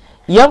 Okay.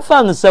 Young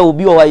fan say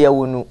obi o wa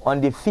yewonu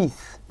on the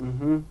 5th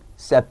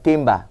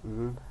September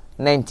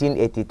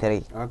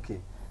 1983. Okay.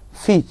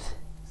 5th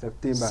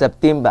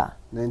September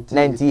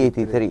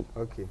 1983.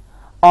 Okay.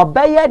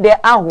 Obeye de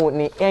ahu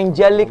ni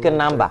angelic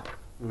number.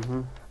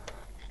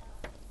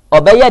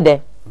 Obeye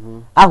de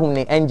ahu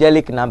ni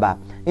angelic number.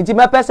 Inti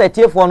me pese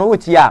tiefo no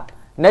wuti a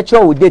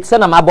natural date se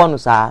na mabonu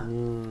sa.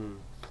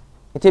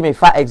 Inti me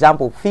for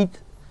example 5th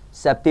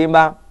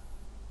September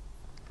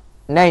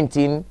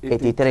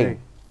 1983.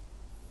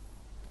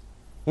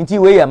 Inti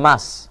we ya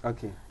mass.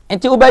 Okay.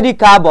 Inti ubedi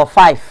carb of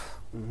 5.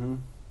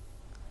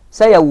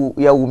 Say ya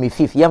wu me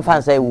 5th. Yem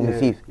fan say wu me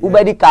 5th.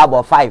 Ubedi carb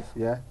of 5.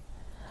 Yeah.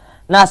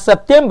 Na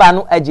September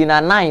no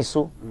agina 9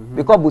 so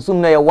because busum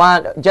no ye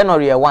 1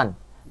 January 1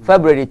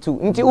 February 2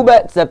 nti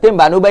ube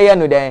September no be ye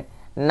no den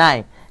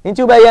 9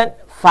 nti ube ye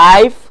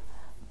 5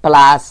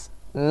 plus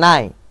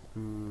 9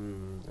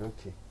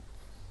 okay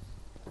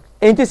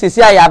nti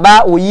sisi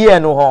ayaba o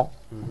year no ho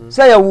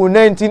say ye wu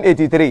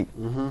 1983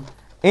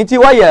 nti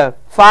wo ye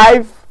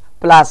 5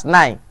 plus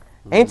 9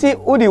 nti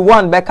udi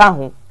 1 beka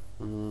ho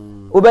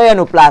ube ye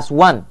no plus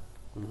 1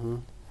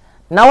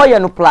 na wo ye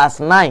no plus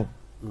 9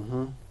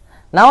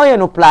 now you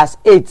no plus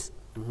 8.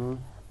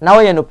 Now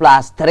you no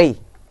plus 3.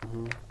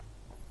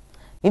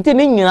 Inti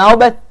ni nyina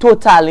obe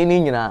total ni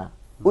nyina.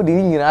 Odi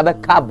ni nyina be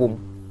kabom.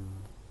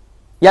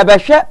 Ya be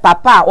hwe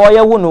papa o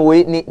ye wo no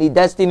we ni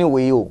destiny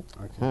we yo.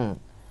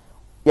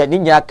 Ya ni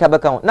nyina ka be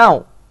kan.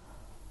 Now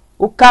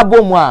u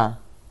kabom a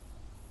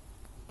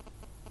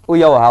u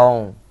ye wo ha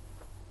won.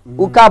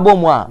 U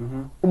kabom a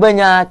u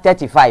benya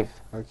 35.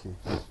 Okay.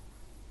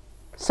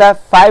 So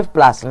 5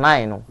 plus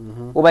 9 no.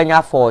 U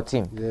benya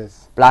 14. Yes.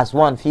 Plus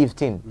 1,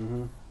 15.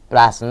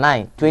 Plus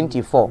 9,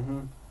 24.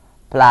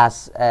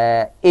 Plus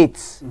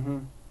 8,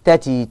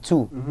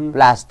 32.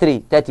 Plus 3,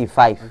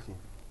 35. Okay.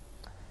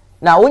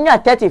 Now, when you are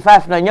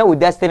 35, now you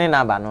destiny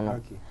number. No.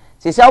 Okay.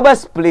 So, you will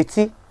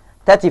split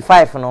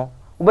 35, no?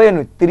 You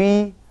will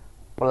 3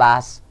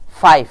 plus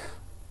 5.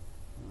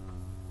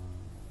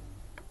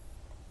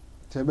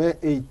 So,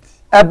 8.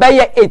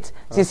 About 8.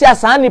 So, you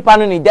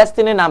are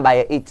destiny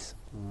number 8.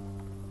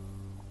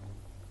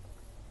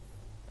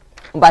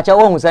 Mbacha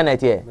wo hu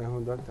sanete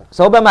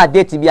so be ma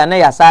date bia na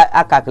ya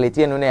sa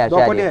calculate no na ya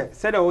hwa de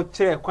say da wo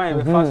kire kwan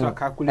be fa so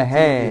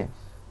calculate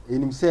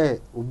enim say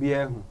obi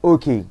ehu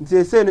okay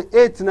nti say no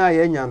 8 na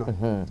ya nya no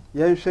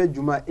ye nhwe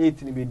djuma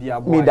 8 ni be di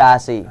abo mi da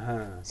say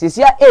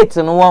sisia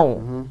 8 no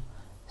won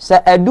say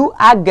edu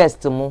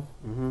August mu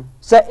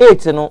say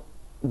 8 no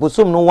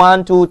busum no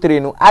 1 2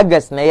 3 no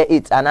August na ye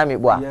 8 ana me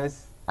boa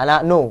yes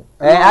ana no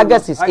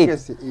August is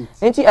 8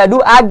 nti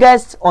edu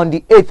August on the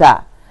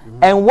 8th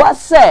and what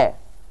say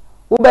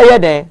ubeye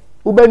den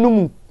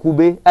ubenum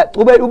kube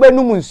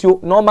ubenum nsio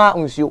normal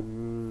nsio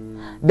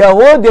the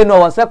whole day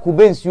no was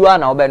kube nsio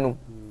na ubenum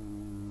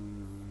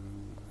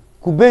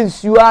kube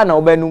nsio na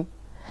ubenum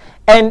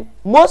and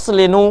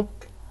mostly no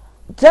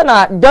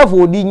tena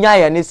devil di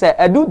nyaye ni say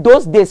edu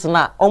those days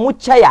na omu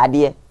chaye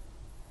ade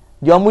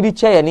de omu di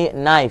chaye ni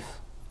knife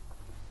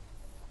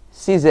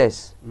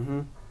scissors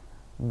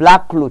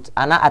black cloth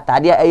ana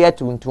atade eye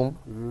tuntum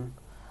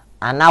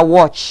ana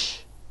watch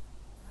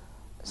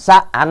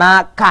sa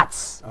ana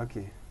cats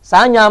okay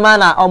sa nyama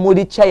na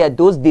omudi chair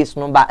those days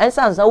no ba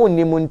ensansa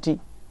wonni munti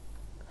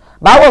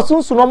ba wo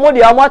sunsu no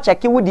modi amo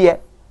cheki wudie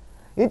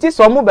nti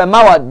so mu be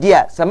ma wa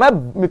dia sa ma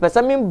mi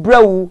pesa mi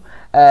brawu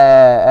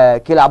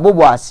kila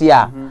bobo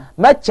asia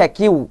ma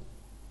cheki wu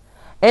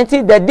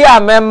nti the day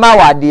amema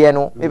wa die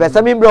no mi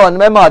pesa mi brawu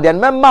no ma wa die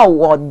no ma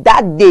wa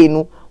that day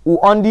no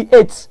on the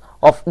 8th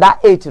of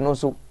that 8 no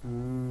so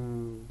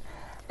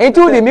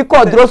nti udi mi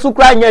ko dro su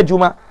kra nya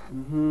juma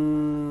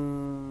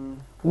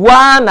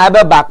one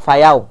abe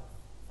backfire o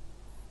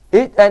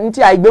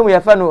nti aigbe mu ye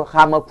fa no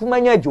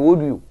hamakumanya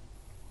jodu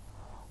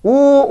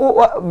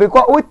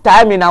because we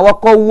time na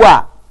wako wu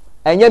a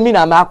enye mi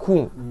na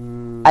maku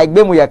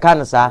aigbe mu ye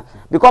kan sa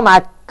because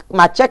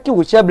ma check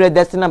wu shebre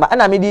destiny number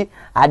na me di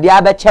ade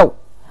abe chew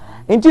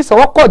nti so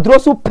wako dro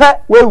su pe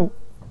wewu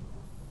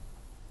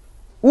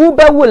wu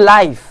be wu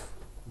life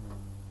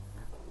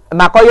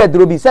makoye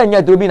drobi se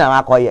nya drobi na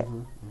makoye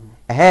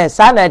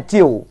sana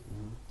tio.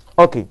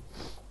 Okay.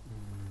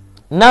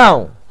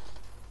 Now,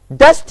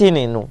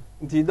 destiny no.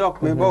 Nti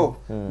doc me bo.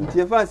 Nti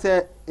efa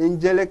say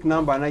angelic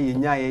number na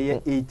yenya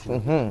ye 8.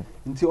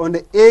 Nti on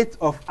the 8th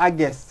of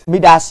August.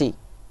 Midasi.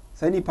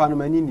 Sani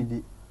panomani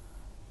nidi.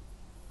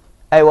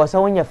 I was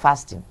on your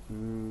fasting.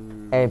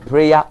 And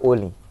prayer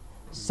only.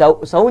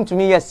 So to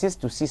me 6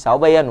 to 6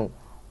 obey no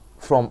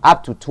from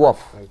up to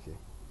 12. Okay.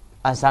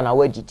 And sana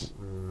wejiti.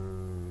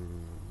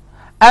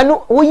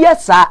 And we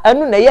yes sir,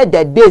 and na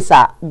the day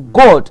sir,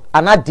 God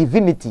and our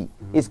divinity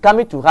is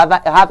coming to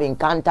have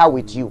encounter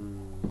with you.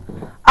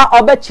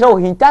 Obe chiro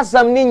hinta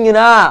something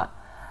nyina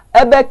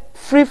ebe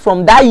free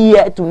from that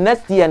year to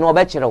next year no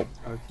obe chiro.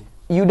 Okay.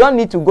 You don't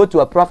need to go to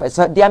a prophet.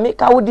 So they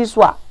make out this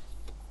one.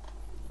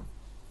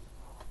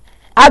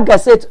 Aga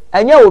said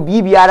anya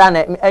obi biara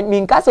na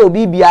minka say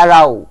obi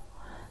biara o.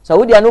 So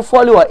we dey no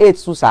follow or 8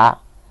 so sir.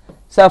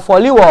 So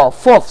follow or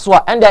 4th so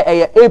and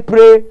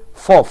April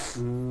 4th.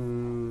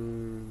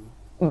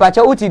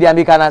 Mbacha uti dey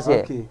make na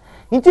say. Okay.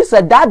 It is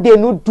that day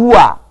no do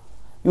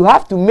you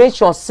have to make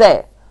sure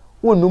say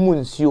wonumu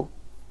nsuo.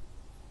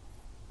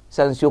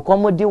 Since you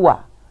come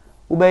diwa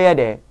ubeye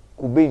de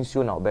ube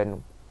nsuo na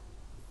obenu.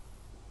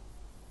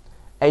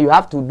 And you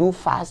have to do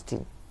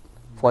fasting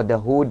for the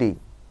whole day.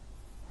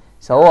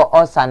 So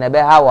us and ebe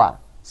hawa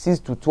 6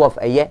 to 12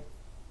 a year.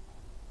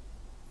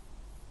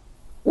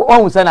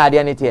 One will say na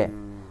ade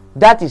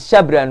that is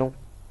shebranu.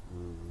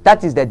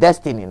 That is the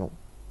destiny no.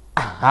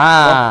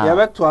 Aha. Ya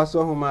back to us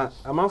homa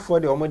amanfo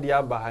de omo de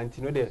aba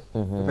hanti no de.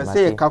 Pe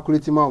say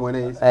calculate ma omo na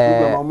is.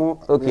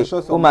 Okay.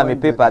 O ma me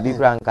paper bi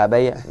franka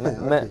be ye.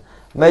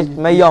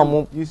 Me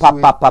yomu pa.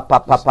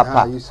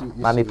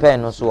 Ma me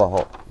pen no so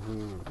ho.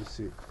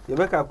 You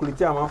better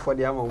calculate amount for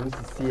the amount we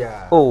see.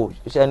 Oh,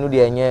 she no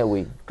dey enye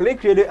we.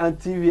 Click radio and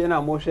TV and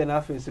emotion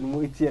affairs no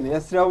mo etie na.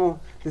 Yesra mo.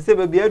 They say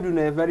baby adu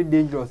na very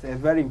dangerous and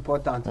very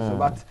important. So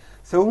but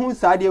so who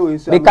side we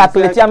so. They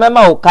calculate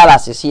mema o kala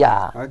sisi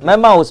a.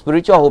 Mema o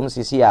spiritual home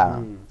sisi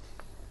a.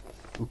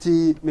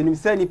 Nti menim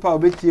say nipa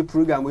obetie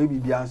program we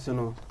bibia so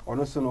no.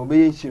 Ono so no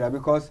obeye nhira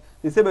because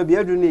they say baby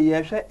adu na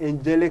ye hwe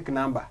angelic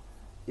number.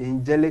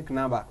 Angelic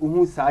number.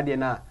 Who side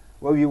na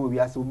we will be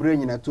as obra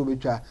nyina to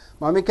betwa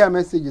mameka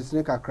messages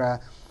ne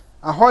kakra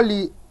a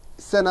holy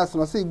send us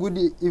no say good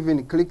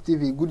evening Click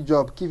TV, good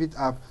job, keep it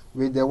up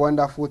with the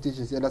wonderful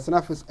teachings. And that's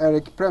enough is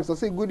Eric Prem. So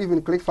say good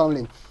evening Click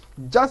family,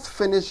 just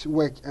finished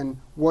work and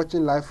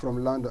watching live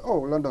from London. Oh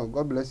London,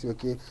 God bless you.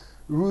 Okay,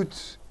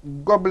 Ruth,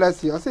 God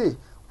bless you. I say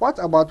what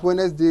about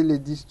Wednesday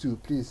ladies too,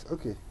 please?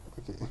 Okay.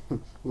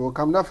 We'll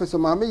come now for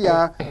some mami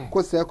ya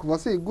ko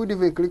say good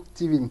evening Click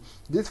TV,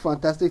 this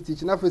fantastic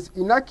teaching. Now first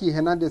Inaki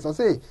Hernandez. I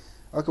say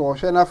okay, well,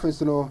 share enough friends,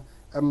 you know.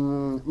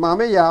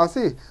 Mame, yeah, I'll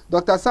say,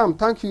 Dr. Sam,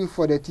 thank you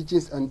for the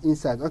teachings and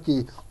insights.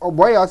 Okay, oh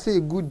boy, I'll say,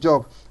 good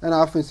job. And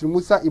our friends,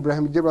 Musa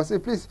Ibrahim Jebra, say,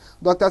 please,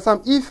 Dr.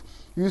 Sam, if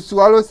you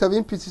swallow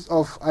 7 pieces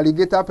of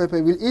alligator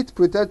pepper, will it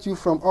protect you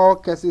from all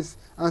cases?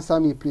 Answer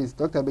me, please.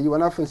 Dr. But you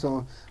want to friends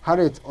on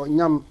Harriet or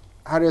Nyam,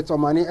 Harriet or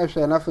Mani,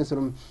 Esha, and our friends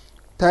on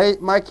Tai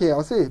Mike,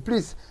 I'll say,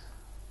 please,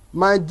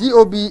 my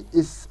DOB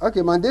is,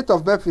 okay, my date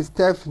of birth is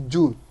 10th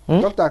June.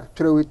 Dr.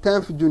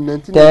 10th June,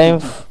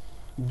 1992.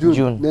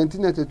 June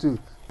 1992.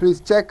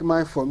 Please check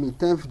mine for me.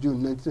 10th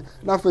June 19.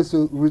 Now so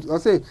I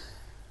say,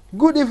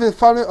 good evening,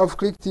 family of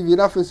Click TV.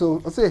 Now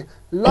so I say,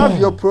 love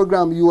your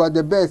program. You are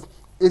the best.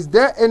 Is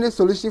there any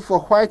solution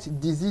for white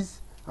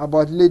disease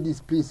about ladies,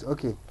 please?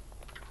 Okay.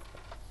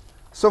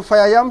 So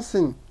Fire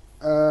Yamson,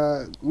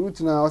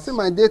 root now. I say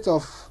my date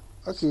of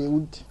okay,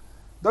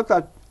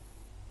 doctor.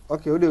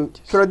 Okay,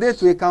 so the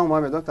date we count,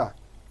 my doctor.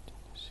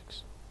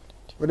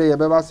 Whether you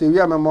ever say we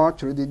are more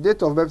true the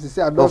date of birth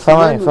say I don't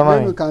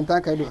when you can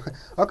thank I do.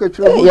 Okay,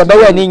 true. You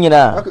better ni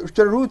nyina. Okay,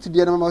 true root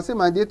the number say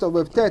my date of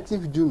birth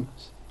 13th June.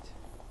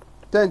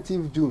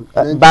 10th June.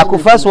 Back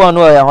first one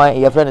no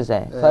your friend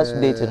say first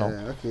date no.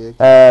 Okay.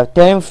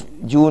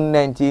 10th June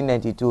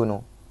 1992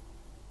 no.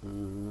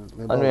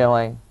 Anu ya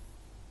wan.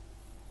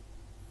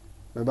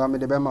 Baba me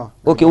de bema.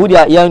 Okay, we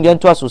dey yan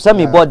to aso say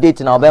me board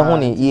date na obe hu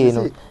ni ye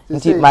no.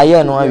 Nti my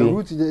year no awie.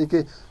 Root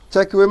okay.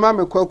 Check we ma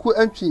me kwaku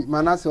antwi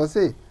manase o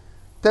say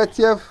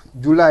 30th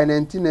July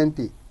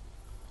 1990.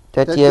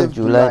 30th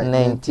July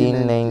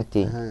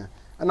 1990.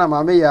 And I'm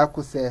a ya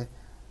say,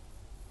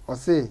 or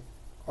say,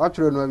 what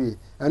you know, and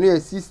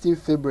 16th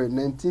February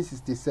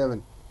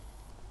 1967.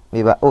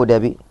 Maybe, oh,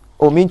 Debbie.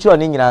 Oh, mean you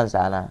on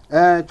answer now.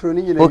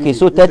 Okay,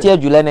 so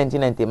 30th July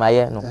 1990, my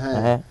year, no.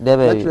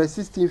 Debbie.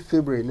 16th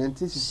February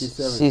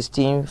 1967.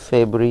 16th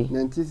February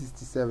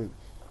 1967.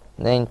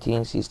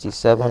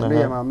 1967.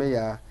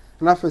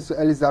 And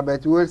after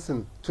Elizabeth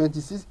Wilson,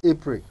 26th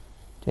April.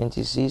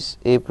 26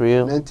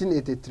 April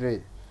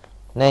 1983.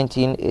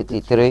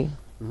 1983.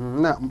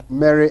 Now,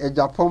 Mary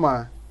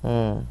Ejapoma,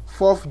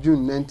 4th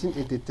June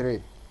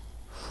 1983.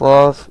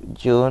 4th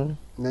June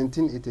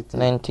 1983.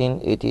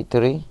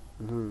 1983.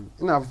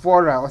 Now,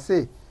 Vora, I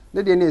say,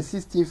 let the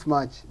 16th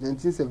March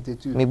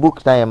 1972. Me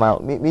book time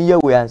out. Me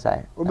we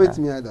answer. Obey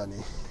me,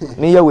 Adani.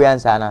 Me we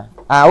answer na.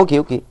 Ah,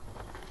 okay.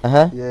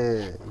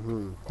 Yeah.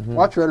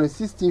 What were on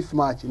 16th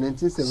March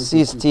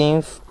 1972?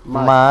 16th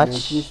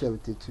March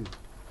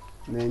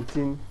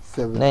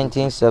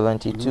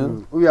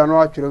 1972. We are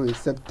not actually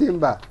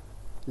September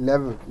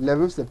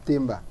 11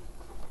 September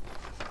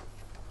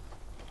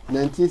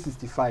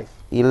 1965.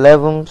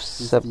 11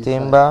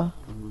 September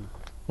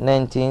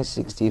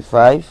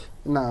 1965.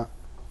 Now,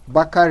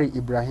 Bakari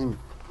Ibrahim.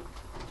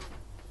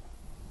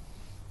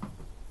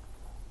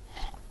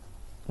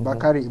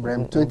 Bakari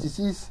Ibrahim,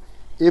 26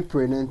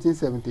 April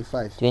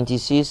 1975.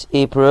 26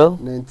 April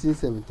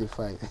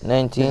 1975.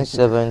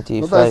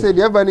 1975. But I said,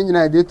 you have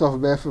any date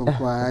of birth from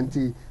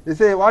Auntie? They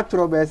say, what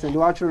troubles and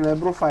what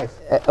number 5?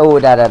 Oh,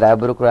 that,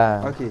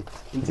 Brooklyn. Okay.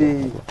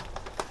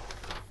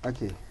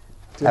 Okay.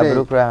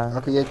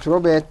 Okay, you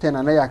trouble 10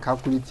 and I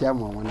calculate your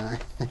mom.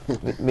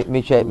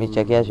 Me check,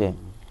 yes.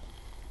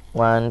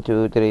 1,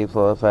 2, 3,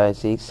 4, 5,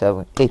 6,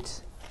 7,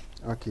 8.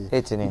 Okay.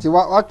 8 in it.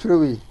 What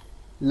trouble?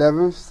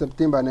 11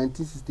 September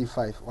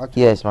 1965. What?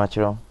 Yes,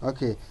 natural.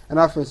 Okay. And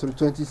after so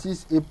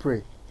 26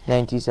 April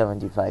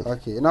 1975.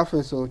 Okay. And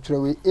after so 8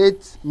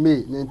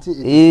 May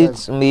 1987.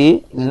 8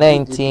 May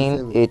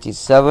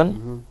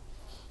 1987.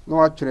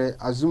 No, actually,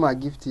 Azuma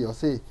Gifty or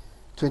say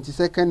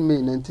 22nd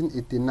May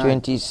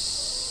 1989.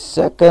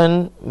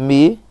 22nd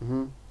May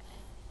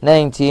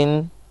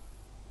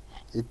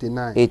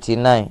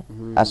 1989.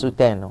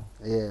 Asuteno.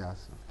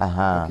 Yes.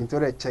 Aha.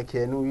 Okay, check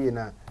here no we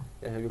na.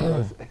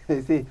 Because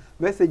see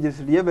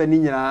messages you be ni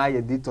nyina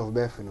your date of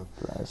birth no.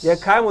 Yeah,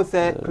 kai mo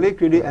say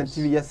click radio and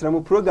TV yesra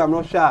program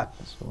no share.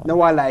 Na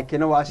wa like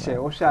na wa share,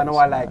 o share na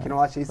wa like na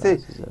wa share. Say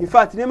in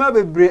fact nema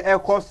bebre e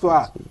cost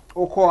a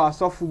okọ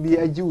asofu bi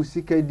agi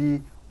usika di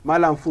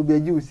malamfo bi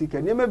agi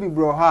usika. Nema bi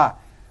bro ha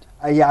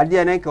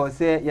ayade na nka o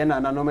say ye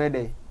na nanom e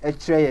dey e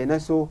kire ye na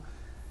so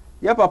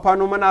ye papa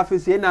no na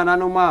afese ye na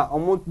nanom a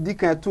omo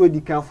dikan to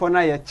dikan fo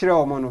na ye kire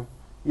omo no.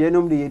 Ye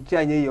nom de ye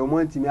tia nye ye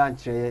omo ntimi an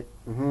kire ye.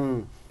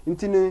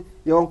 Ntini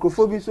ye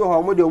onkrofo bi so ha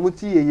omo de omo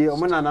ti yeye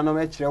omo nananom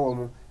e kire wo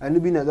mo anu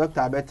bi na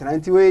doctor betra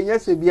nti we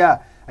nyese bia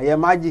aye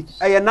magic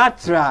aye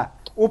natural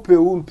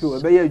opewu mpe e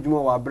be ye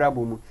adwuma wa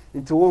brabo mu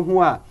nti wo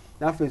hu a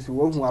na fesu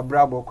wo hu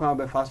abrabo kwa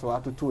be fa so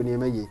atoto ne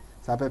maye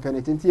sa pepe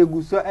ne nti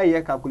egu so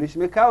eye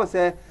calculation me ka wo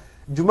se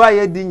dwuma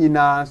ye di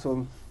nyina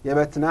so ye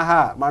betena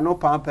ha ma no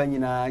pampa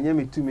nyina nya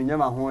metumi nya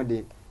ma ho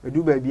de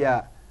edu ba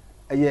bia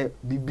aye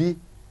bibi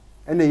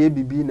ena ye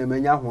bibi na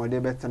manya ho de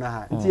betena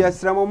ha nti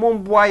yesra mo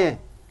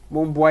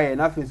momboye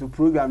na face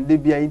program de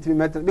bia intimi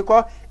method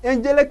because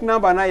angelic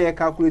number na ye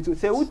calculate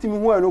say utimi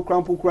hu eno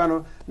krampo kura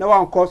no na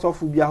wan course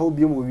of bia ho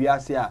bia mo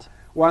wiase a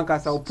wan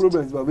kasa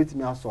problems ba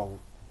betimi asolve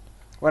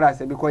what I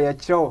say because ye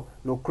chill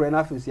no kura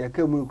na face ye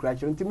ka mu kura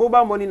chill nti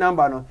mobile money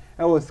number no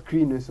e was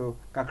screen so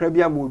kakra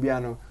bia mo bia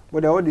no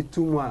but all the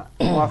two mo a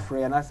mo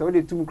afre na say all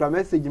the two kura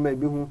message ma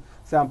be hu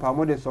say ampa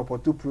mo de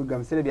support to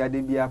program say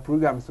de bia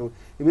program so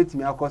e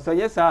betimi akoso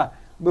yes sir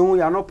But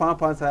ya no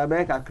pampan sa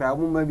be kakra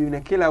mo ma bi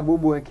na killer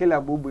bobo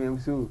yam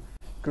so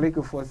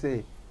click for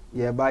say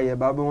ye ba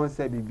be won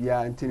say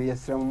bibia ntini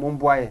yesrem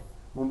momboye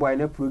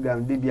na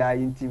program de bia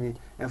intimi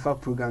enfa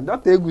program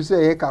doctor egu so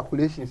ye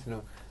calculations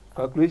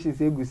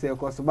egu so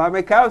cause ba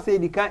me ka say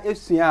di kan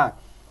esua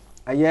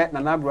aye na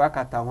na bro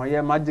akata ho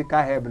ye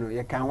magical herb no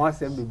ye kan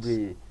wasem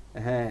bebre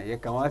ye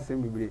kan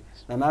wasem bebre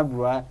na na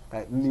bro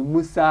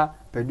Mimosa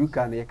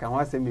Pudica no ye kan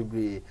wasem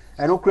bebre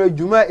eno kra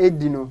djuma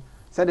edi no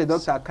said the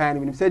doctor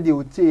kind of said they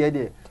would say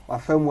there or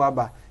firm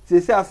waba. They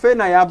say a fair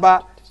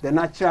yaba the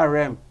natural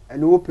realm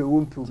and open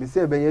womb to be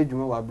said by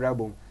Juma wa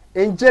brabum.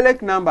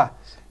 Angelic number.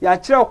 Ya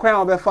chill crime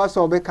of a fast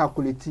or be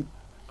calculate.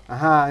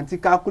 Aha, anti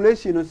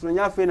calculation is when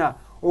ya fena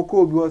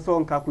oko bi was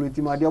on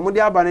calculating my dear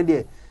Modia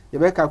Banade. You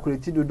be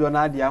calculated to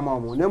donate the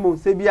amount. Nemo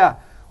sebia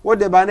what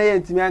the banay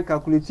and Timian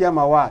calculate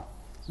ma what.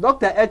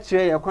 Doctor H.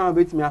 ya crime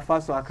bit me a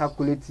fast or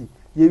calculate.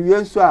 Ye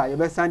wien so you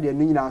be send the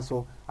nina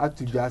so at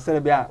to just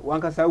celebrate one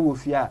cassa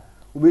wofia.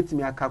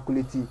 Ubetimi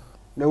calculate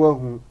na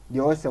wahu de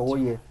o se wo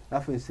ye na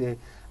fe se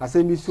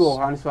asem bi so o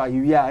han so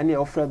ayi a na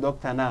offer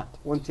doctor na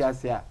wonti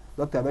ase a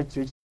doctor be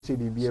chire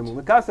bibia mu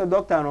because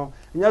doctor no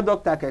nya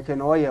doctor keke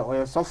no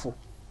oye sofo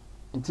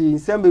nti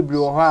nsem bebre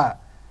o ha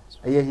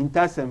aye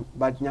hintasem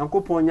but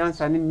nyankopon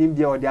nyansa ne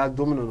nimbia o de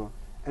adom no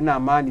na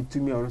ma ni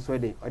tumi o so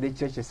de o de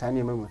chire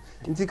sane mamu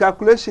nti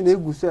calculation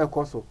egu so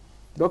ekoso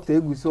doctor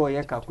egu so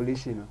oye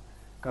calculation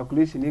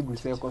egu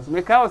so ekoso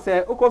me ka o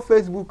se uko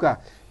Facebook a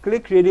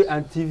click radio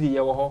and TV ye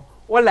wo ho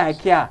o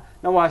like ya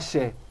na wa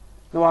share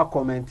na wa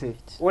comment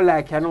o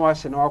like ya na wa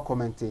share na wa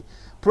comment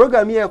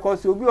program here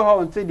cause obi ho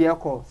until the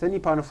call say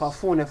nipa no fa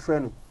phone e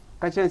frɛ no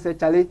ka chen say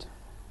challenge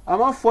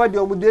ama for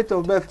the date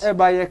of birth e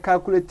ba ye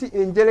calculate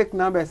angelic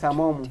numbers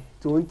amom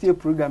to until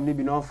program ni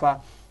bi no fa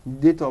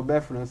date of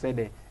birth no say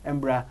de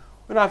embra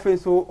una fe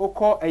so o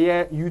call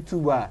eye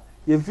YouTuber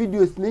ye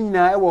videos ni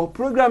nyina e wo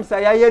programs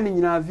ayaye ni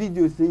nyina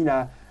videos ni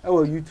nyina e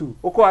wo YouTube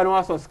o call na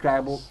wa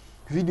subscribe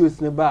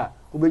videos ne ba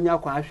obenya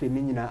kwa ahwe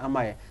ni nyina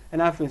amaye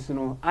na afenso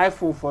no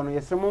iPhone for no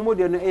yesemo mo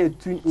de no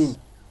tune in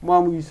mo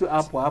am use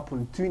app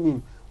tune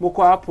in mo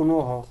ko app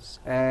no ho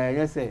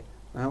yese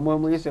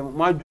mo yese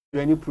mo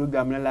adwani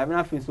program na live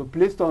na afenso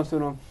Play Store so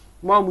no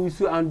mo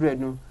use 100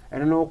 no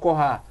eno no ko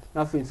ha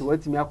na fe so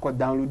watimi akọ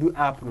download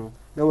app no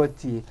na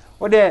watie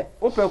o de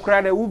open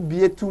kra de wo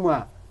bie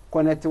tuma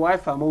connect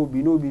wifi ma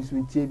obi no obi so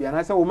tie bia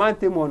na se wo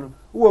mantemo no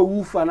wo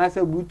woofer na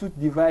se bluetooth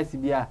device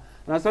bia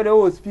na so de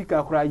wo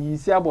speaker kra yi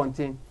si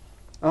abonten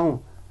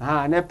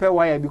na pe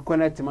wire bi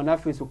connect ma na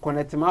fe so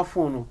connect ma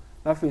phone no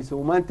na fe so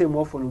wo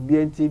mantemo phone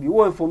bi NTB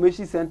wo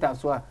information center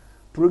so a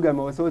program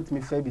wo so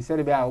watimi fa bi se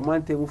de bia wo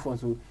mantemo phone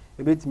so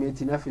ebetimi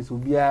eti na fe so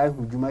bia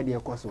hu dwuma de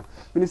ekoso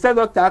minister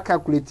doctor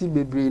calculate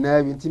bebre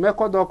na bi ntime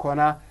kodoko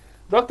na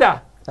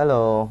doctor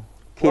hello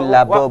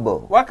Killa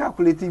Bobo. What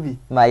calculate bi?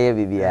 My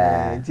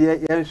bibia. Nti ye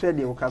hwe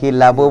de wo calculate.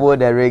 Killa Bobo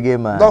the reggae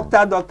man.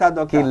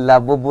 Doctor. Killa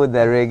Bobo the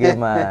reggae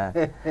man.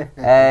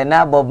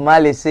 Now Bob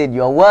Marley said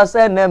your worst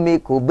enemy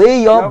could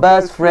be your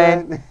best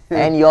friend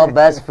and your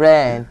best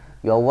friend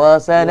your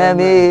worst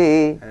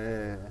enemy.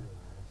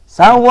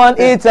 Someone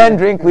eat and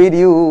drink with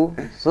you.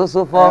 So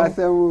far.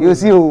 You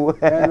see who?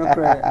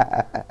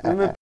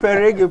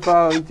 Reggae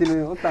power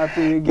ntini o ta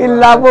pe reggae.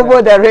 Killa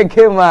Bobo the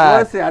reggae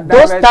man.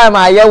 Those time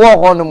I hear what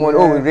honeymoon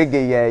oh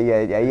reggae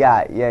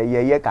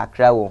yeah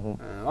kakra wo hu.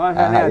 Oh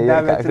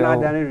David na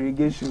dane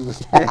reggae show.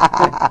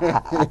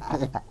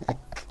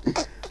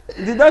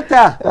 The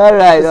doctor. All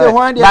right. So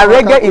that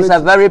reggae is a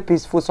very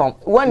peaceful song.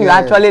 When you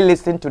actually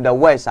listen to the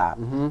words,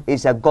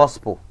 it's a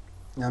gospel.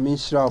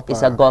 It's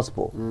a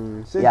gospel.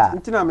 Yeah,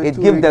 it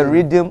gives the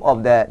rhythm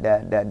of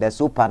the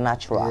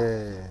supernatural.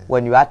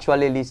 When you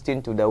actually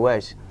listen to the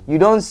words, you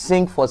don't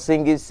sing for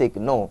singing's sake.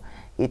 No,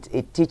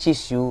 it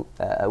teaches you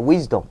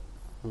wisdom.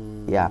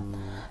 Yeah.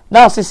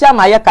 Now, since I'm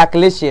a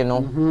calculation,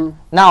 no.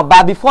 Now,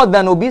 but before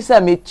then, obi say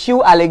me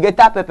chew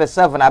alligator pepper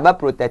 7 about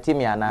protecting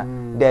me ana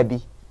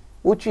Debbie.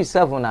 Which is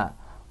 7 na?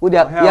 Ube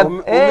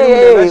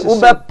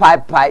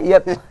pipe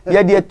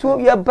ye de two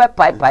ye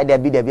pipe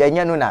Debbie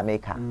enya no na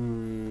make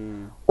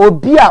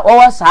obi a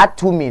owa sa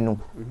 2 mi no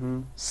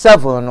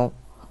 7 no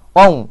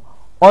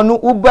onu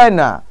ube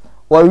na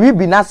o wi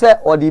bi na se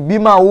o de bi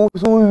ma wo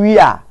wi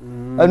a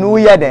anu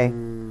ye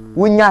den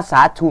wunya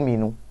sa 2 mi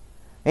no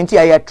enti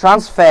ye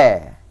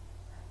transfer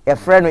a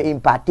friend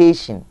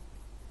impartation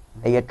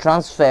a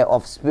transfer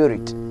of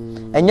spirit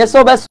enye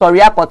so be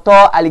sorry akoto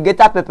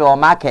alligator pepper or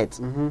market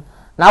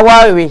na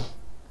worry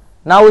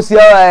na wo si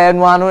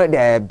enu anu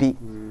de bi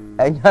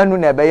enu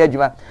na be ye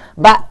djuma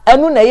ba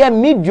enu na ye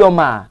medium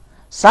a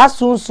sa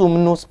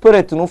sunsum no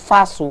spirit no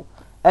faso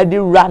e di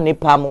ra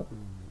nipa mu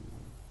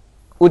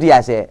odi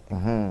ase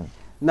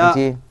na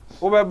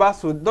obeba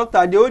so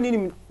doctor they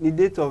only need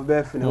date of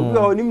birth na obi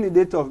only need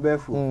date of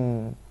birth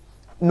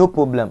no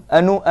problem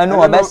enu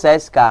obe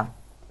seska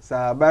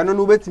sa ba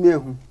no betimi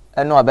ehu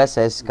enu obe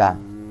seska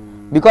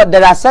because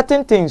there are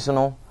certain things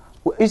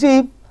you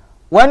see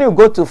when you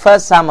go to 1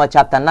 Samuel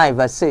chapter 9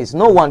 verse 6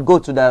 no one go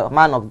to the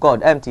man of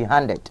God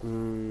empty-handed.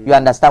 You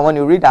understand when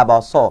you read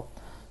about Saul.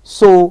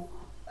 So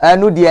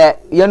enu de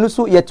yenu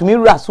so yetumi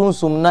ra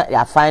sunsum na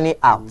ya find it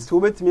out.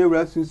 So betimi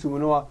ra sunsum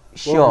no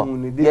sure.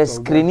 Yes,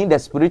 screening the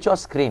spiritual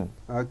screen.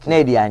 Okay.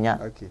 Na di anya.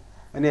 Okay.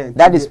 And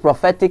that is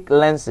prophetic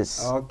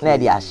lenses. Okay. Na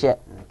di ahye.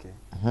 Okay.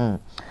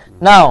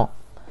 Now,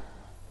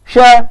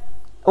 share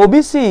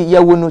obisi ye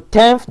wonu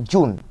 10th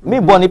June. Me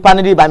born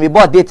panedi by me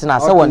born date na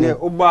so woni.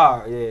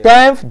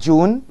 10th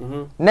June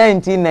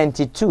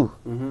 1992.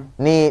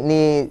 Ni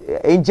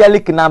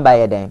angelic number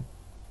ye den.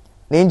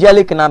 Ni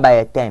angelic number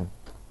ye 10.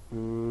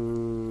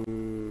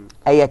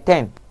 Aye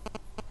 10.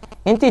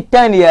 Inti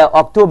 10 ye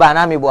October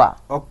na me boa.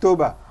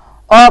 October.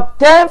 Of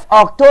 10th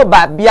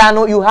October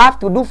biano you have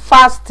to do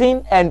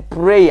fasting and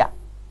prayer.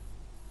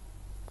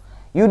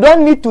 You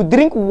don't need to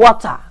drink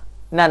water.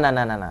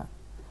 No.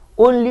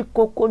 Only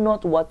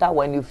coconut water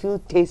when you feel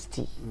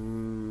tasty.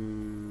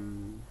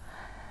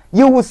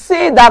 You will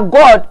say that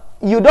God,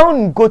 you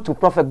don't go to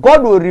prophet.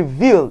 God will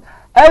reveal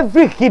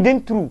every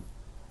hidden truth,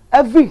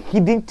 every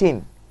hidden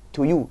thing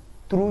to you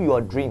through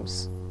your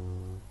dreams.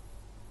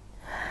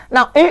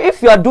 Now,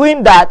 if you are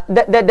doing that,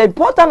 the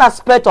important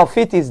aspect of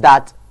it is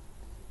that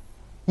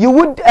you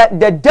would,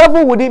 the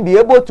devil wouldn't be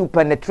able to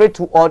penetrate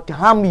you or to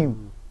harm you.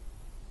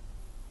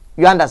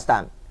 You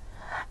understand?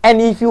 And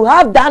if you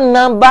have that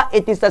number,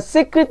 it is a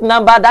secret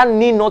number that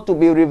need not to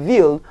be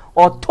revealed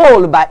or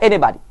told by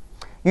anybody.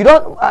 You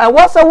don't,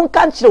 what's a one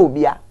country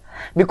be?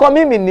 Because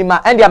me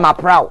nima and I'm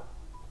proud.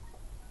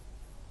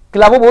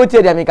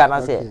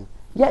 Say,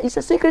 yeah, it's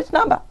a secret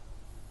number.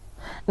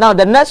 Now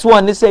the next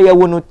one is say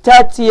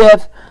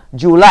 30th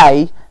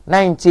July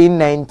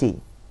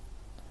 1990.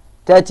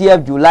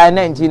 30th July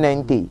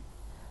 1990.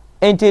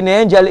 And the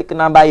angelic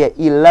number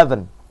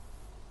 11.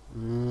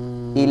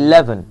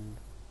 11.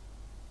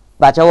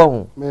 Bacha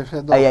wo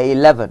aya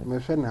 11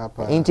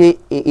 inti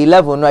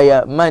 11 no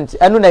aya month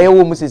anu na ye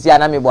wo musisi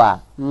ana me bo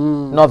a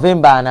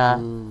November na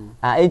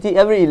inti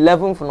every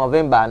 11th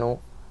November no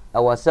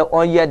was say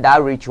on year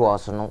that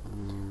rituals no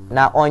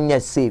na on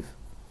year safe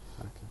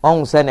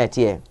on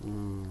senate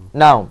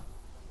now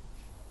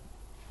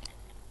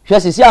hwe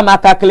sisi ama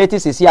calculate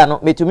sisi ano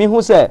metumi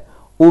hu say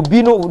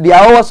obi no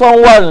dia wo so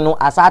won no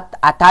asa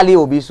atale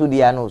obi so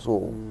dia no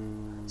so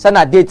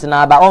sana date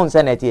na ba on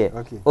senate here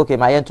okay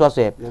my yen to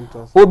so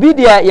obi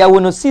dia ya wo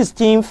no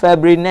 16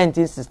 February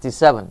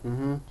 1967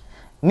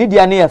 ni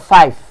dia na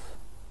 5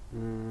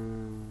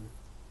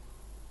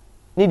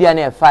 ni dia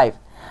na 5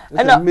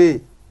 and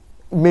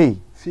May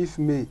 5th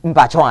May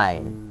mpachwan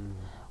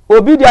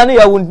obi dia na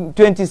ya wo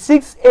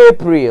 26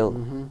 April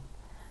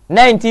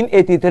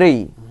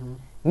 1983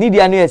 ni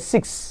dia na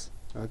 6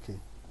 okay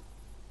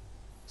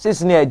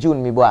 6 near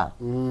June mi boa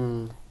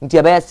nti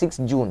ya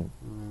 6 June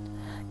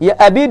ya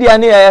abidia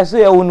ni ya so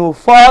ya wonu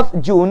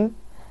 4th June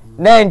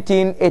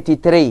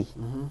 1983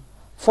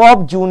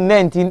 4th June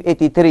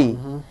 1983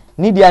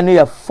 ni dia ni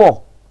ya 4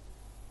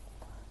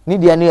 ni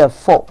dia ni ya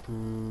 4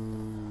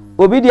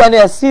 obidia ni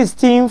ya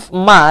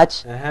 16th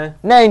March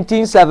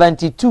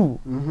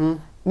 1972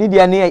 ni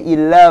dia ni ya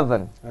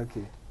 11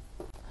 okay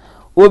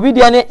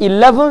obidia ni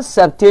 11th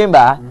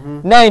September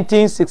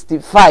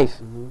 1965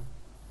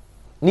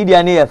 ni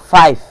dia ni ya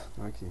 5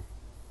 okay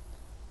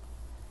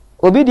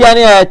obidia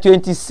ni ya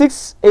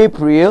 26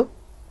 April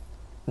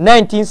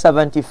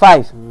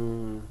 1975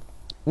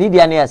 ni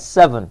dia ni ya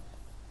 7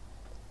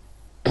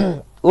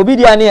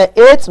 obidia ni ya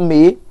 8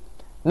 May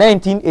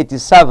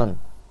 1987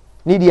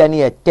 ni dia ni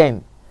ya 10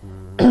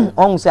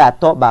 on say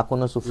atop back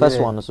on so first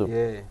one so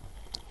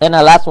and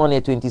the last one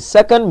is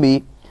 22nd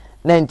May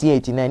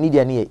 1989 ni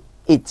dia ni ya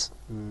 8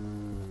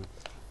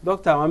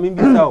 doctor mami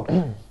bisa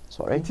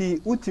sorry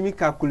nti utimi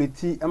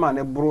calculate ama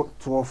ne bro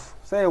 12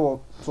 say wo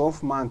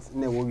 12 months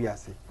na wo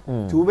wiase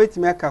ti wo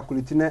betimi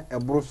calculate na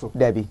ebro so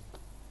dabi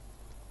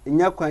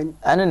nya kwan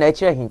anu na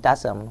echire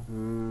hintasam no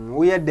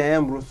wo ye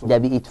den ebro so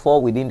dabi it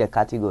fall within the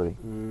category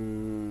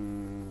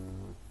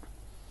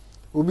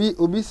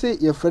obi say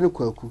your friend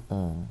kwaku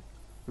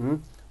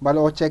but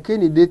o check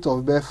any date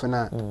of birth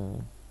na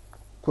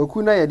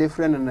kwaku na ye de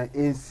friend na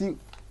ensi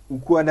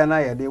ukuada na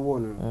ye de wo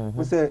no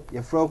wo say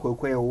your friend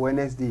kwaku ye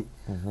Wednesday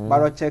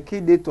but o check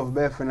date of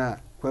birth na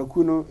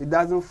kwaku no it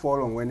doesn't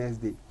fall on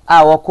Wednesday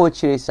wo ko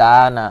chire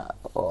saa na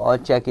o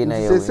check na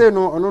ye say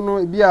no ono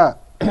no bia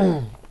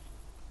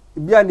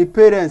the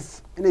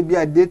parents and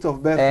bia date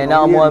of birth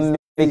na mo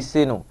mix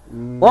no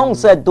one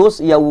said those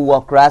ya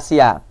wo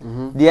krasia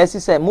the esi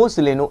say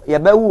mostly no ya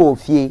ba wo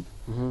ofie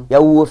ya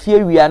wo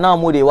ofie wi na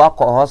mo de wa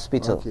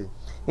hospital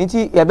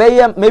nti ya ba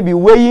ye maybe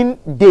weighing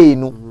day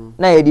no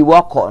na ya di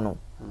wa no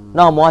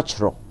na mo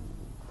achro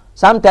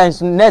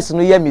sometimes nurse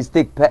no ye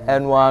mistake pe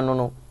enu anu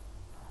no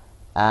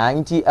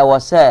nti I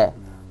was say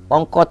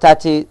one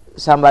quarter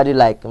somebody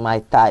like my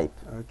type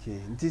okay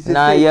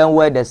na ye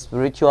wear the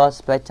spiritual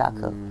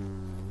spectacle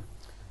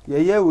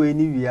ye we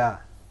ni wi a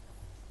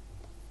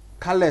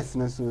colors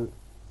no so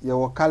ye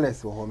wo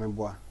colors wo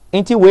memboa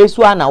nti we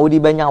so ana wo di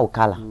banya wo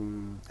color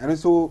eno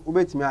so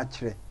obetimi a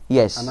kire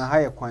yes ana ha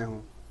ye kwan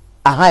ho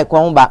aha ye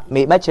kwan ba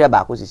me ba kire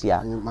ba ko sisi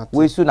a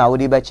we so na wo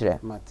di ba kire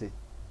mate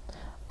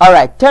all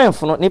right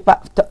 10th no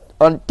nipa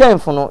on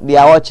 10th no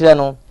dia wo kire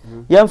no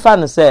ye mfa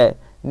no say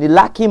the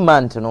lucky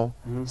month no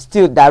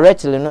still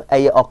directly no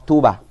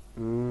October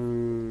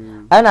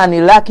and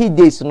the lucky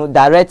days no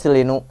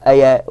directly no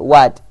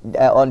what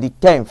on the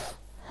 10th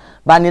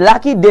but the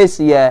lucky days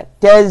here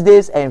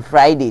Thursdays and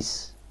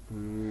Fridays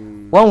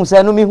one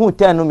say no me who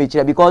 10 no me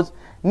kire because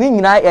ni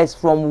nyina is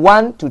from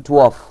 1 to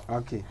 12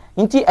 okay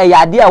nti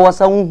ade a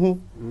wasa hu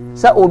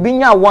say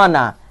obinya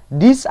one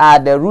these are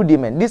the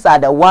rudiment these are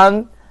the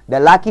one the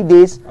lucky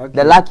days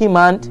the lucky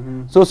month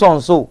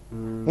so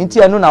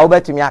nti eno na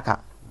obetumi aka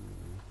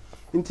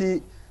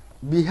nti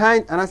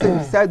behind and I say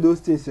beside those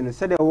things you know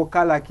say the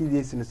worker lucky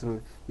days you know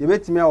you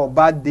betimi our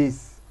bad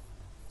days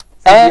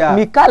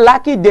mika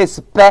lucky days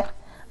pe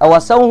I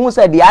was someone who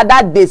said the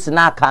other days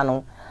na aka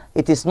no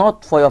it is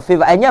not for your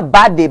favor and your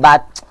bad day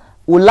but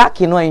we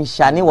lucky no in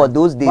shani what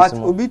those days but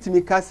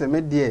obitimi ka se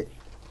me there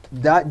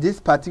that this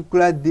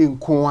particular day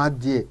nko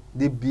there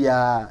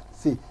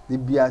the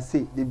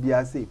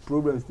bia say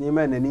problems ni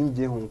ma na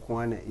ninje ho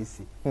nko na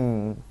esi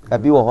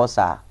abi wo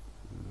hosa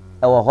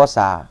e wo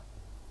hosa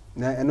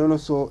na and no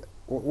so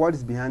what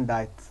is behind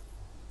that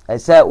I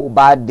say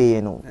bad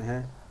day no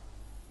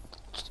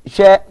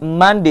share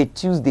Monday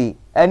Tuesday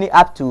any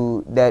up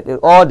to the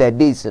all the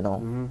days you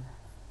know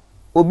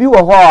obi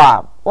wo ho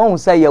a won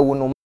say ya wo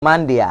no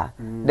Monday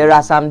there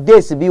are some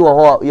days bi wo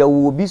ho ya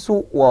wo bi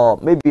so wo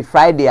maybe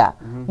Friday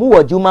mu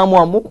wo juma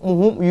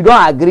mu you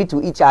don't agree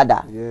to each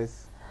other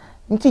yes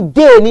nti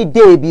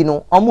day bi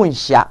no omo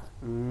nhia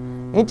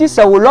nti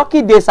say wo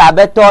lucky days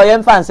abeto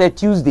yem fan say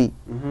Tuesday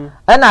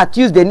na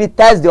Tuesday ni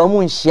Thursday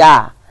omo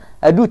nhia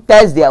adu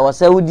Thursday wo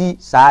say udi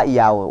sa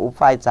yawo wo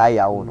fight sa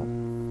yawo no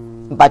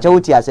mpacha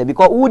wuti ase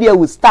because who there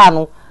will start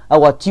no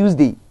our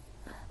Tuesday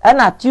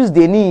na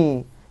Tuesday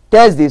ni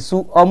Thursday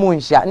su omo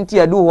nhia nti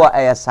adu ho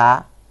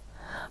ayesa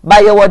by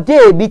your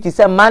day be to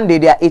say Monday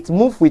there it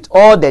move with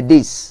all the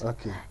days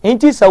okay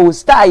nti so we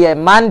start your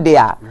Monday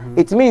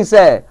it means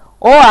say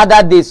all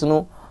other days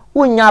no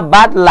unya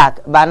bad luck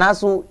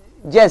banaso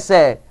just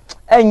say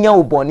enya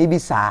uboni bi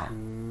sa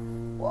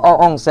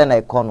on say na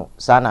ikono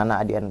sa na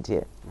ade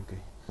ntie okay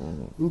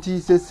nti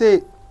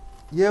say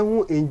ye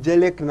hu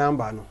angelic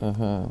number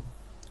no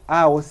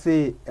I will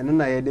say eno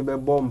na ye de be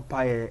bom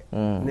pae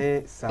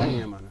ne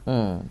sanyema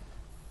no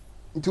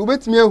nti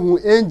obetimi ehu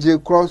angel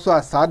cross so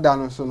asada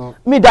no so no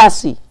me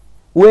dasi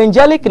we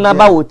angelic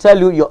number will tell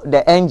you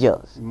the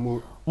angels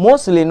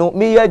mostly no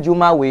me ya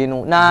juma we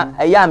no na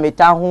eya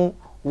meta ho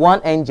one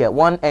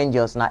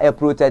angels na a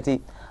protect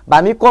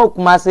ba mi ko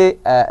kuma se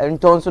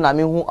nton so na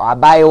me hu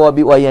abaye wo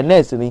bi oye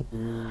nurse ni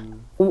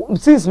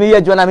since me ya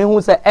juma na me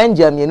hu se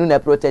angel mienu na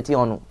protect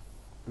ono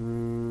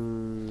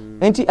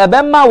nti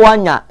ebemma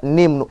wanya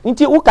name no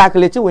nti wo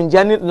calculate we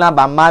njani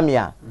number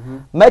mamia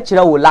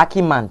mechira wo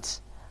lucky month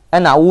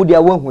na wo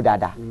dia wo hu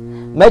dada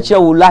mechira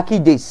wo lucky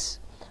days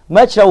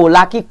mechira wo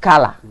lucky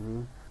color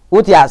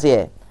wo ti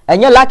ase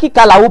enye lucky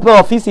color wo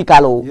pe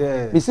physical o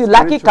you see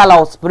lucky color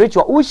or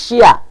spiritual wo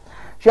share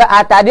share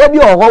atade bi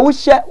oho wo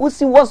share wo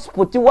see what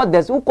put what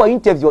there's wo ko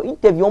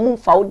interview mo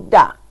fa wo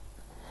da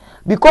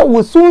because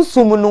wo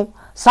sunsum no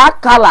sa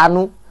color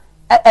no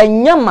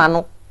enye ma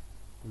no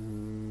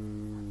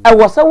I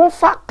was a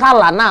fa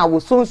color na wo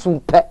sunsum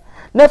pe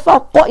na fa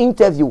ko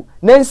interview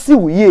na nsi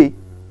wo ye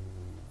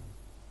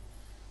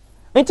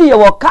nti ye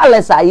wo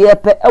colors aye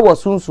pe e wo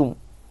sunsum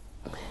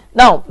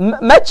now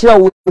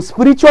metro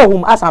spiritual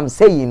home as I'm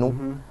saying no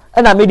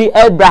and I made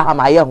Abraham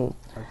aye ho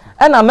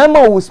and I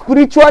remember wo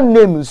spiritual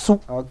name su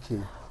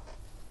okay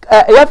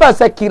you first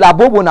say killer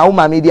bobo na wo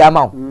ma media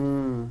amount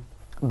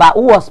but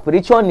who was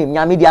spiritual name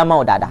nya media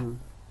amount dada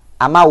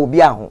ama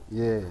obi aho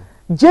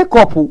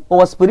Jacob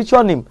was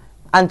spiritual name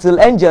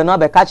until angel now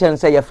be catch and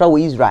say your friend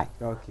was Israel.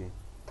 Okay.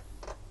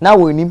 Now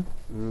we him.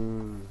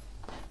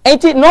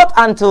 Ain't it not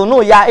until no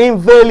you are in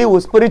valley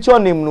with spiritual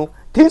name no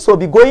things will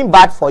be going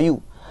bad for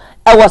you.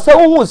 I was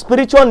saying who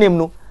spiritual name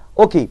no.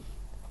 Okay.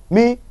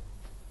 Me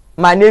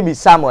my name is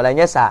Samuel and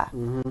yes sir.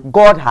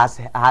 God has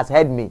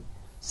heard me.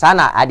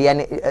 Sana at the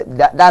end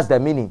that's the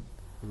meaning.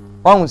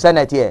 One say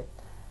that here.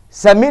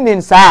 Say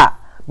meaning sir.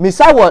 Me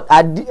say what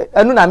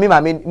anu na me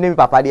my name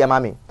papa dia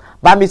mama.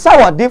 But me say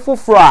what different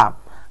from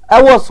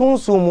I was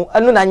sunsum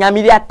enu na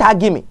nyame dia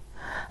tag me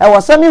I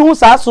was sami hu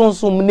sa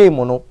sunsum name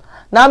no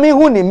na me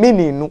hu ni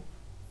meaning no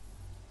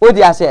o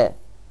dia say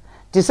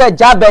ti say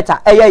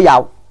jabeta eye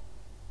yaw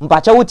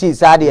mpacha wuti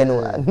sa de no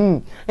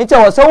nti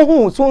I was say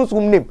hu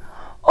sunsum name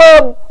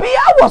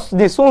obia was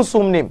the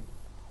sunsum name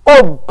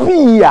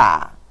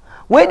obia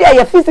we dia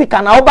ye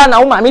physical na oba na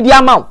wo ma me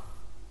dia ma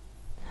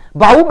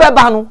ba wo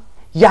beba no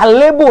ya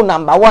label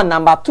number 1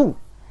 number 2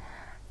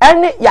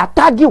 any ya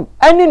tag you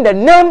any the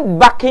name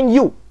backing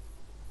you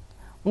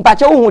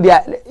mpache hu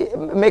dia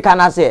make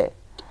na say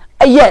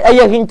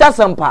eye hinta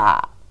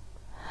sampa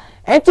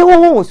enti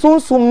hu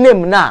sunsum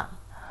name na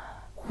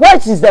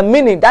what is the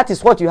meaning that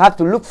is what you have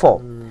to look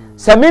for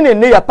say meaning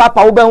ne your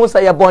papa wo be hu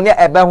say your born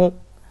ebe hu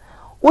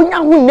unya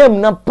hu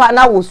name na pa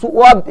na wo su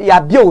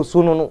ya bia wo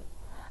su no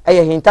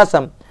eye hinta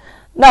sam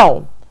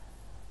now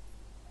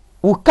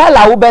wo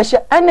kala wo be she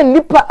ene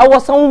nipa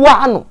awosan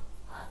wa no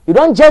you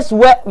don't just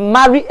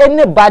marry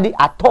anybody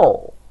at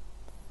all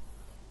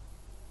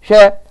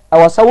share I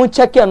was someone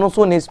checking and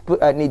also ni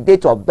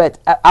date of birth.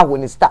 I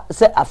when start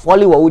say I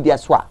follow what would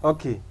swa.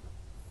 Okay.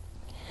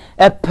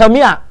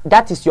 Permia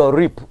that is your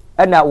rip.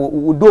 And I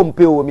will don't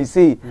pay me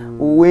say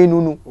we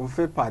no.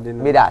 Unfe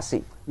pardon. Me that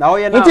say. Now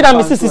you know. Inti na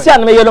Mrs. Sisi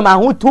and me yellow man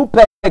who 2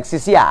 pegs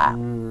sisi ah.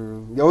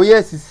 Yo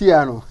yes sisi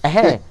ano.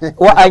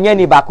 Wa anya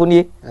ni ba ko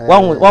ni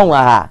one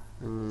ha.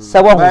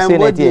 Say one who say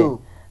na tie.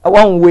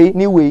 One way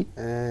ni way.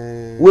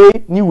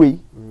 Way ni way.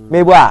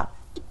 Me bo a.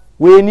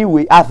 Way ni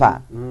way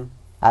afa.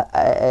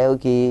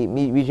 Okay,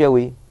 we share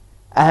we.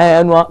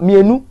 No,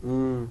 mienu.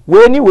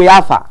 We ni we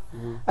afa.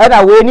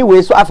 Na we ni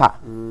we so afa.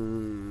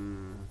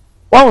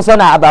 One son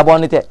na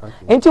ababonite.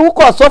 Enti wo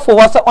ko so for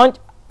was on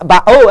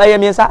ba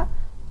miensa.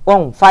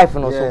 1 5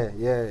 no so.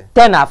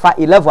 10 afa,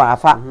 11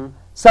 afa,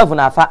 7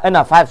 afa,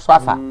 na 5 so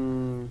afa.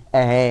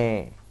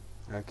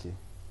 Okay.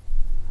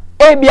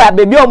 Ebia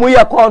baby omo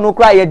ye call no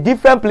cry ye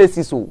different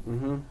places so.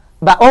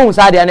 But on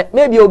side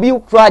maybe obi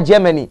cry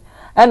Germany.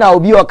 And I'll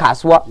be your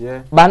caswa.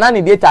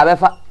 Banana data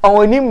befa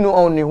on him no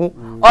only who.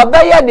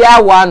 Obey the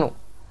hour no.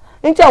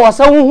 Inti was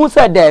someone who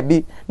said there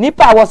be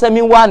nipa was a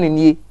mean one in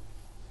ye.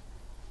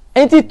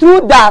 Inti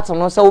through that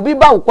no so be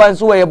ba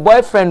kwanso a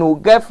boyfriend or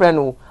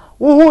girlfriend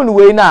who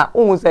we na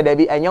who said there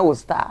be and you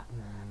star.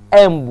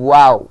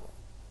 Wow.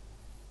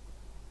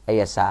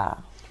 Yes sir.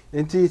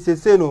 Inti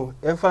say no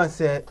enfan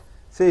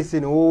say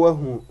no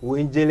wo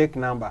angelic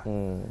number.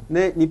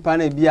 Ne nipa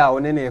na bia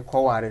one na e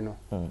kware no.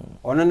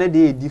 Ono na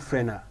dey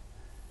different na.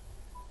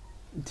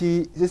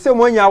 Ti se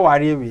monya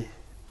ware we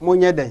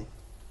monya den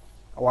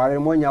ware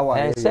monya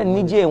ware se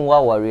nije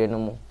nwa ware no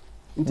mo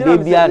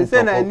nti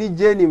se na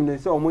nije nim ne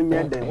se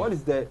omonya den what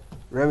is the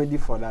remedy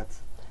for that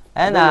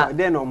and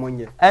then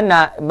omonya and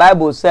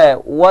Bible say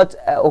what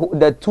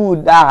the two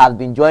that have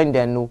been joined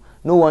then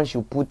no one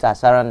should put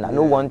aside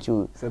no one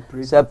to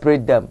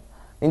separate them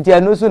nti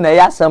anu so na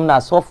ya sam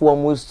na sofo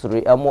almost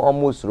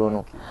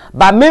no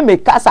but me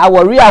kasa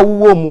ware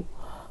awuwo mu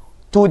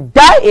to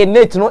die in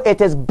it no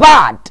it is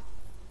bad.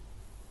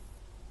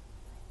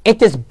 It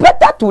is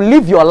better to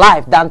live your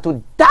life than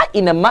to die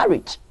in a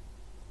marriage.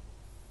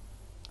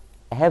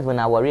 heaven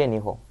our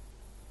anyhow.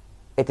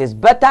 It is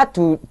better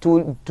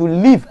to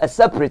live a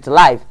separate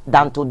life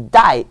than to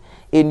die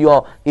in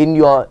your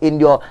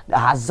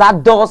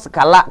hazardous,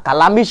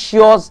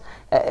 calamitous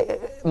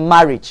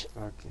marriage.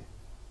 Okay.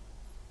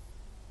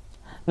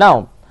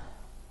 Now,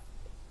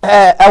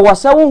 I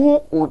was saying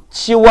who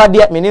she was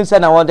there. My name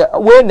said I want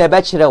we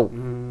never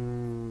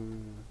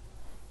children.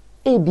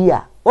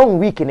 Ebia, 1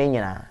 week in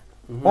India,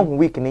 1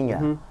 week in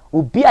India.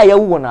 Ubi a you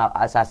wanna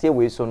as I say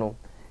we so no.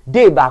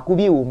 Day back will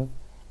be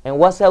and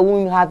what's I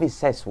won't have is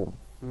sex womb.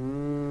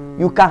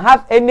 You can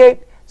have any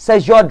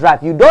sexual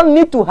drive. You don't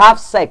need to have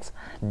sex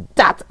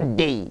that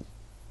day.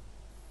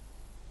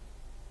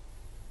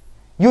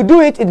 You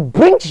do it, it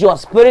brings your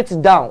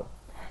spirit down.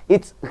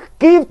 It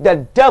gives the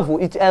devil,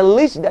 it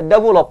unleashes the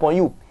devil upon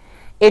you.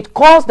 It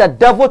calls the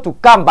devil to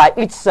come by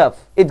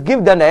itself. It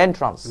gives them the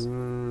entrance.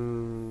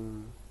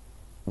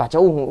 But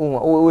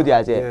what do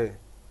I say?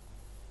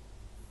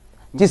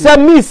 She said,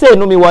 me say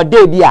no me what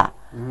day dia.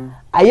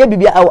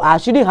 I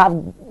shouldn't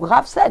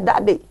have said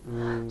that day.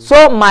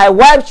 So my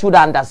wife should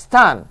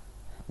understand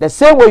the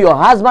same way your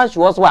husband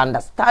should also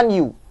understand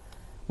you.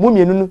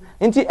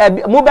 Inti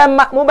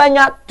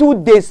mubenya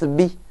 2 days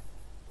be.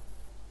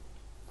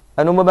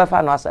 Anu mube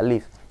fa no asa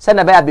leave. Say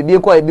na be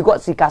abibie ko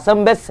because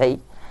sikasam be say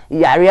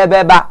yare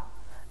beba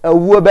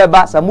awuo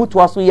beba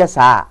samutu aso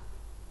yesa.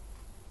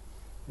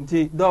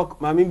 Nti doc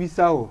mami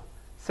bisa o.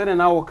 Say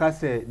na wo ka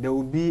say there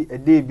will be a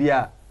day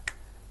bia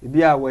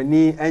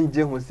wani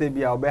anje ho say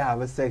bia obe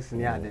have sex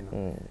ni ade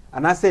no.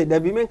 And I say there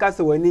be men ka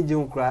say wani je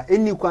ho kra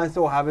any kwan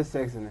say have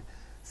sex ni.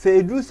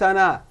 Say edu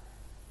sana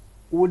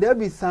would there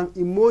be some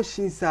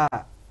emotions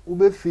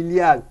ube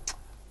filial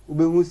ube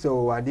who say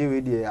wade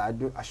we dey I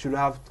don't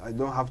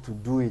have to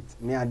do it.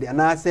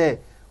 And I say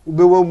ube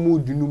wo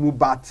mood no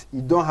but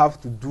you don't have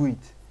to do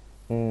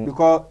it.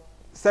 Because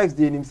sex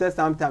day him say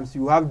sometimes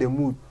you have the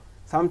mood,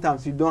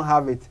 sometimes you don't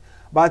have it.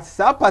 But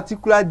that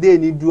particular day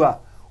ni do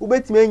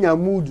ube ti menya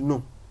mood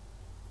no.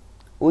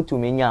 O to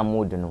menya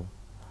mood no.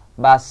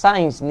 But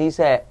science ni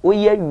say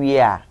oye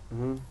wi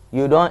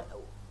you don't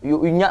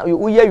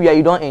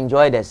you don't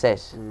enjoy the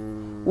sex.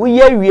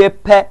 We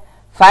pay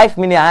 5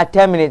 minutes and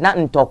 10 minutes not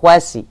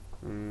ntokwasi.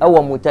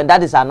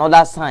 That is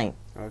another sign.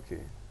 Okay.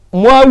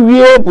 More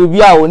we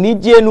bibia oni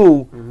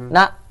jenu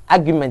na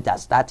argument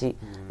has started.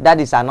 That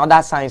is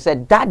another sign.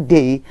 Said that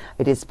day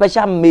it is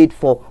special made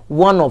for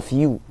one of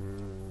you.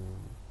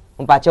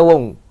 Mpache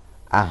won.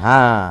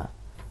 Aha.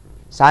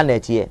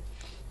 Sanet here.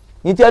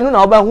 Nti anu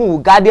na oba hu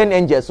guardian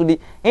angel so di.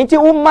 Nti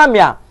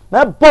umamia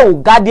na bo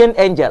guardian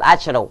angel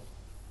achero.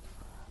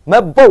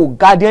 Mebo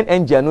guardian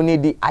angel no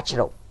need the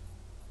actual.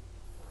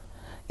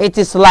 It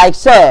is like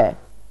say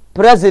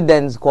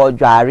President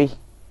Kojari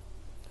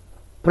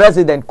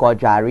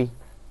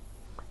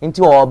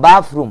into our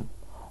bathroom.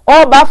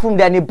 All bathroom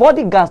there any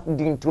bodyguards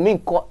to me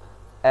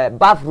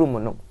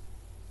bathroom no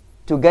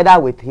together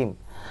with him.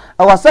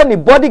 I was saying the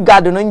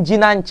bodyguard no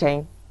njinan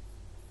chain.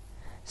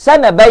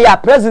 Send a beya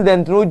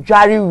president no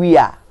jari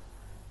wia.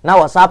 Now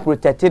was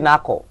protecting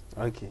nako.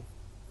 Okay.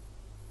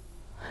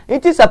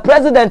 It is a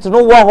president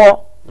no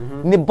wo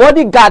ni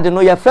bodyguard no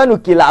your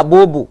friend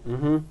Kilabobo.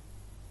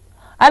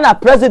 And a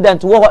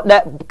president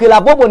the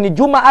Kilabobo ni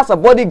Juma as a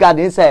bodyguard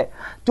he say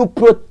to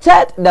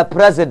protect the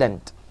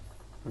president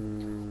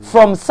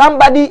from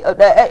somebody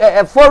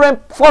a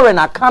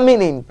foreigner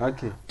coming in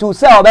to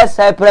say or best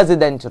say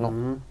president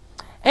no.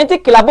 Enti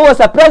Kilabobo was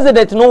a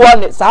president no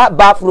one sa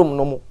bathroom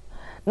no mo.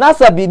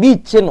 Nasa bibi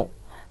chino.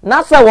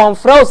 Nasa one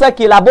frau say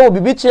Kilabobo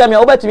bibi chira me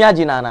obetumi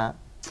agina na.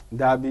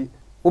 Dabi.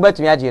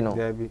 Obetumi agina no.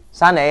 Dabi.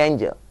 Sana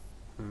angel.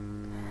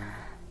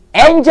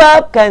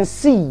 Angel can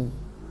see,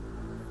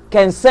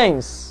 can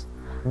sense,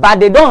 but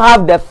they don't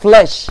have the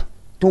flesh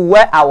to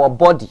wear our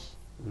body.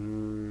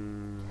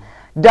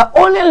 The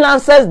only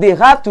answers they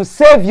have to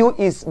save you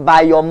is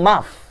by your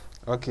mouth.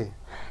 Okay.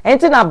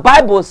 And in the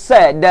Bible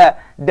said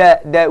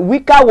the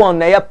weaker one,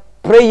 they are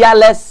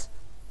prayerless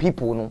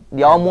people. No?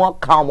 They are more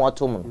calm or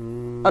to me.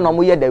 And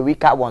we are the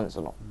weaker ones.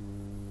 No.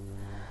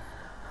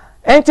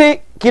 And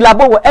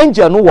Kilabo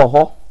angel no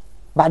wo,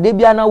 but they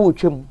be ana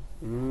wuchim.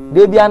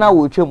 They be ana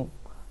wuchim.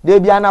 They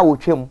be ana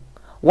wuchim.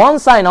 One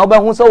sign obe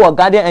hu so wo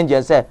guardian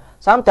angel say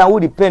sometimes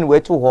we depend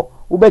we to ho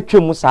ube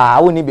twem sa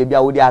wo ni baby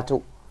a wo di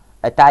ato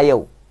etaye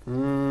o.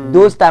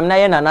 Those time na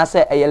ye na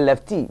say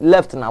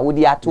left na wo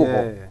di ato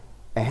ho.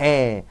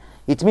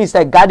 It means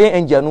that guardian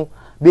angel no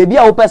baby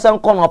a wo person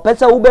come no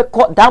person wo be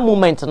that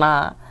moment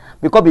na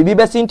because baby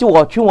be sinti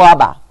wo twi wo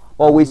aba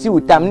or we see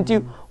with time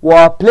nti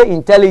wo play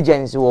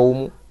intelligence wo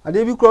mu.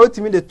 Ade bi kro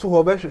otimi de to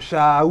ho be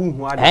hwehwa hu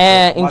hu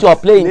ade. Into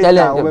play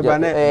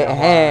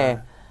intelligence.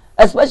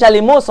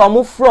 Especially most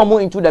of from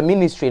into the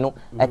ministry, no.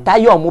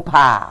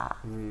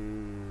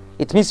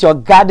 It means your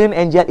guardian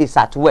angel is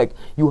at work.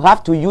 You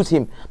have to use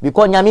him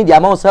because nyami the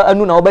amount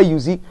anu na oba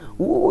use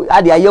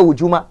ade aye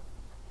wujuma.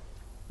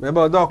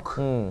 Remember doc.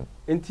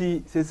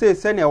 Enti se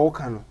senior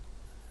woka no.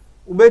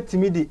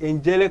 Ubetimi di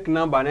angelic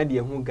number na de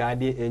hu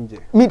guardian angel.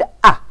 Me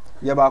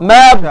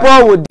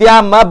mebo wo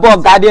dia mebo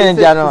guardian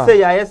angel no. Say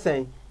ya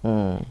yesen.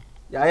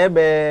 Ya ye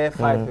be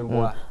 5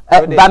 mboa.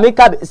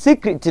 Bamika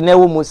secret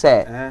never mu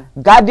say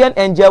guardian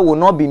angel will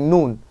not be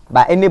known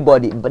by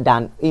anybody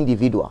than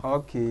individual.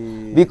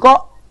 Okay.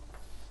 Because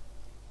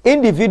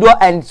individual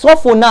and so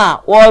for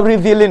now or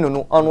revealing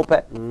no on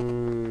pe.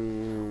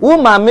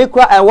 Woman make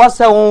and what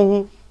say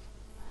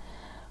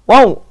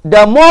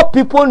the more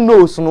people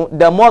knows no,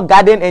 the more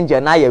guardian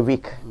angel na you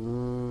weak.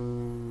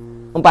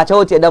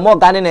 The more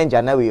guardian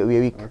angel na we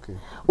weak. Okay.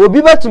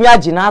 Obi betumi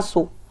agina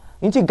so.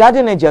 Nti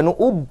guardian angel no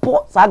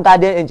obo sa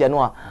guardian angel no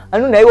a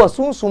anu na e wo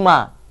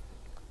sunsuma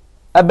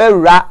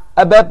ebewura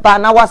ebeba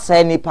na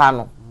wasa nipa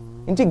no.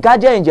 Nti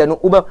guardian angel no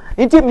obo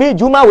nti me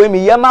juma we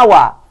me yema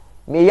wa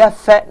me ye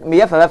fe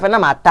na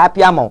ma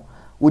tapia mo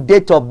with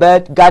date of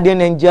birth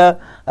guardian angel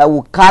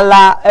with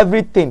color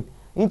everything.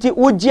 Nti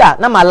ujia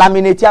na ma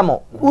laminate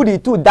amo udi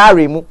tu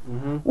dare mu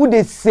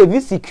udi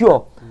save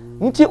secure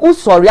nti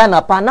usori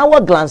anapa na wa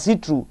glance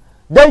through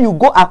then you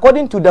go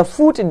according to the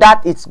food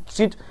that is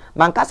sweet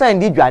mankasa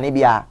ndi dwane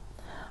bia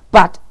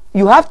but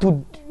you have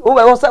to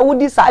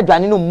udi sa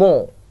dwane no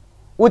more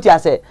what you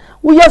say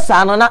we yes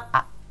ano na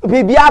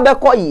bibia be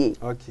koye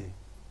okay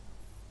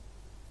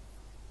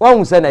wa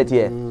unse na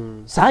tie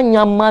sa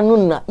nyama no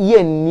na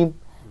ye nim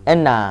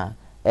na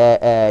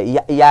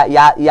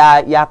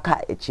ya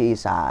ka echi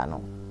sa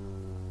no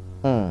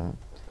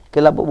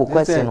kila bobo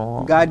question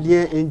no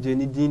guardian angel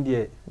ni din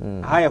de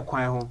ha ye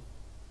kwan ho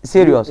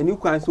serious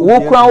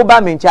wo kwan wo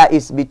ba mencha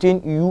is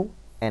between you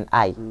and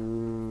I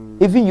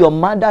even your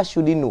mother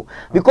shouldn't know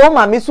because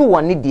mama so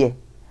woni de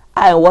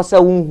I was a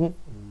wunhu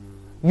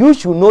you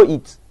should know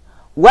it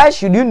why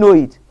should you know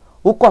it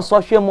wo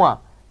koso hwemu a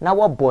na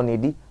wo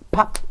bonedi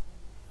pap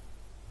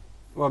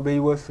wo be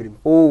you free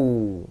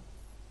oh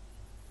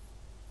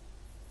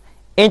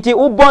enti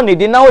wo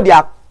bonedi na wo de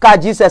ka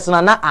Jesus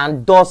na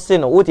endorse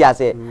no what you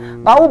say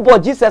ba wo bo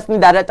Jesus ni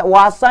direct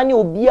wa asani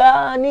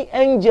obia ni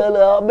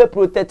angel be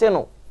protect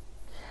no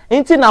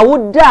enti na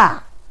wo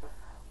da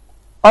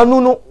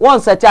onu no won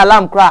set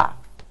alarm kra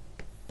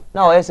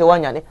na o ese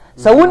wanyane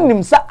sa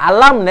wonnim sa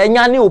alarm na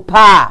nyane o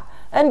pa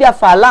and there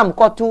for alarm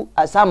kotu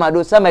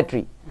asamado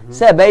cemetery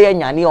se be ye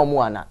nyane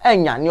omo ana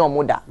enyane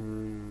omo da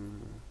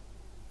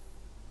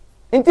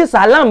enti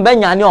sa alarm be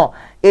nyane o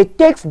it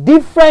takes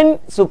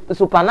different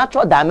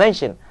supernatural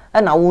dimension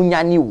and na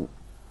wunyane wu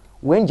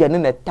wenje ne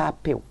na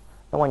tape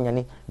na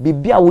wanyane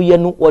bibia wo ye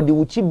no wo de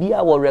wuchi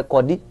bia wo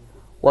recordi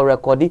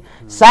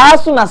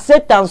saasu na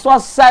Satan so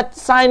set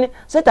sign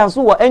Satan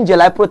so wo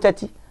angel I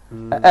protect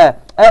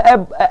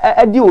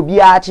di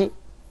obi achi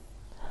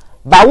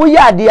ba wo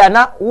ya dia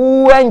na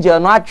wo angel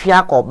no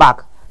atwea ko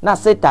back na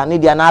Satan ni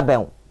dia na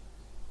ben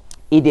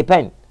it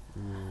depend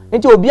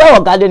nti obi a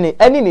wo garden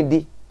any ni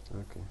di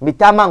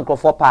mitama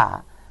nkrofo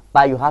pa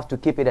but you have to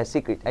keep it a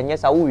secret and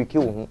yes I will wiki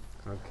wo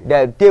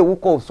the day we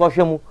call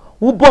social mu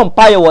wo bomb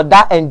pa ye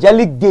that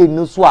angelic day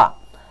no so a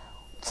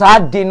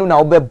sad day no na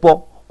wo be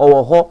bo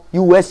or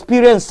you will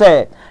experience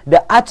the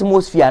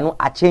atmosphere no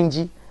a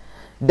change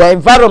the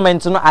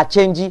environment no a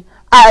change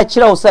I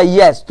actually say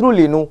yes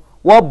truly no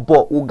what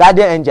bo u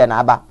guardian angel na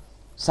aba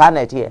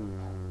sanet here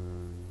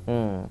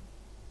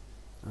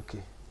okay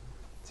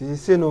ti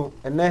say no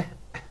ene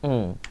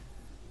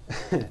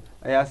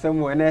I say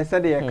mo ene say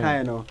the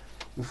kind no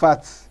in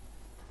fact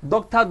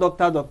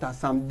Dr.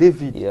 Sam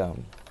David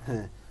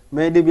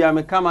me de bia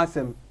me kama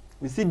sem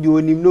me si di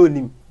onim no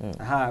onim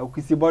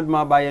okisi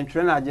bodma ba ye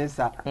ntwere na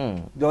agensa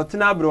de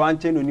otena abro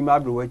anchen onim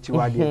abro wachi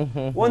wade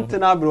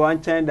wontena abro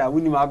anchen da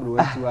wonim abro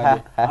wachi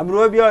wade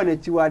abro bia o na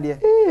chi wade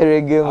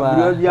regema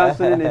abro bia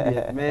so ne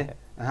de me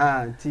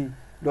ti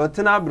de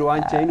otena abro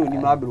anchen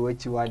onim abro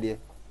wachi wade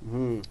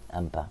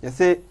ampa ye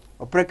se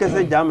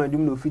oprekese jama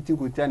dum no fiti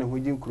kotia ne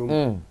hojin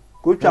krom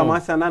ko twa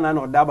masa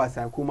na odaba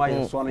san kuma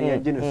ye so no ye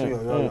gine so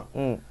yo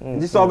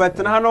ndi so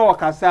betena no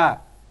wakasa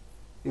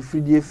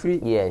free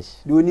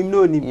yes do onim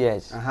no onim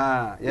yes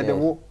ye de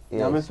wo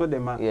ya me so de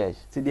ma yes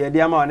ti de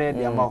dia ma na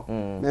de ma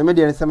me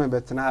de ne se me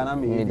betena ha na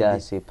me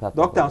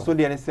doctor so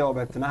de ne se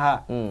obetena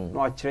ha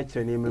na o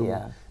kire ne memu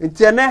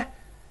nti ene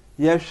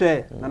ye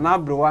hwe na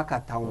abrowa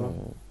kata wo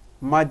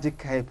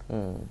magic help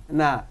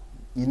na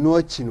ino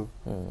achi no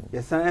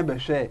ye san e be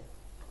hwe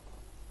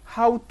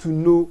how to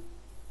know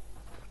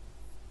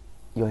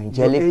your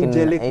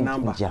angelic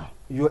number.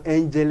 Your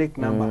angelic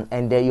number.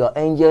 And then your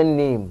angel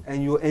name.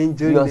 And your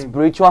angel your name.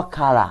 Spiritual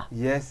color.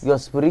 Yes. Your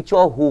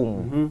spiritual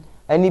home.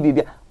 Any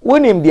baby.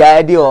 When him the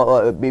idea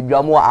or baby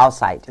more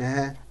outside.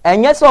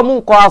 And yes, or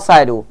moon go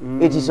outside.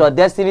 It is your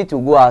destiny to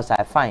go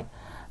outside. Fine.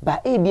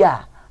 But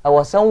Abia, I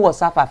was somewhere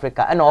South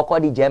Africa and I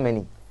called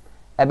Germany.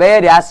 I bear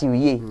the ask you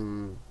ye.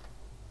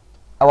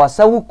 I was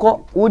so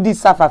called Woody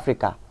South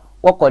Africa.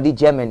 What called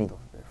Germany?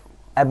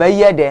 I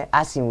bear there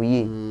asking we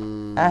ye.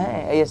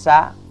 Yes,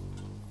 sir.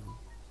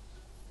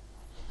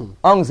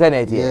 On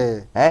Senate,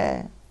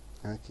 okay.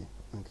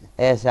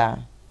 Yes, sir.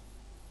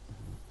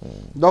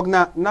 Dog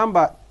na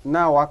number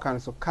now I can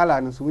so color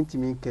and so winti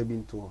mean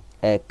cabin to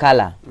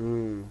color.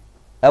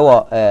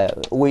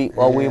 We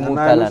move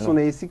color. No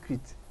a secret.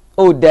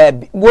 Oh,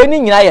 the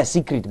winning a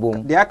secret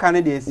boom. They are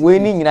Canadian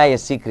winning a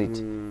secret.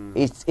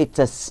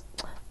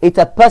 It's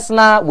a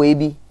personal way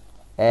be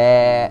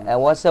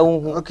was a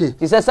okay.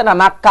 He says, "I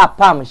make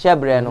pam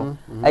shebre no.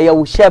 I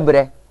will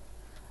shebre.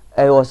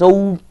 I was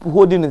so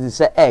holding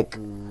this egg."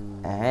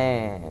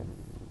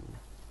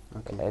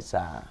 Okay, yes,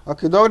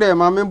 okay. Doctor,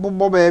 mama,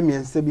 Bobo, me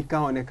and Sebi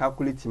can on a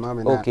calculate,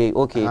 mama. Okay.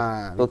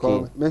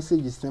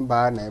 Message is sent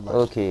by neighbor.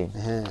 Okay.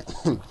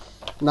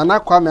 Nana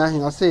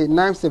Kwame, I say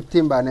 9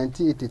 September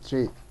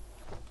 1983.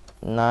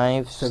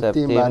 9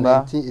 September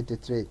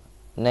 1983.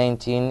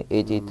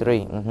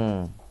 1983.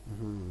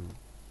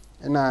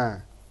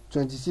 And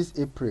 26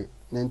 April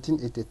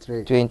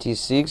 1983.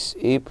 26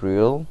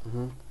 April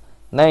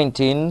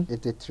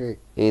 1983.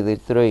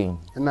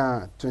 And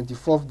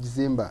 24th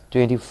December.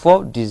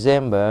 24th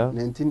December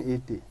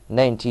 1980.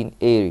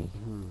 1980.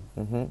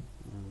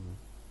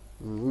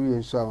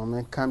 We so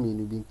I'm coming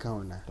to be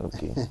counter.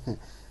 Okay.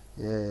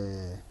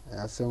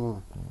 Yeah,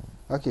 some.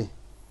 Okay.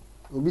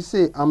 We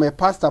say I'm a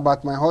pastor,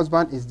 but my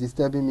husband is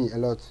disturbing me a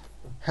lot.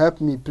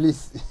 Help me,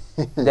 please.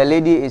 The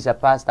lady is a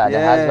pastor. The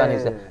Yeah, husband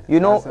is you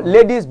know,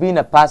 ladies being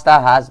a pastor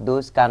has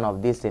those kind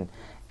of this thing,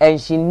 and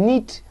she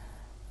needs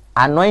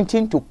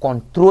anointing to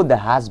control the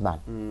husband.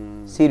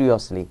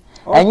 Seriously.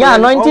 And your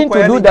anointing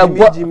to do the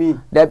work.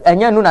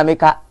 And you know,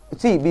 make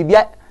see,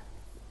 Bibia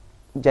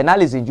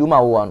journalism,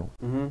 Juma one.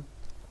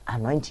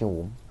 Anointing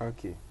womb.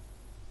 Okay.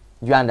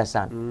 You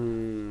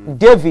understand?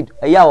 David,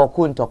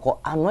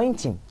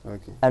 anointing.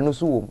 Okay. And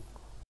also,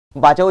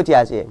 but what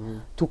you say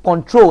to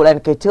control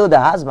and curtail the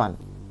husband.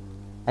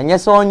 And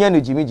yes, on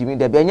you, Jimmy,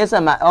 Debbie. And yes,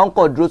 my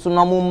uncle drew so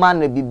no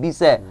man be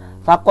said,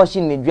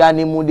 Fakoshin, the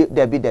Johnny Moody,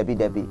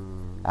 Debbie.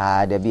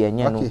 Ah, Debbie, and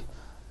you.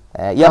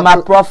 Yeah, my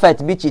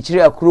prophet, be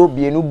chichiri a crew,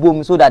 be a new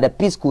boom so that the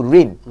peace could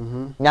reign.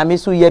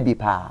 Yamisu yebi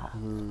pa.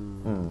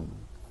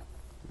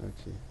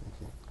 Okay.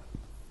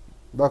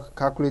 Doc,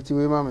 calculate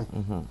we, mammy.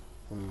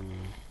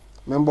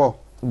 Member.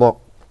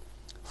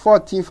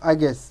 14th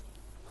August.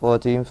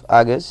 14th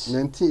August.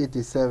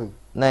 1987.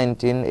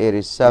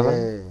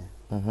 1987.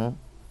 Yeah.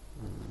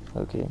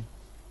 Okay.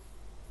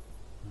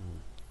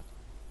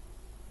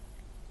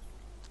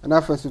 And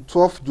after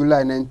 12th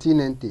July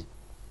 1990.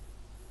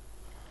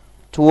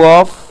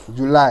 12th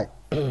July.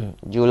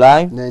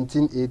 July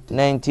 1980.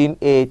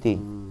 1980.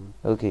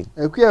 Okay.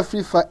 And we are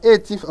free for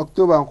 18th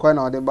October and quite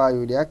now the buy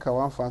you the aka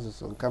 1 Francis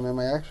so come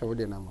my actual with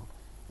the number.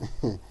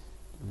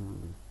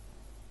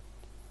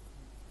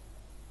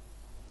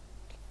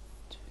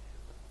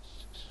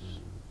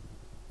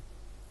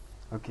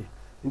 Okay.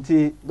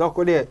 Nti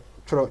doko de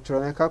tro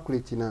na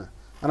calculate na.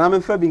 And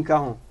I'm fa bin ka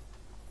ho.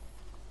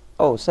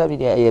 Oh, sorry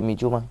there I am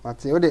Juma. But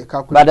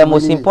the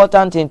most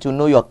important thing to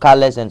know your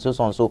colors and so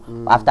on. So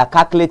after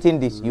calculating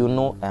this, you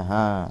know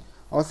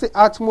I'll say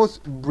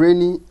utmost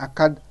brainy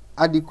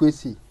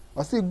adequacy.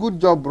 I'll say good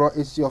job, bro.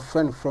 It's your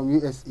friend from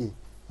USA.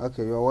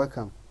 Okay, you're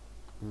welcome.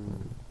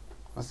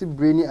 I'll say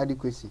brainy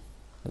adequacy.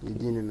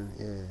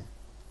 Yeah.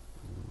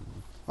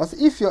 I'll say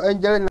if your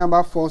angelic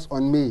number falls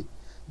on May,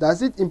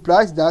 does it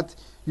imply that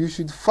you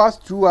should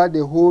fast throughout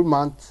the whole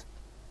month?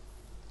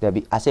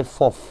 Debbie, I say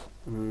 4th.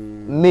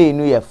 May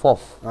no year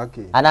 4th.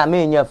 Okay. And I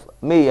May year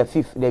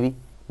 5th, Debbie.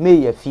 May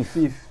year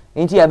 5th.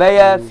 Into your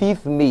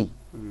 5th May.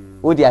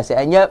 What do I say?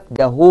 And yet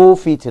the whole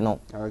feet, no.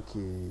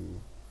 Okay.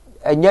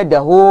 And yet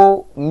the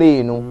whole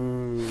May, no.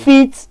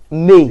 Feet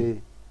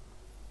May.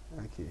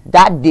 Okay.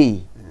 That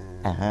day.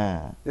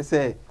 They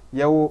say,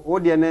 yeah,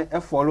 what do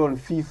you follow on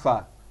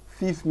FIFA?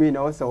 5th May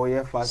now also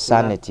year fast.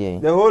 Sanity.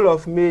 The whole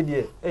of May,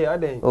 dear. Hey, are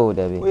they? Oh,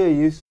 Debbie. Where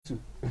you used to?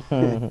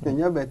 And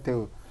you're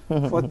better.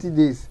 40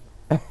 days.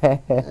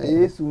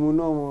 Yes,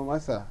 no,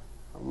 massa.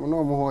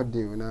 No more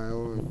day.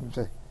 Now,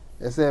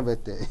 I say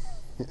better.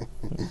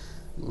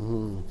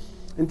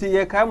 Until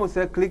you come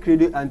say click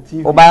radio and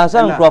TV. Oh, by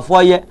yourself for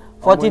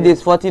 40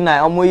 days,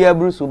 49. Omo year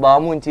Bruce, but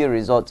omo until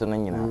result no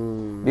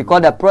nyina.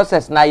 Because the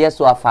process na yes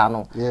so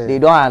afano. They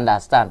don't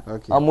understand.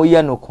 Omo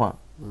year no kwan.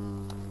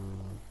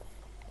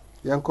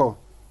 Yanko.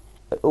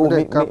 Oh,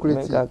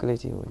 calculate.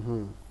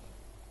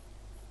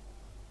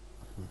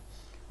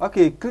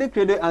 Okay, click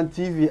radio and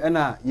TV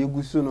and you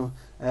gusu no.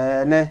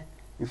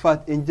 In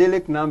fact,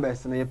 angelic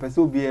numbers na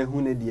yepeso bi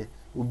ehun ne de.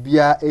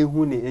 Obia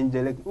ehun ne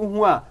angelic.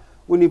 Uhu a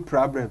woni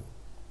problem.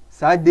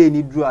 Sa day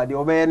ni dru ade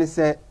obeye ne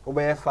se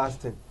obeye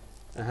fasting.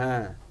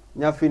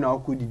 Nya fi na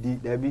okudidi.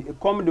 Da bi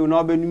come de na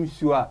obenum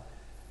su a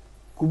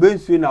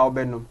kubensu na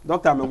obenum.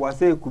 Doctor me wa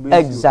say kubensu.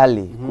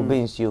 Exactly,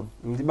 kubensu.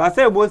 But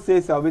say both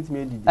say sa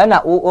obetime didi.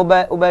 Na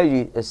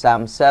obe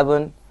Psalm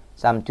 7,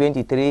 Psalm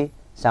 23,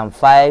 Psalm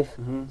 5,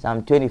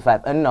 Psalm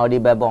 25. And now they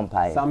be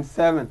bompai. Psalm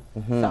 7,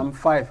 Psalm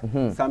 5,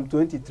 Psalm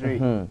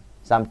 23.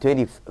 Psalm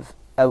 20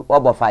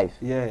 over 5.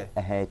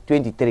 Yeah.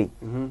 23,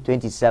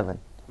 27.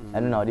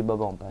 And now they be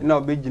bompai. Now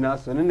be gina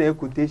so na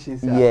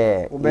quotations.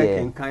 Yeah. Obe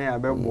kenkan ya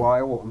be boa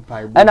e wo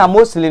mpai. And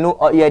mostly no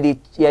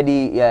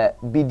the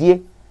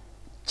bidie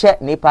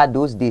check nipa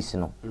those days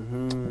no.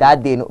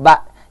 That day no.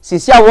 But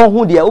sisia won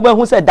hu there, obe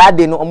hu say that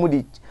day no omo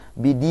the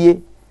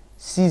bidie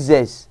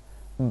scissors,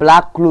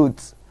 black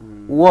clothes,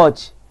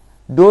 watch,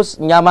 those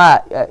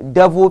nyama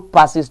devil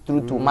passes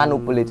through to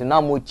manipulate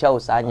na mo cha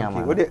osa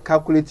nyama okay we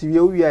calculate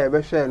we are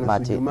be share no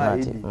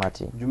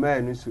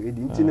juma no so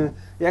edi ntino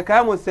ye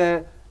ka mo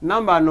say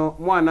number no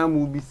mo ana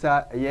mo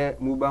bisa ye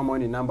mobile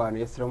money number no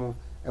yesre mo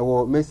e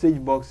wo message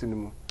box no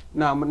mu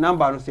na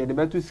number no say the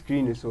better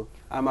screen so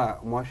ama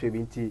mo hwe bi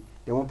nti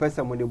ye mo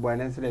pesa mo de boy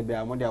na se be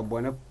a mo de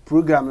abo na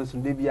program no so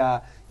de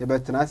bia ye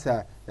betena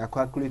sa ya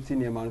calculate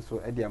ne man so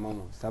e de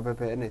amamo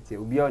sapepe enete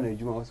obi a na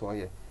adwuma so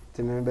ye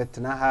ti me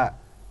betena ha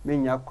me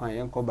nya kwan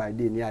enko by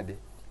day ni ade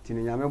ti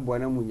ne nyame bo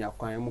na mu nya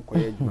kwan mu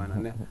koye adwuma na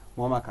ne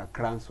mo maka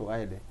kran so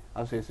ayede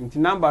aso yesu nti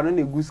number no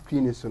na gu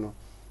screen so no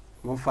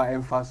mo fa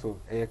emfa so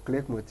e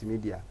click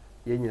multimedia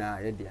ye nyina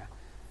ye dia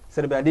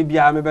se be ade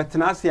bia me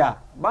betena se a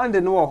band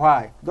no wo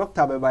hwa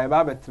doctor be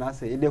ba betena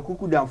se e de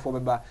kuku danfo be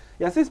ba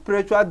ya se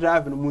spiritual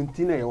drive no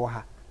munti na ye wo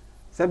ha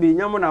se be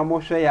nyamo na mo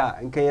hwe ya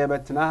nke ye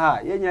betena ha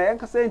ye nya ye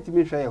nkasa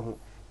ntimi hwe ye ho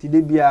ti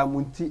de bia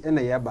munti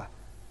na ye ba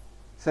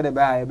se de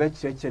ba ye be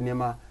chireche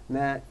nema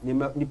na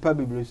nipa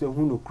bibiro so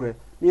hu no kure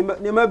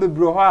nema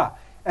bibiro ho a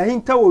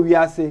ehinta wo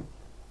wiase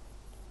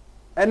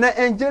ena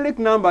angelic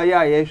number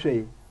ya ye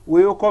hwe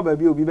we yo ba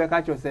bi obi be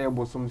ka cho say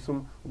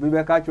bosomsom obi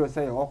be ka cho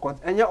say occult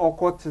enye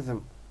occultism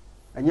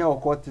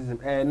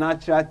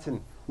natural thing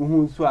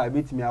hu nso a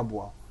betimi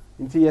aboa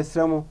nti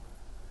yesremo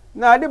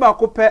na ade ba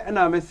ko pe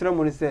na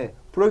mesremo ni say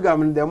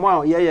program no dem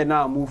a ye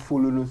na mo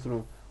follow no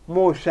so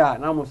mo sha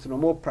na mo so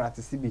mo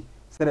practice bi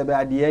se de be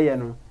ade ye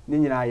no ni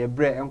nyina ye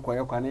bre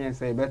enkoye kwa na yen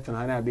say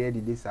betena na be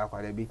edi dis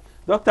akwara bi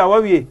doctor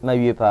wawie na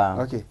wie pa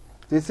okay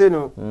they say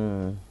no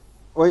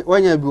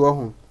wanya bi wo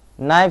ho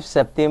 9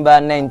 September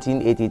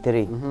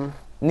 1983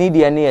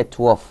 Nidia near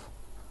 12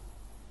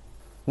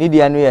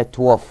 Nidia near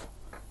 12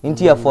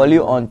 Inti ya folly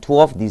on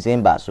 12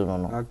 December so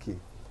no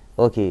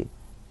okay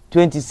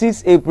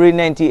 26 April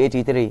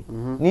 1983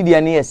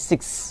 Nidia near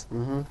 6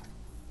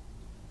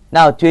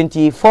 now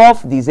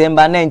 24th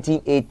December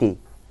 1980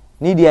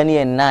 Nidia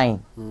near 9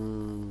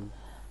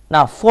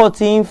 now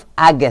 14th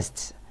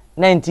August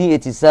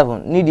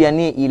 1987 Nidia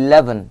near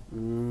 11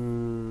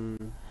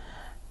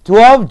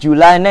 12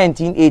 July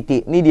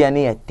 1980 Nidia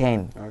near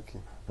 10 okay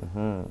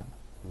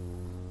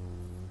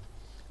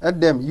at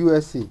them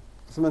USA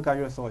some can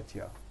you sort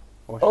here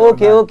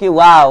okay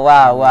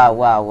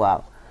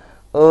wow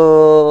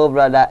oh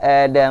brother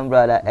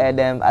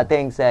Adam I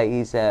think sir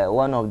is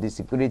one of the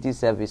security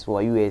service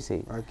for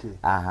USA okay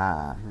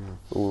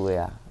oh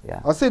yeah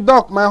I say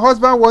doc my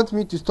husband wants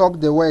me to stop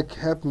the work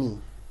help me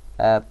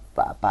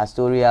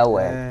pastoral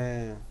work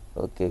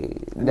okay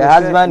the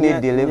husband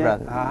need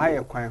deliverance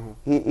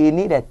he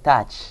need a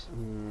touch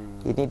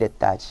he need a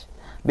touch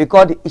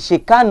because she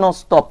cannot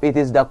stop it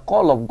is the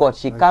call of God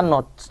she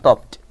cannot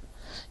stop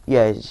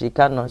yeah she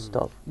cannot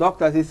stop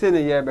doctor say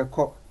say ye be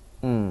ko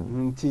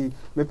nti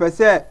me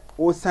pese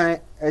o san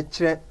e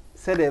kire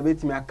say dey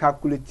betimi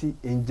calculate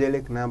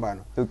angelic number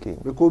no okay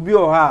because bi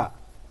o ha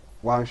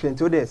wan hwe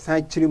nti o dey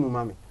san kire mu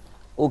mame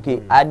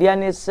okay adia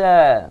ne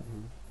say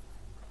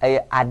a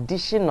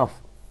addition of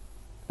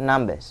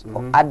numbers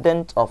or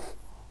addend of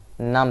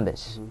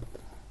numbers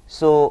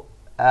so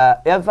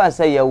if I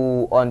say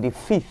you on the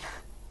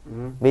 5th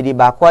me di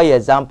ba kwa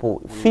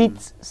example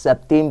 5th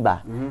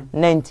September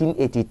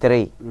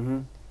 1983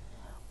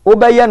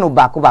 obeye no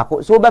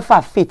bako so obe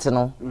fa 5th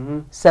no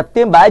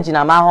September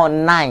agina ma ho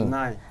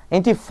 9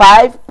 into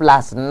 5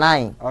 plus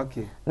 9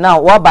 okay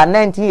now what by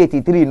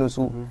 1983 no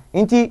so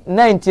into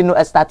 19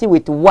 no started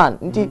with 1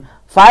 into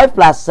 5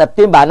 plus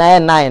September na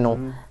 9 no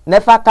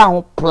never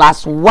count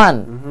plus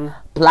 1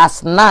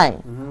 plus 9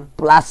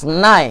 plus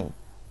 9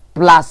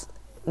 plus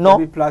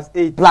no plus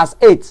 8 plus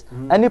 8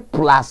 any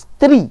plus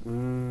 3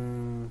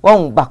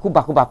 one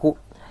baku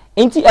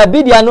inti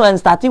abidia no and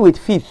starting with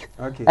 5th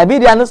okay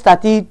abidia no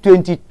starting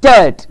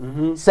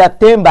 23rd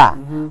September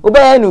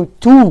obey no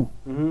 2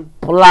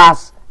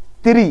 plus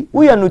 3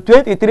 we are no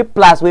 23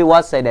 plus we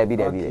what said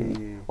abidia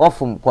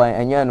ofum kwa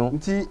anya no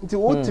nti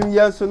wotum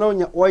ye so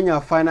na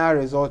onya final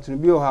result no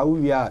bi o ha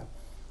we are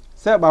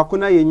say baku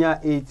na yenya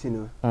 8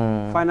 no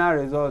final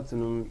result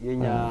no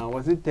yenya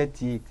was it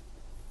 38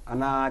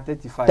 ana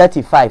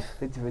 35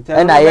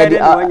 and I had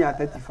onya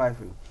 35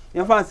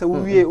 you fan say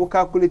we o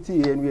calculate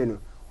ye no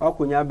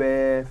wakonya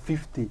be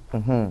 50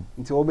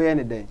 nti wo be ye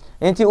ne den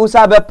nti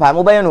usa be pa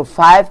mo be ye no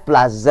 5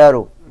 plus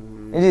 0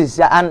 it is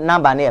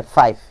number near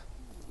 5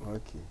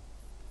 okay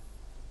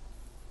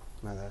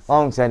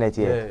on senate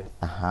here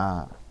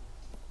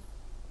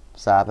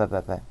sa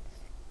pepe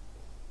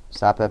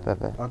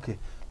okay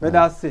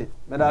that's it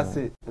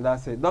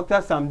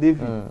Dr. Sam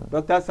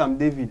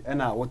David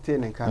and I wote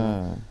ne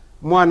kan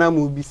mo ana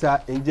mu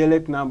bisa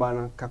angelic number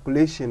no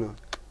calculation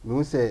no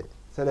me say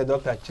the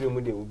doctor chire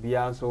mu de obi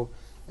anso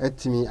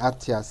etimi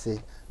atiase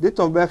date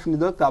of birth ni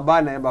doctor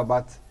ba na eba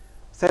but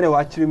say the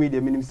wa chire mu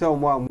de minim say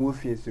mo amu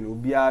ofie no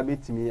obi a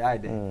betimi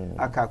aide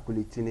a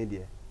calculate ne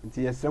de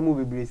nti yesremu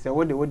bibiri say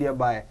wo de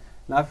ba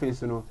na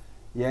afeso no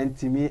ye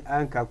ntimi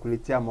an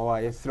calculate ama wa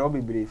yesremu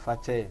bibiri fa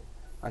che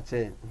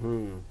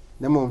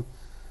nemo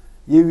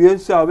ye wie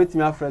nso a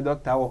betimi afre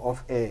doctor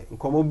off air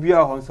nkomo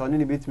bia ho nso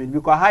ne betimi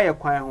because ha ye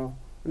kwan ho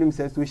when him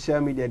says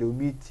social media they will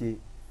be tea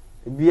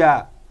be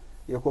a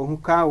who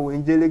can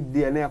angelic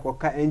day and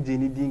a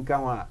engine din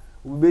can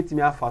we bet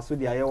me a so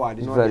the air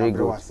very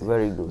good,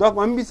 very good. Doc,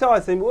 when we saw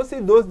saying, we say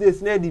those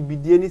days near the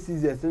beginning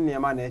seasons in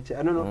your nature.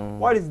 I don't know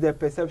what is the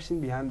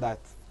perception behind that.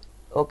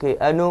 Okay,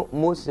 I know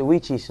most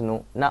witches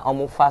no na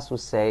omo faso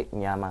say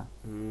nyama.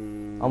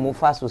 Omo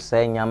faso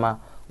say nyama.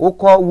 We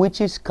call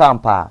witches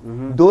camp.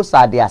 Those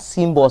are their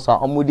symbols and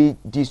omo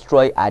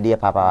destroy idea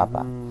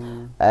papa.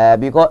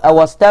 Because I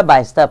was step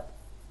by step.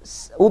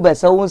 Ube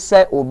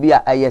say obi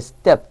a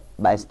step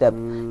by step.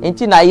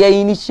 Inti na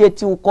ye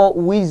initiative we call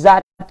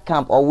wizard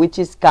camp or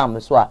witches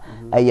camp so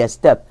a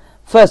step.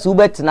 First we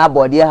bet na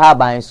body ha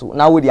ban so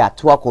now we dey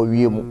atwa ko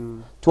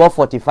wiemu.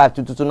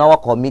 12:45 to now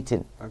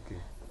committing. Okay.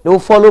 They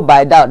follow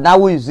by that. Now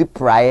we use it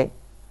prayer.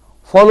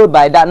 Followed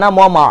by that. Now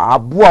mama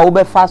abua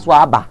ube fast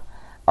wa aba.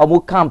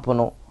 Omu camp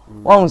no.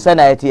 One say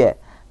na here.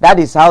 That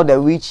is how the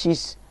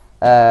witches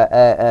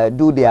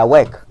do their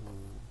work.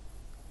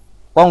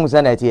 One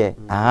say na here.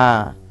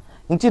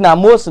 Inti na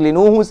mostly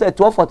no who say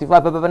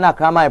 12:45 pepe na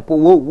krama po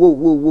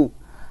wo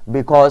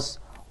because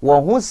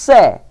one who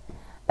say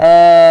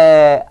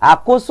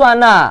akoso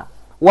na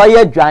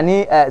why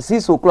dwane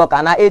 6 o'clock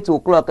and 8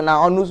 o'clock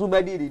na onu so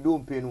be di do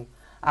mpenu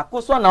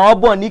akoso na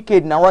obo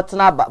naked na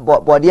wotena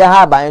body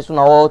ha ban so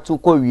na wo to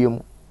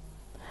kowiem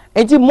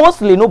enti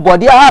mostly no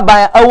body ha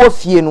ban awo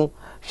fie no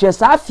hwe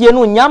sa fie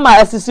no nyama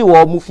asisi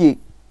wo mu fie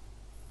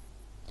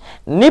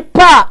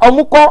nipa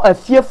omuko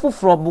afie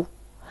fufrobu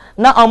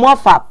na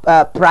omofa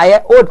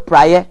prayer old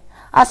prayer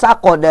asa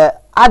called the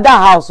other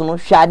house no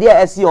hwade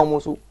asi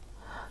omuso.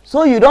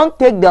 So you don't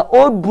take the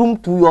old broom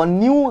to your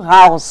new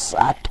house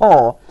at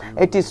all.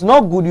 It is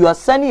not good. You are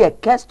sending a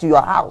curse to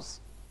your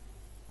house.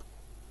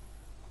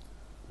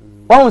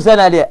 One will say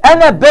that there.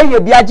 And a baby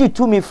biaji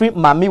to me free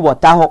mami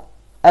wataho.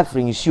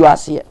 Everything is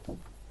yours here.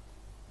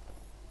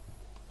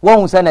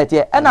 One will say that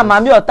here. And a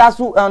mami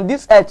otasu on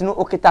this earth no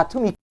oketa to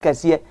me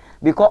kasi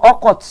because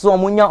okot so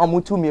munya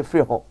omutu me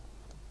free ho.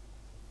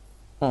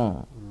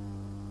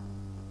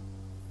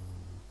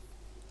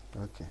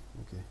 Okay.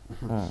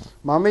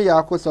 Mami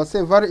Yako so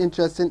say very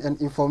interesting and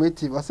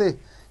informative. I say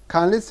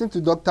can listen to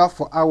doctor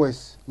for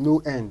hours, no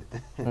end.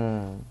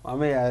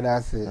 Mami ya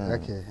that's it.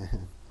 Okay.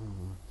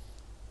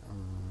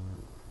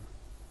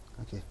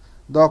 Okay.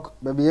 Doc,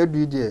 baby you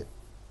do there.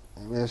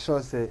 Me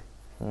sure say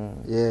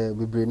yeah,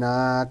 we bring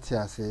out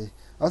here say.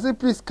 I say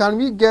please can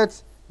we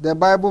get the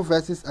Bible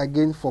verses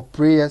again for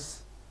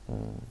prayers?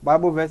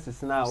 Bible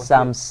verses now.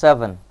 Psalm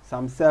 7.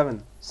 Psalm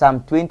 7.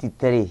 Psalm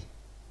 23.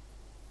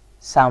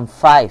 Psalm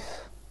 5.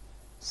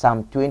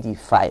 Psalm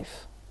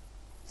 25.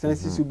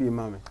 Sense should be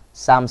mommy.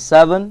 Psalm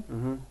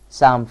 7,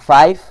 Psalm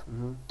 5,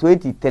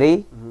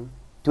 23,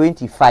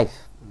 25.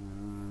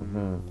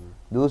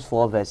 Those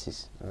 4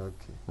 verses.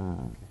 Okay.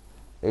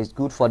 It's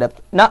good for them.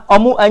 Now,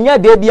 omu anya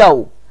de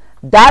biao.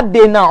 That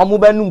day now, omu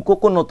benum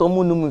coconut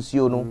omu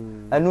numusio no.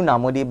 Anu na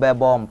mo de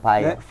bebo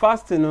empire.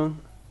 Fasting no.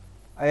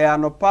 I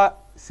anopa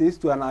 6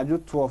 to anajo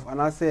 12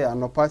 and I say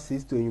anopa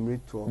 6 to enyumre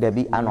 12. There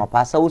be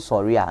anopa so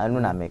sorry anu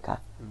na meka.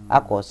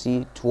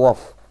 Akosi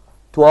 12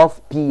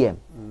 p.m.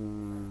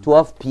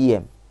 12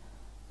 p.m.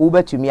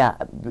 Uber to me,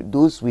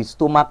 those with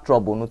stomach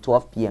trouble, no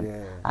 12 p.m.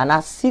 Yeah. And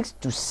at 6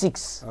 to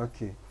 6.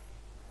 Okay.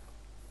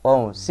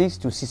 Oh, 6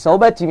 to 6. So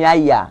Uber to me,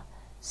 yeah,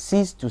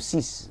 6 to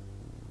 6.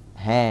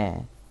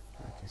 Hey,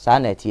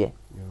 sanet here.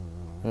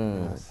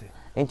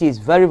 It is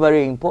very,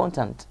 very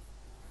important.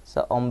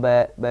 So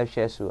umbe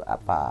beshesu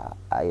apa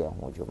ayo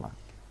mojuma.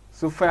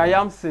 So for I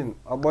am sin,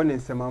 abone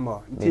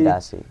semamba.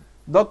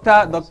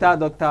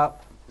 Doctor.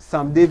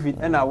 Sam David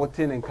and I was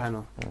in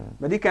Kano.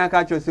 But he can't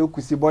catch us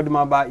kusi body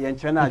mamba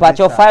yenchena. But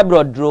your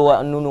fibroid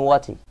draw no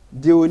what?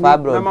 The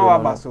fibroid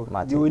baso.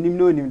 The onim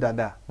no nim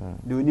dada.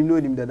 The onim no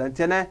nim dada.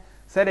 Tena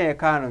said in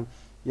Kano,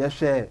 yes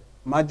share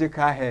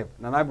magical herb.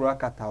 Nana bro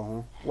kata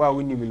ho. Wa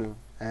wini no.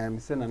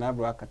 Say nana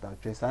bro kata.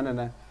 Chesana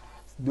na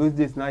those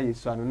days na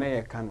yesu anu na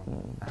ye Kano.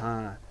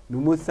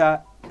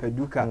 Mimosa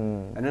Pudica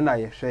and then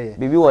I share.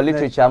 Bibi wa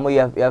literature mo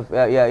your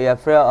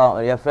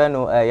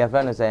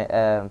friend say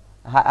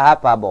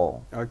hyperbole.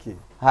 Okay.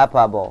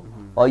 Hyperbole.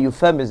 Or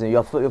euphemism.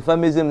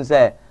 Euphemism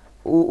say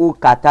u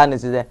katan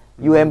is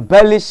you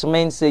embellish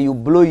means say you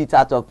blow it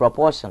out of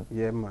proportion.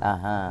 Yeah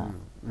man.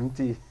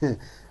 Nti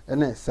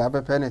ene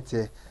sabe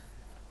penete.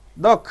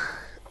 Doc,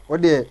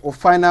 what the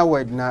final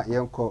word na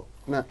yenko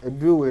na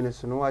edu we ne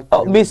so no wa.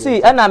 Me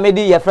see and I made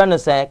your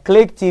friend say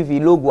Click TV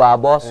logo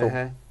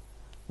aboso.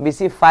 Me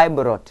see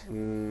fibroid.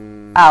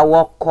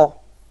 Awoko.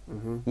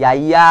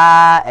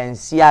 Ya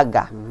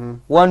ensiaga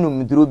wonu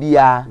mduro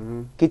bia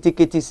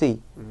kitikiti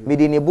sei me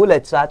de ne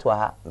bullet start wa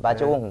ha ba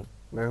che wo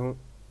hu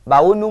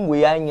ba wonu mu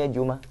ya anya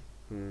juma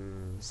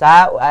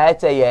sa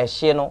ayete ye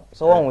hye no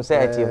so wo hu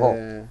say eti ho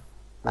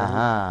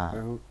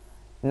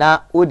na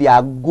odi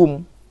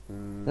agum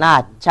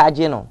na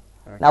charge no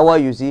na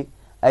what you see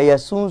aya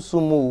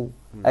sunsumu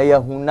aya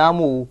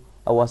hunamu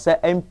I say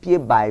MP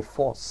by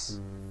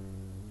force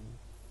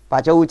pa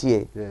che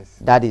wutie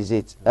that is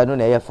it I don't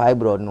know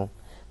fibroid no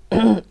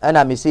and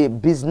I may say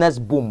business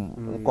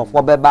boom.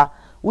 Kofo beba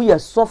we are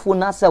suffer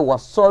na say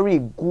was sorry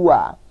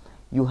gua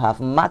you have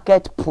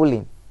market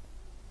pulling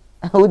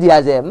who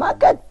dey say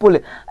market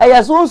pulling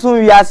eh so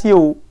we ase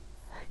o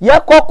ye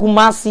ko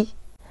Kumasi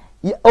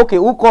okay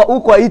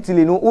uko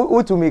Italy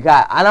no to make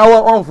and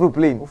on through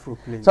plane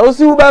so we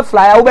see we be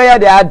fly we be here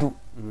dey adu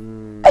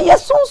eh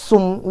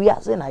so we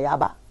are say na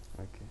yaba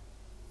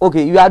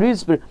okay you are doing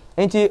spirit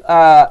enti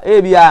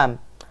ebia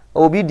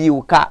obi di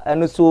uka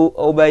eno so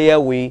obeye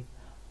we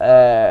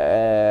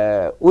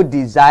o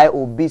desire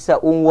obi say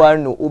onwa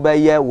no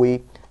obeye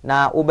we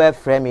na obe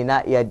frame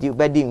na ye di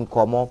obedi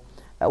nkomo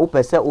o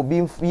pese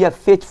obi ye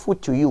faithful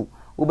to you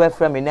obe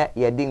frame na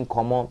ye di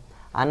nkomo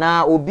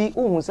ana obi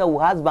ohun say wo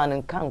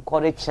husband kan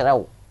encourage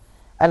chrew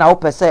ana o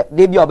pese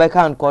dey bi obe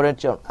kan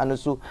encourage and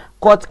so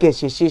court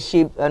case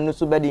she and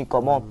so bedi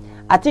nkomo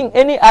I think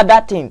any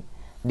other thing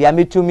they are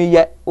me to me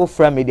yet o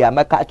frame me they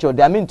are catch you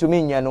they are mean to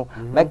me no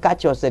me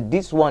catch you said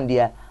this one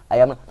there I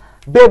am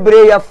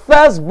bebre your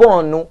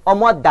firstborn no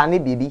omo dane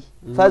bibi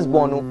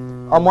firstborn no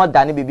omo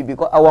dane bibi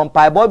because awon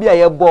pai bo bia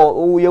ye bo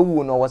o ye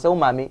wu no wo se wo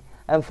mami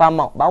emfa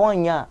ma ba won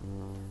nya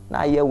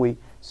na ye we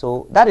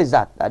so that is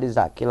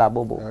that killer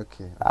bobo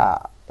okay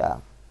yeah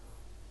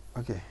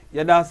okay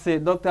yeah that say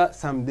Dr.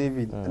 Sam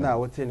David na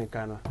what in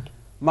kana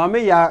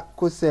mame ya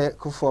ko se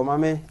ko for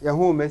mame ya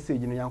ho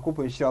message no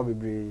yankopon hira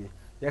bebre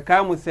ya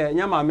kai mu se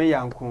nya mame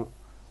yanko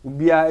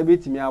ubia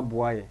ebetimi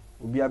aboa ye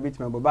ubia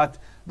betimi abo but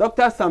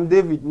Dr. Sam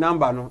David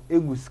number no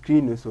egu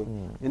screen no so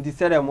nti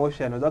said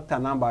emotion no doctor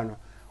number no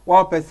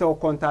wa person o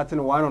contact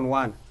no one on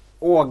one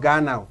o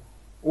Ghana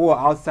o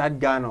outside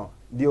Ghana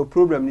the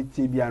problem ni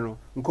tibia no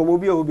nkomo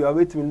bi o bi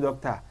obetimi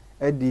doctor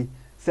edi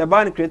se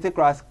ban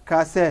critical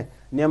class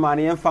ne ma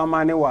ne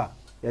yemfa ne wa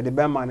ye de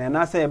be ma ne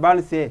na se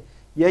ban se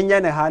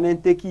yenye ne ha ne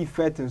take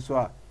effect nso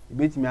a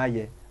ebetimi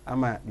aye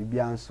ama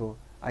bibia nso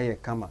aye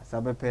kama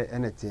sabepe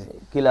enete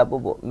killer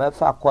bobo me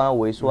fa kwan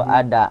we so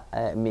ada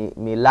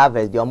me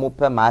lovers the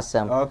omope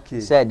masem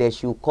said they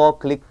should call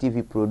Click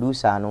TV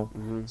producer no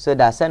so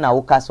that say na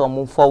wo kasa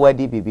omo forward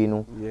bibi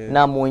no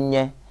na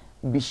monye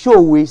bi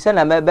show we say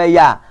na mebe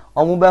ya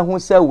omo be hu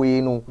say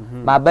we no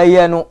ma be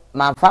ye no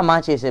ma fa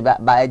ma che se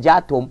ba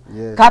eja tom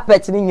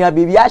carpet ni nya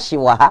bibi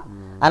ahyewa ha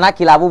ana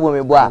killer bobo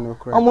me bo a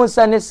omo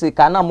say ne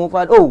sika na mo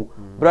fa oh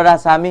brother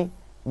Sami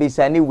be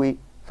say anyway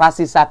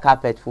fasisa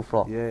carpet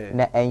fufro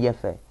na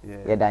enyefe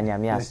ye da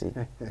nyame ase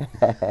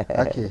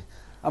okay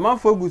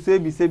amanfo guse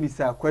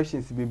bisa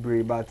questions be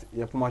brave but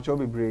ye pomacho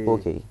be brave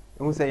okay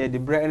who say ye the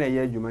bread na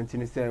ye adwuma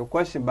ntini say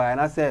question by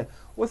na say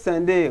wo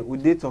send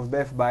with date of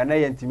birth by na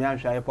ye ntimi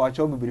anhwa ye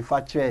pomacho be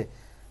brave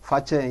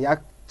fa che ya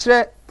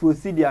tre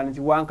procedure nti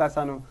wan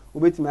kasa no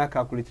obetimi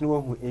calculate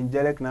no hu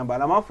angelic number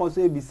na amanfo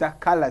so bisa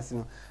colors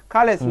no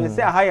colors me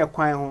say aha ye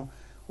kwan ho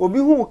obi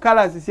hu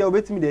colors sia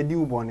obetimi de di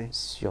ubone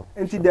sure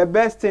enti the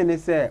best thing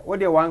is say what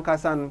the one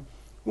kasa no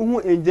hu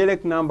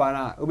angelic number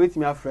na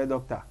obetimi afre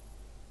doctor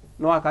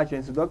no aka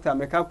chenso doctor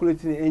me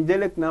calculate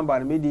angelic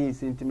number me di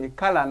senti me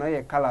color no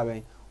ye color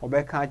ben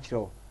obeka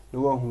kire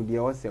no wo hu de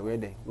o se we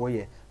de wo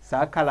ye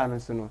sa color no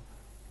so no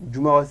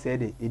djuma o se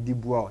de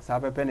edibu a sa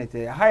pepe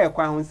nete ha ye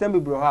kwan hu nsem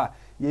bibro ha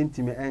ye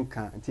ntimi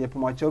enka enti e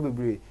pomacho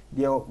bebre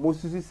de mo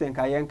susu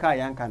senka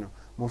yanka no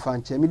mo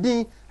fanche me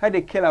din ha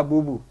de killer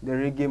bobo the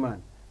reggae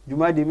man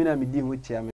Juma de mina mi di ho chia